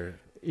demonetized her.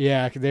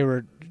 Yeah, they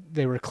were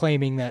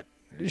claiming that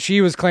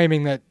she was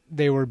claiming that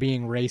they were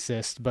being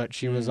racist, but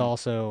she was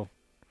also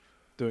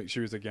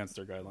She was against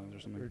their guidelines or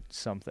something.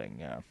 Something,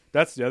 yeah.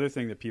 That's the other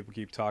thing that people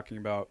keep talking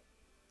about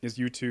is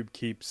YouTube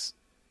keeps,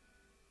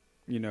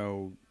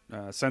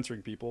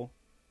 censoring people.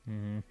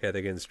 Mm-hmm. Yeah,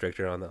 they're getting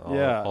stricter on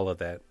all of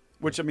that.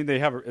 Which, I mean,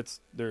 it's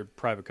their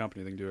private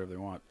company. They can do whatever they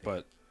want,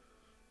 but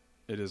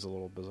it is a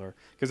little bizarre.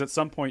 Because at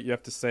some point you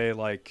have to say,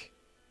 like,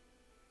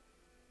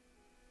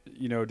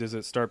 does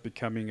it start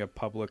becoming a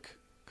public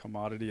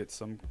commodity at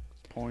some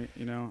point,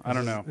 I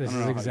don't know. This I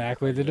don't is know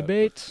exactly the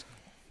debate.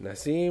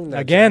 Nassim,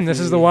 Again, this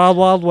is the Wild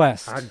Wild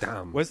West.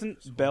 Adam.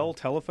 Wasn't Bell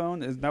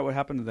Telephone? Isn't that what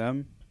happened to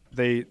them?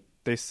 They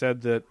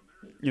said that,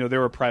 they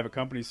were a private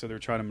company, so they were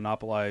trying to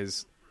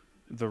monopolize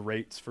the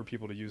rates for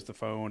people to use the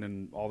phone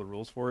and all the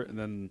rules for it. And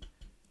then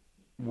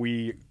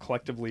we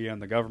collectively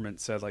and the government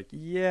said, like,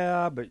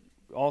 yeah, but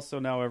also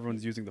now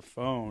everyone's using the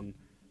phone,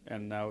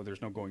 and now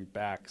there's no going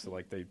back. So,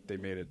 like, they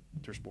made it,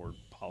 there's more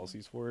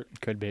policies for it.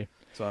 Could be.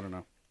 So I don't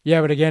know.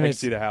 Yeah, but again, I can it's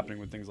see that happening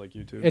with things like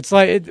YouTube. It's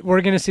like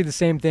we're going to see the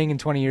same thing in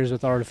 20 years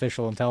with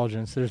artificial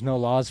intelligence. There's no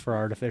laws for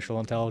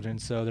artificial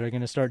intelligence, so they're going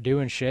to start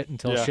doing shit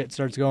until shit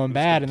starts going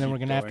bad, and then we're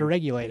going to have to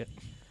regulate it.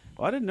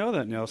 Well, I didn't know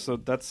that, Neil. So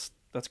that's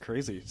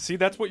crazy. See,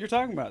 that's what you're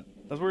talking about.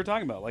 That's what we're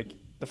talking about. Like,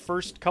 the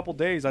first couple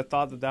days, I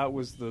thought that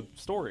was the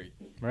story.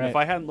 Right. And if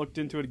I hadn't looked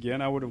into it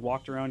again, I would have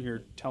walked around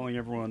here telling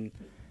everyone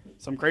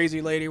some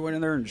crazy lady went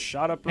in there and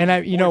shot up her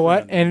And you know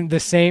what? boyfriend.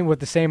 And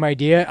with the same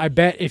idea, I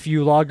bet if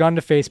you logged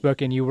onto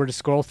Facebook and you were to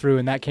scroll through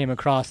and that came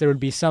across, there would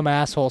be some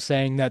asshole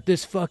saying that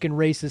this fucking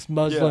racist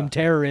Muslim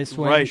terrorist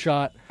went and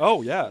shot.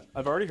 Oh, yeah.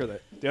 I've already heard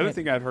that. The other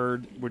thing I've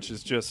heard, which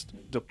is just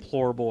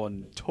deplorable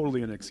and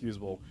totally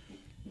inexcusable,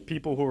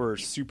 people who are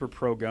super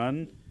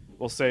pro-gun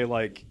will say,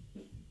 like,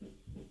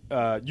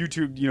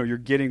 YouTube, you're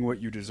getting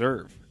what you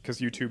deserve, because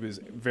YouTube is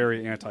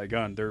very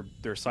anti-gun.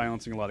 They're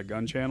silencing a lot of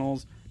gun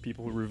channels,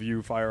 people who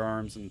review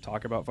firearms and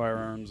talk about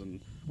firearms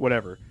and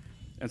whatever.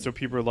 And so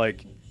people are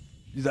like,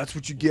 that's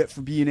what you get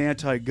for being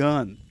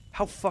anti-gun.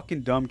 How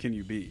fucking dumb can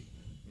you be?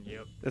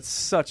 Yep. That's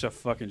such a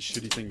fucking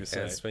shitty thing to say.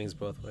 Yeah, it swings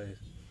both ways.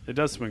 It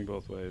does swing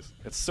both ways.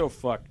 It's so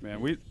fucked,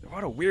 man.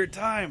 What a weird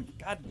time.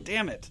 God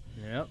damn it.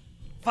 Yep.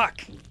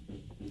 Fuck.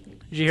 Did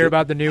you hear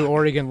about the new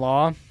Oregon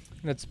law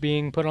that's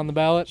being put on the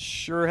ballot?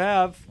 Sure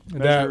have.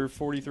 Measure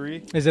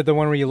 43. Is it the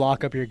one where you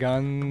lock up your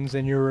guns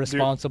and you're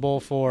responsible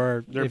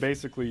for... They're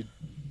basically...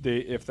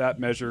 if that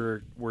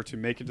measure were to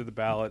make it to the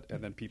ballot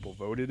and then people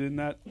voted in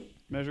that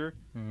measure,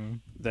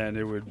 then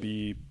it would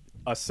be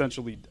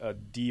essentially a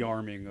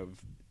de-arming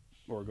of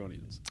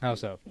Oregonians. How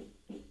so?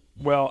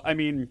 Well, I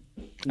mean...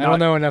 I don't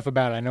know enough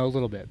about it. I know a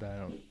little bit, but I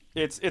don't...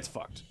 It's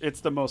fucked. It's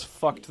the most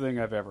fucked thing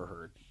I've ever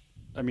heard.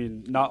 I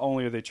mean, not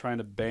only are they trying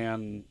to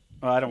ban...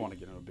 I don't want to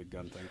get into a big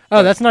gun thing.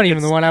 Oh, that's not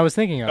even the one I was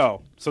thinking of.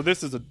 Oh, so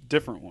this is a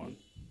different one.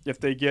 If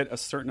they get a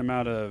certain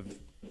amount of...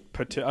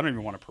 I don't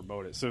even want to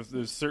promote it. So if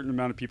there's a certain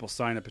amount of people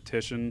sign a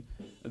petition,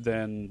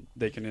 then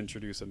they can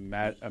introduce a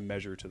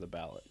measure to the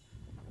ballot.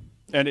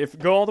 And if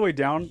go all the way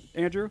down,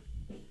 Andrew...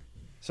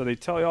 So they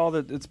tell you all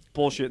that it's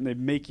bullshit, and they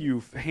make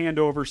you hand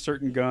over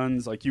certain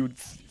guns. Like, you would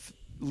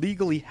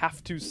legally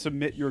have to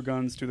submit your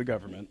guns to the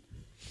government,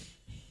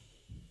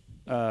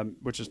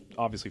 which is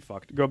obviously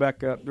fucked. Go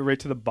back up right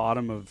to the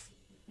bottom of...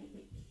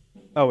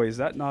 Oh, wait, is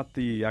that not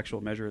the actual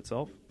measure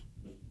itself?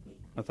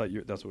 I thought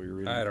that's what you were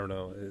reading. I don't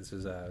know. This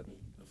is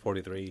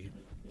 43,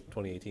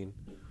 2018.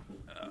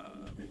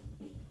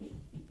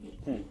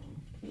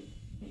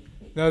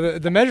 No,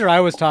 the measure I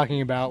was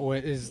talking about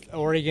is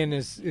Oregon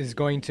is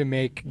going to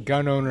make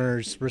gun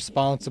owners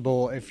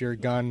responsible if your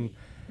gun,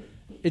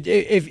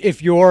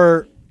 if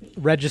your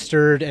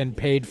registered and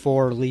paid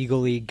for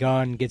legally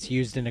gun gets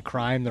used in a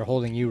crime, they're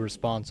holding you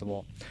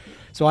responsible.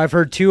 So I've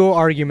heard two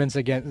arguments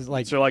against,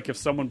 like, So, like, if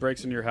someone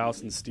breaks into your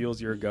house and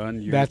steals your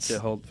gun, you that's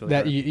get held for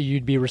that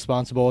you'd be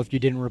responsible if you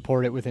didn't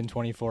report it within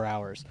 24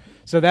 hours.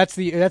 So that's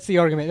the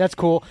argument. That's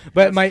cool.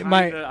 But That's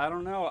my kinda, I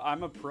don't know.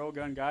 I'm a pro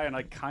gun guy, and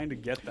I kind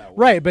of get that. One.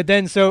 right, but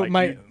then so Like,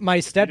 my you didn't lock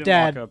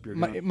stepdad up your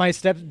gun. my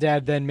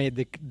stepdad then made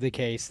the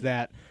case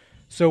that,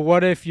 so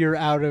what if you're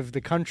out of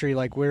the country,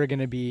 like we're going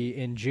to be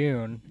in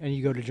June, and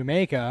you go to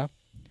Jamaica,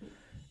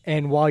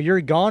 and while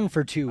you're gone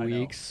for 2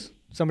 weeks,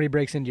 somebody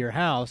breaks into your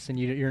house and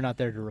you're not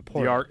there to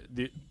report.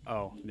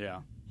 Oh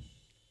yeah.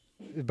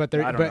 But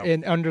I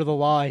don't know. under the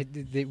law,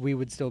 we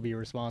would still be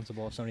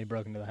responsible if somebody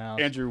broke into the house.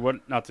 Andrew,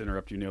 what? Not to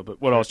interrupt you, Neil,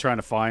 but what I was trying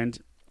to find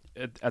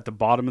at the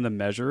bottom of the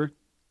measure,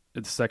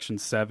 it's section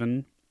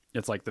 7.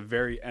 It's like the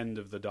very end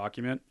of the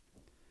document.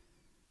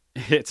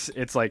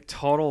 It's like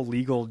total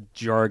legal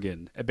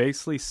jargon. It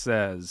basically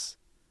says,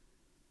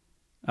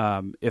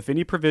 if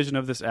any provision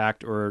of this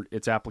act or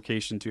its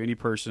application to any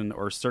person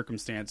or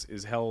circumstance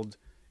is held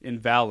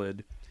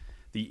invalid,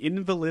 the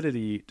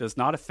invalidity does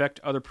not affect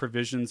other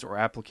provisions or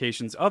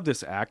applications of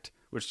this act,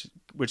 which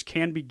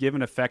can be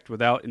given effect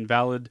without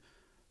invalid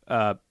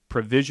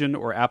provision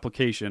or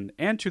application,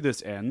 and to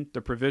this end,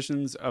 the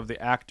provisions of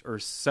the act are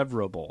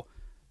severable.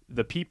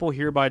 The people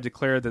hereby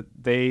declare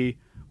that they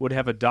would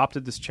have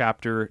adopted this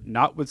chapter,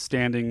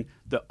 notwithstanding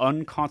the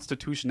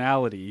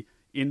unconstitutionality,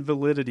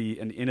 invalidity,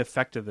 and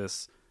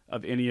ineffectiveness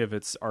of any of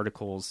its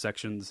articles,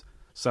 sections,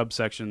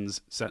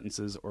 subsections,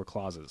 sentences, or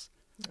clauses.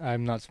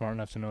 I'm not smart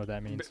enough to know what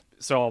that means.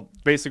 So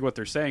basically what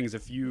they're saying is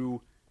if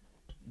you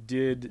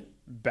did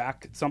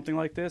back something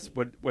like this,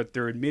 what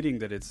they're admitting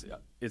that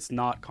it's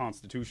not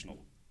constitutional.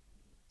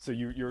 So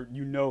you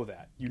know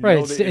that. You Right,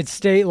 know that it's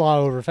state law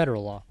over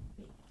federal law.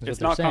 It's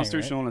not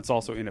constitutional, and it's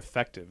also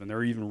ineffective, and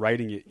they're even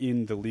writing it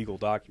in the legal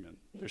document.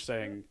 They're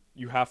saying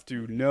you have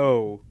to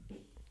know,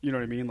 you know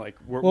what I mean? Like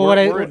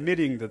we're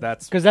admitting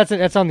that's because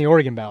that's on the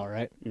Oregon ballot,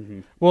 right? Mm-hmm.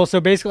 Well, so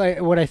basically,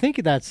 what I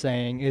think that's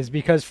saying is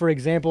because, for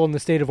example, in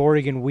the state of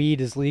Oregon, weed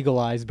is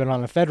legalized, but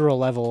on a federal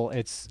level,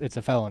 it's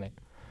a felony.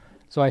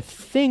 So I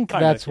think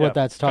that's what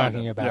that's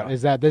talking about. yeah.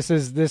 Is that this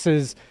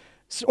is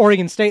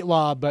Oregon state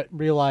law, but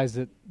realize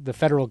that the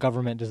federal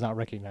government does not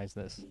recognize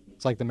this.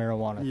 It's like the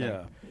marijuana thing.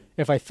 Yeah.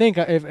 If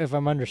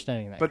I'm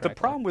understanding that. But correctly. the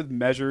problem with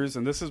measures,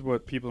 and this is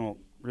what people don't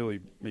really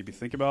maybe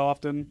think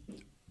about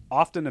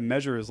often a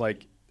measure is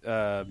like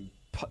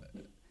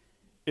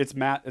it's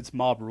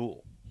mob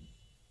rule.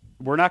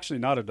 We're actually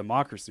not a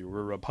democracy.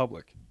 We're a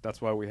republic. That's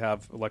why we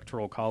have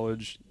electoral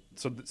college.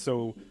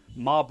 So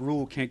mob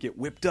rule can't get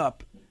whipped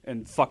up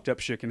and fucked up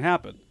shit can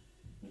happen.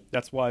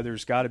 That's why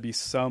there's got to be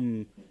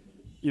some,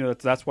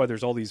 that's why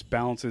there's all these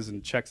balances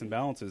and checks and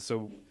balances.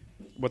 So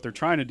what they're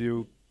trying to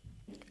do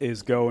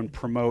is go and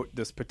promote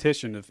this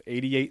petition of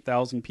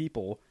 88,000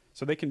 people,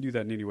 so they can do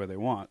that in any way they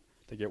want.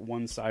 They get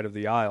one side of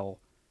the aisle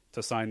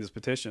to sign this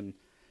petition,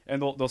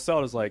 and they'll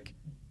sell it as like,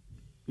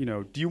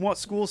 do you want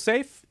schools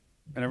safe?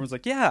 And everyone's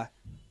like, yeah.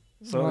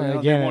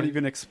 So they won't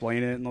even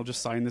explain it, and they'll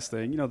just sign this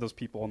thing. Those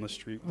people on the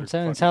street.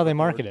 It's how they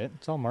market it.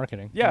 It's all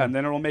marketing. Yeah, and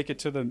then it'll make it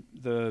to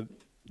the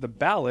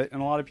ballot,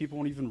 and a lot of people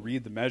won't even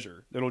read the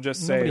measure. It'll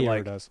just say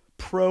like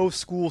pro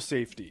school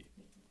safety.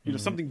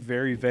 Something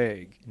very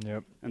vague.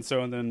 Yep. And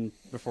then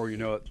before you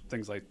know it,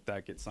 things like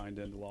that get signed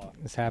into law.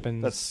 This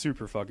happens. That's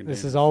super fucking dangerous.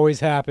 This has always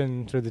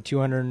happened through the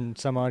 200 and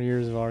some odd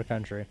years of our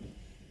country.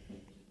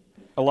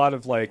 A lot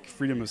of like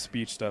freedom of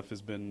speech stuff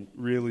has been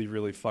really,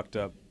 really fucked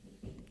up.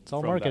 It's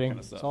all marketing.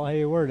 It's all how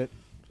you word it.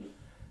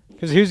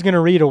 Because who's going to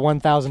read a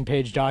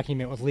 1,000-page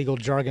document with legal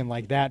jargon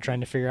like that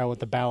trying to figure out what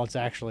the ballot's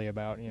actually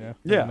about, Yeah.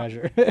 The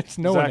measure.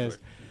 No one is.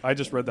 I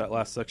just read that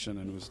last section,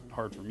 and it was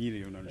hard for me to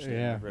even understand.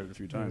 Yeah. I've read it a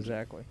few times.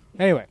 Exactly.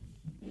 Anyway.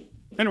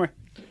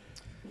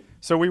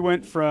 So we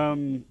went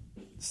from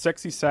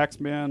sexy sax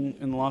man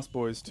in the Lost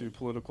Boys to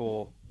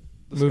political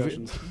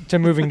discussions.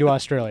 Moving to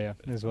Australia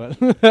is what.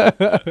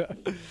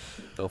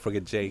 Don't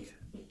forget Jake.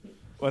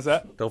 What's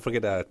that? Don't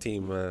forget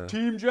Team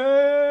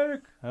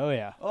Jake. Oh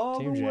yeah,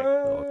 Team Jake.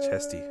 Oh,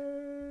 Chesty.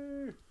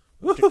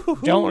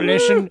 Don't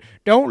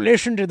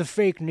listen to the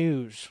fake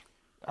news.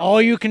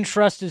 All you can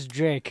trust is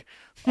Jake.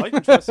 All you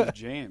can trust is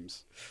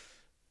James.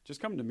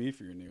 Just come to me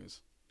for your news.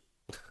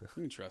 You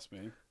can trust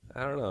me.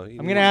 I don't know.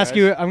 I'm gonna ask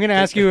you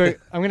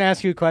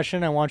a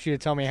question. I want you to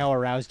tell me how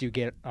aroused you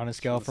get on a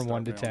scale from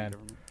 1 to 10.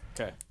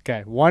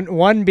 Okay.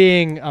 One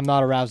being I'm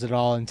not aroused at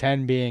all, and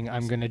 10 being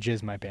I'm gonna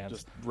jizz my pants.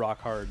 Just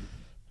rock hard.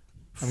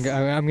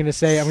 I'm gonna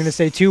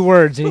say 2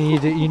 words, and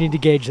you need to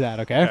gauge that.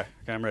 Okay. Okay,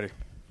 I'm ready.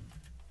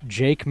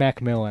 Jake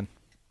Macmillan.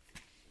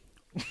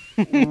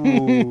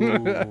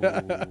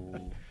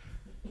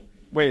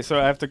 Wait, so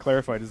I have to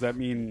clarify. Does that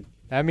mean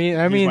that means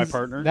my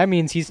partner? That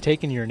means he's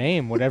taking your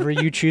name, whatever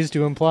you choose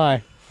to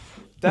imply.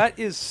 That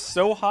is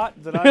so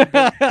hot that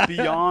I'm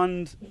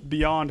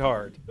beyond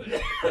hard.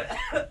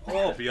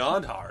 Oh,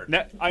 beyond hard.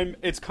 Now,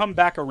 it's come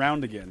back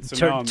around again.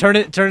 So turn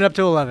it up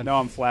to 11. No,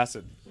 I'm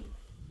flaccid.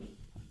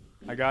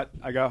 I got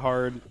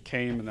hard,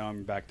 came, and now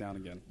I'm back down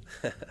again.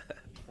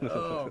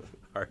 Oh,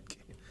 hard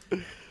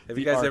came. Have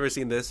you guys ever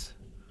seen this?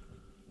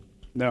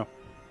 No.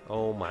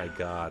 Oh my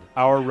god.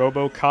 Our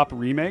RoboCop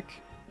remake.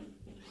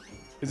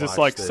 Is this Watch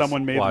like this.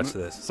 someone made Watch the,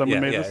 this?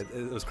 Someone made this?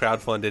 It was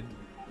crowdfunded.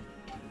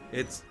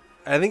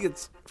 I think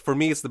it's for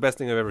me. It's the best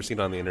thing I've ever seen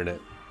on the internet.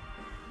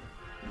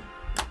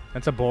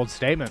 That's a bold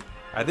statement.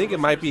 I think it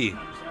might be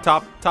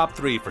top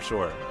 3 for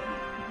sure.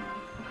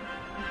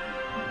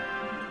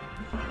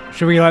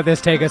 Should we let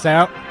this take us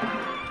out?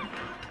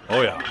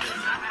 Oh yeah.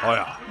 Oh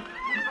yeah.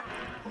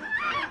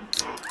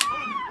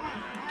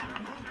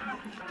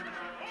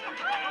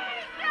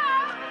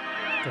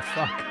 The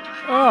fuck?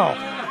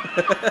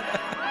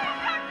 Oh.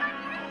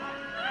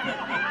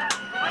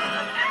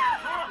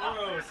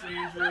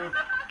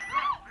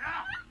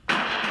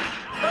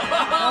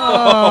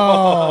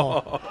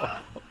 Oh.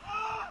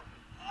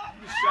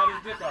 He shot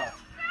his dick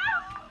off.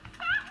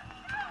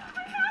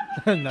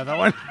 Another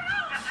one.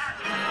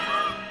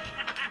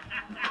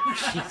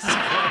 Jesus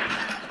Christ.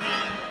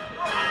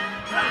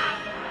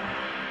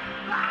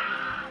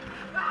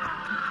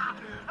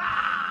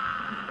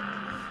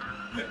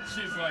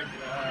 She's like,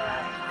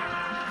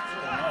 it's a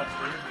little much,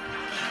 dude.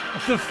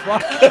 What the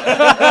fuck?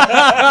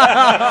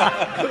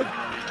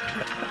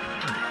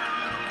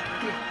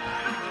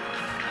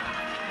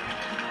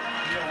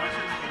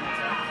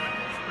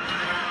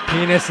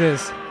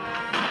 Penises.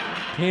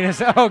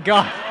 Penis. Oh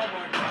god.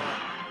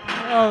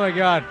 Oh my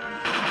god.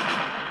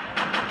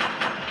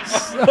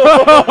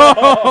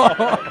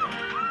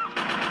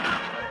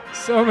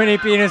 So many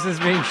penises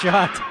being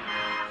shot.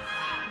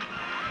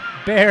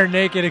 Bare,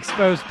 naked,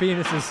 exposed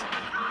penises.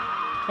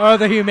 Oh,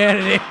 the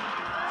humanity.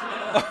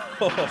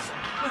 Oh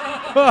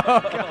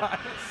god.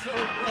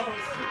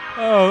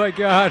 Oh my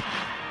god.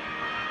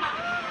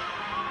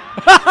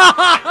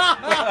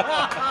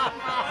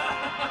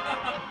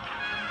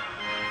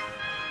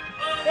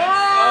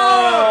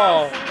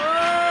 Oh!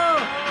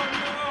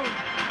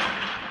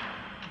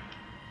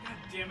 God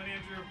damn it,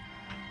 Andrew.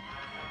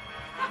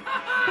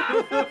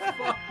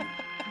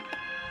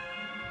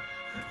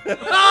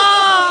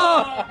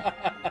 Oh!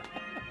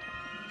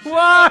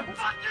 What?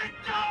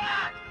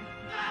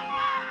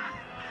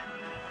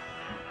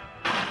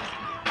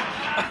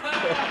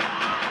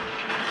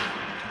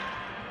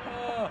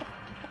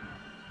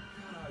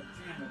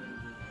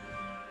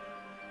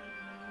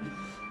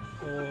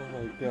 Oh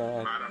my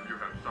god. Madam, you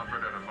have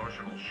suffered an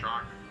emotional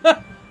shock.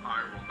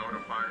 I will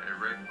notify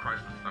a rape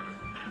crisis center.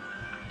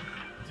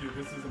 Dude,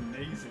 this is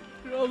amazing.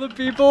 All the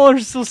people are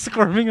still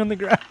squirming on the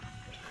ground.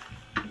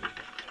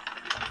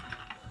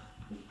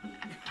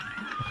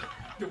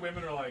 The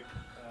women are like,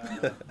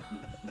 it's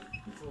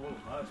a little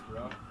much,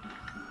 bro.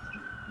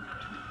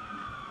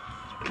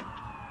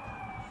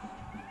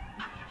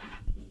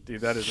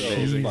 Dude, that is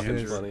amazing. Fucking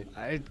Andrew. funny.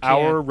 I can't.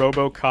 Our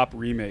RoboCop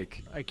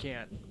remake. I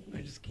can't.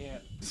 I just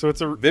can't. So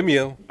it's a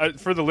Vimeo.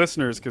 For the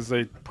listeners, because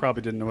they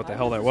probably didn't know what the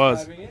hell that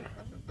was.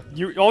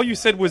 All you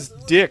said was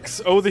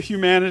dicks. Oh, the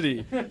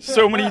humanity.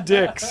 So many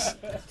dicks.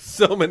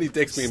 So many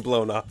dicks being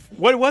blown off.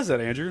 What was that,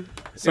 Andrew?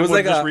 It was Someone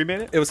like just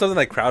remade it? It was something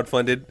like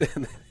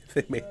crowdfunded.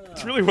 They made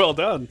It's really well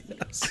done.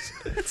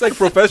 It's like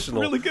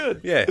professional. Really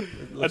good. Yeah.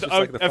 It looks just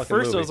like the At fucking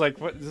first, I movie. was like,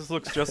 "What? This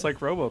looks just like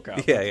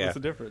RoboCop." Yeah, yeah. What's the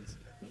difference?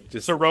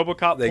 Just So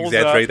RoboCop they pulls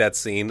exaggerate up. that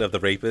scene of the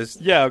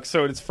rapist. Yeah,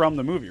 so it's from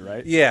the movie,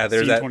 right? Yeah,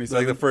 there's Scene that.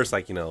 27. Like the first,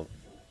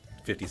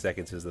 50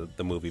 seconds is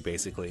the movie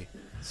basically.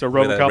 So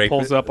Where that RoboCop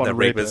pulls up on the a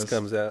rapist rapist.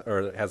 comes out,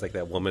 or has like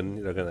that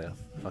woman. They're gonna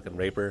fucking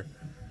rape her.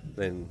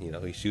 Then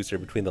he shoots her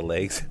between the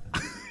legs,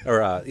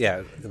 or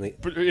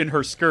in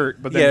her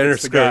skirt, but then in her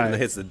hits the skirt guy. and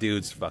hits the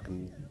dude's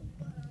fucking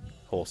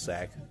whole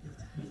sack.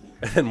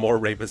 And then more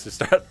rapists just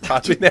start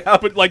popping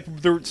out. But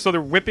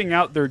they're whipping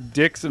out their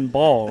dicks and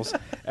balls,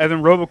 and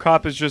then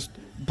RoboCop is just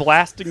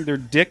blasting their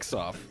dicks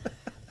off,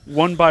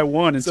 one by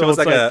one. And So it's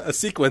like a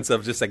sequence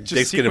of just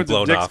dicks getting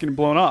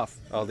blown off.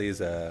 All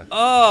these.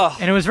 Oh,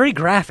 And it was very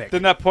graphic.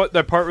 Then that part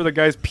where the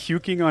guy's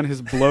puking on his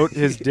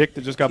his dick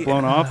that just got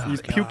blown off.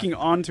 He's puking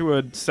onto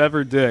a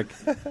severed dick.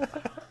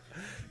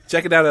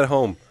 Check it out at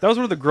home. That was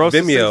one of the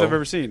grossest Vimeo, things I've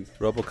ever seen.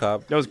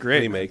 RoboCop. That was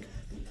great. Remake.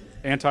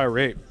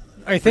 Anti-rape.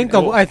 I think You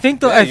want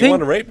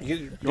to rape?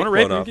 You want to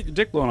rape? You get your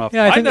dick blown off.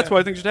 Yeah, I think that's what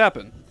I think should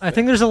happen. I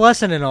think there's a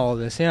lesson in all of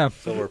this. Yeah.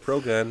 So we're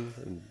pro-gun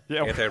and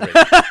Yeah. anti-rape.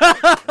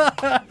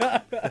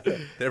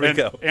 There we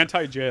go.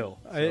 Anti-jail.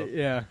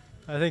 Yeah.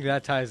 I think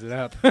that ties it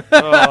up.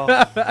 Oh.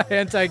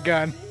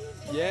 Anti-gun.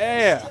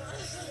 Yeah.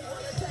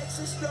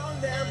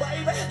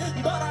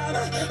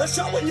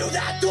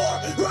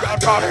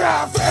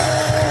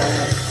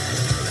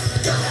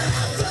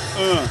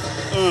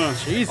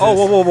 Jesus.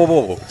 Oh,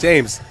 whoa.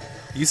 James,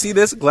 you see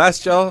this?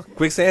 Glassjaw,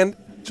 Quicksand,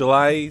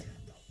 July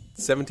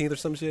 17th or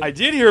some shit? I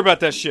did hear about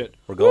that shit.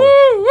 We're going.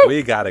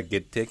 We got to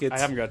get tickets. I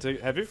haven't got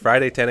tickets. Have you?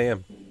 Friday, 10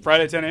 a.m.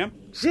 Friday, 10 a.m.?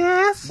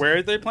 Yes. Where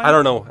are they playing? I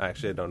don't know.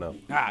 Actually, I don't know.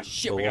 Ah,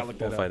 shit. But We got to look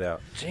that we'll up. find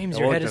out. James, Yeah,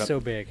 your we'll head look is it so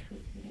up. big.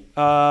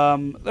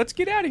 Let's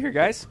get out of here,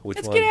 guys.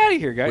 Let's get out of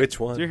here, guys. Which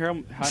one? Do you hear how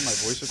my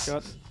voice just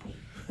got?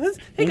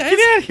 Hey, guys. Get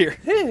out of here.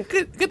 Hey,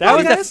 good That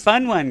was a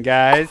fun one,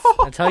 guys.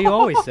 That's how you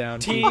always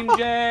sound. Team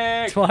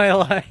Jack.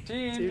 Twilight.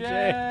 Team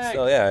Jack.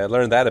 So, yeah, I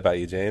learned that about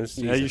you, James.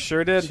 Yeah, you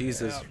sure did.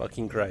 Jesus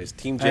fucking Christ.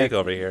 Team Jake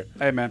over here.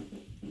 Hey, man.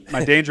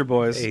 My Danger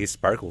Boys. Hey,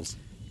 Sparkles.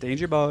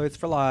 Danger Boys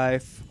for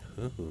life.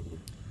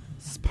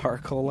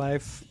 Sparkle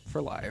life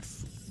for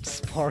life.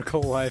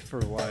 Sparkle life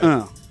for life.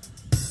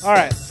 All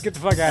right, let's get the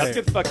fuck out of here. Let's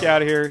get the fuck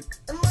out of here.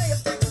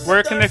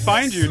 Where can they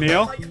find you,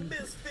 Neil?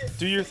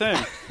 Do your thing.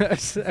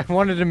 I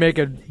wanted to make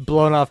a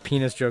blown off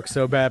penis joke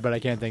so bad, but I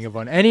can't think of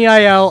one.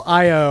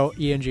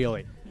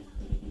 NEILIOENGLE.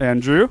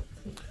 Andrew?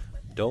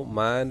 Don't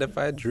mind if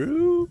I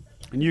drew.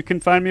 And you can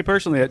find me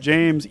personally at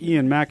James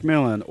Ian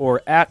Macmillan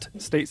or at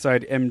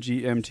Stateside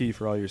MGMT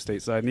for all your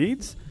stateside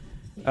needs.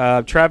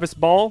 Travis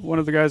Ball, one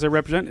of the guys I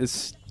represent, is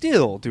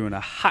still doing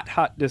a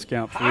hot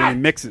discount for any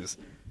mixes.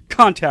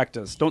 Contact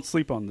us. Don't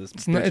sleep on this.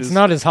 It's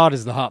not as hot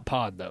as the hot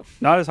pod, though.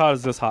 Not as hot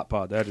as this hot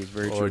pod. That is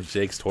very true. Or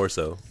Jake's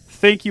torso.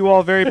 Thank you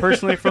all very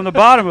personally from the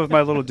bottom of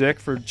my little dick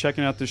for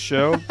checking out this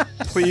show.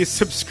 Please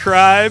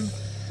subscribe.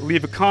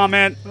 Leave a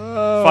comment.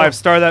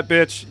 5-star that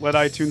bitch. Let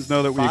iTunes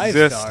know that we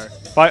exist.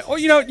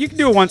 You can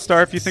do a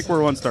 1-star if you think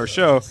we're a 1-star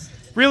show.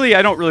 Really,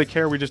 I don't really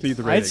care. We just need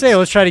the ratings. I'd say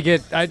let's try to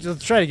get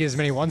as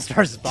many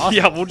 1-stars as possible.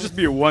 Yeah, we'll just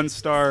be a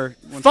 1-star.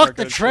 Fuck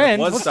the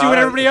trend. Let's do what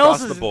everybody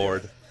else is. The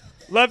board.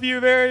 Love you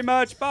very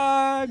much.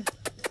 Bye.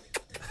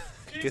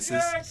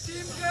 Kisses.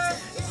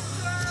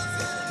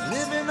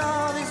 Living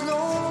all these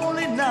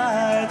lonely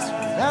nights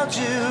without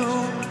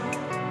you.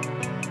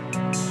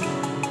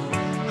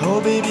 Oh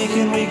baby,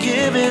 can we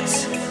give it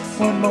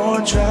one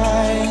more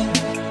try?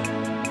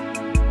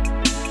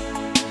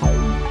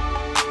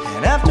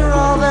 And after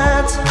all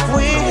that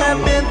we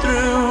have been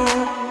through,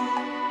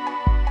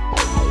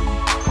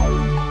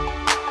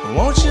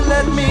 won't you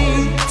let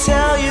me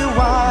tell you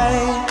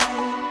why?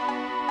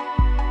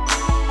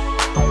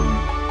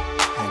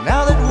 And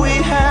now that we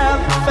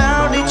have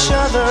found each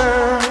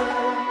other,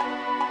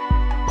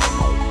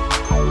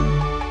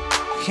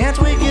 can't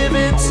we give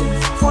it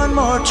one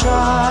more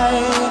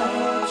try?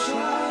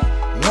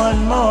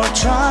 One more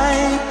try.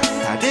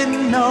 I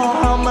didn't know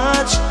how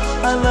much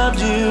I loved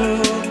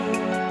you.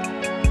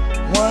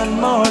 One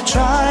more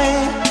try.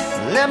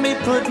 Let me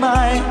put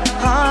my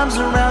arms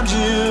around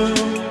you.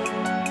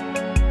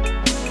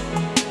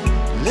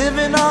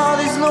 Living all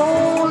these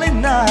lonely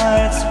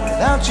nights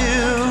without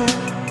you.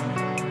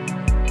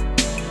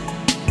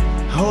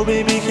 Oh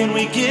baby, can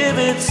we give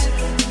it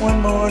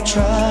one more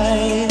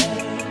try?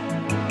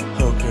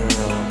 Oh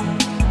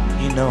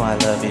girl, you know I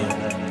love you.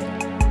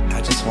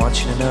 I just want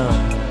you to know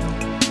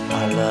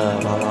our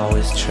love I'll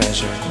always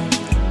treasure.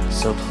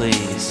 So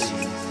please,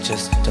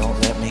 just don't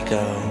let me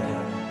go.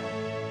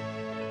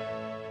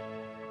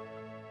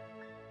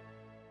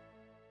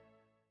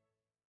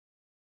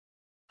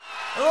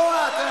 Hello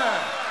out there!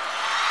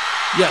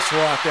 Yes,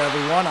 hello out there,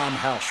 everyone. I'm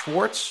Hal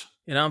Schwartz.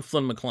 And I'm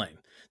Flynn McLean.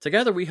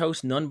 Together we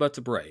host None But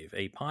the Brave,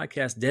 a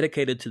podcast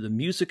dedicated to the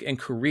music and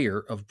career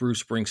of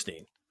Bruce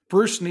Springsteen.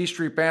 Bruce and E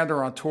Street Band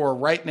are on tour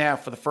right now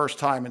for the first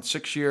time in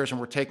 6 years, and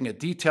we're taking a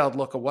detailed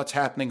look at what's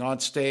happening on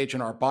stage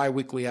in our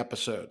bi-weekly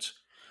episodes.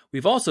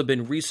 We've also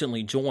been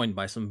recently joined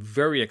by some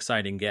very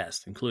exciting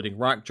guests, including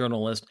rock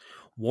journalist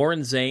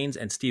Warren Zanes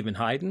and Stephen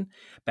Hayden,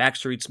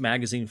 Backstreet's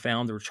Magazine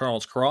founder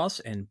Charles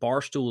Cross, and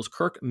Barstool's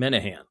Kirk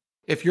Minahan.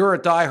 If you're a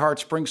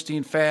diehard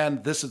Springsteen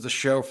fan, this is the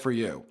show for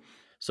you.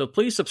 So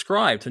please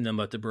subscribe to None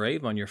But the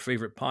Brave on your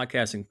favorite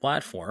podcasting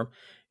platform,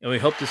 and we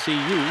hope to see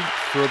you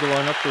further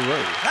on up the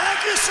road.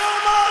 Thank you so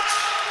much.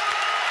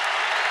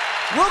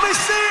 We'll be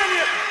seeing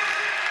you.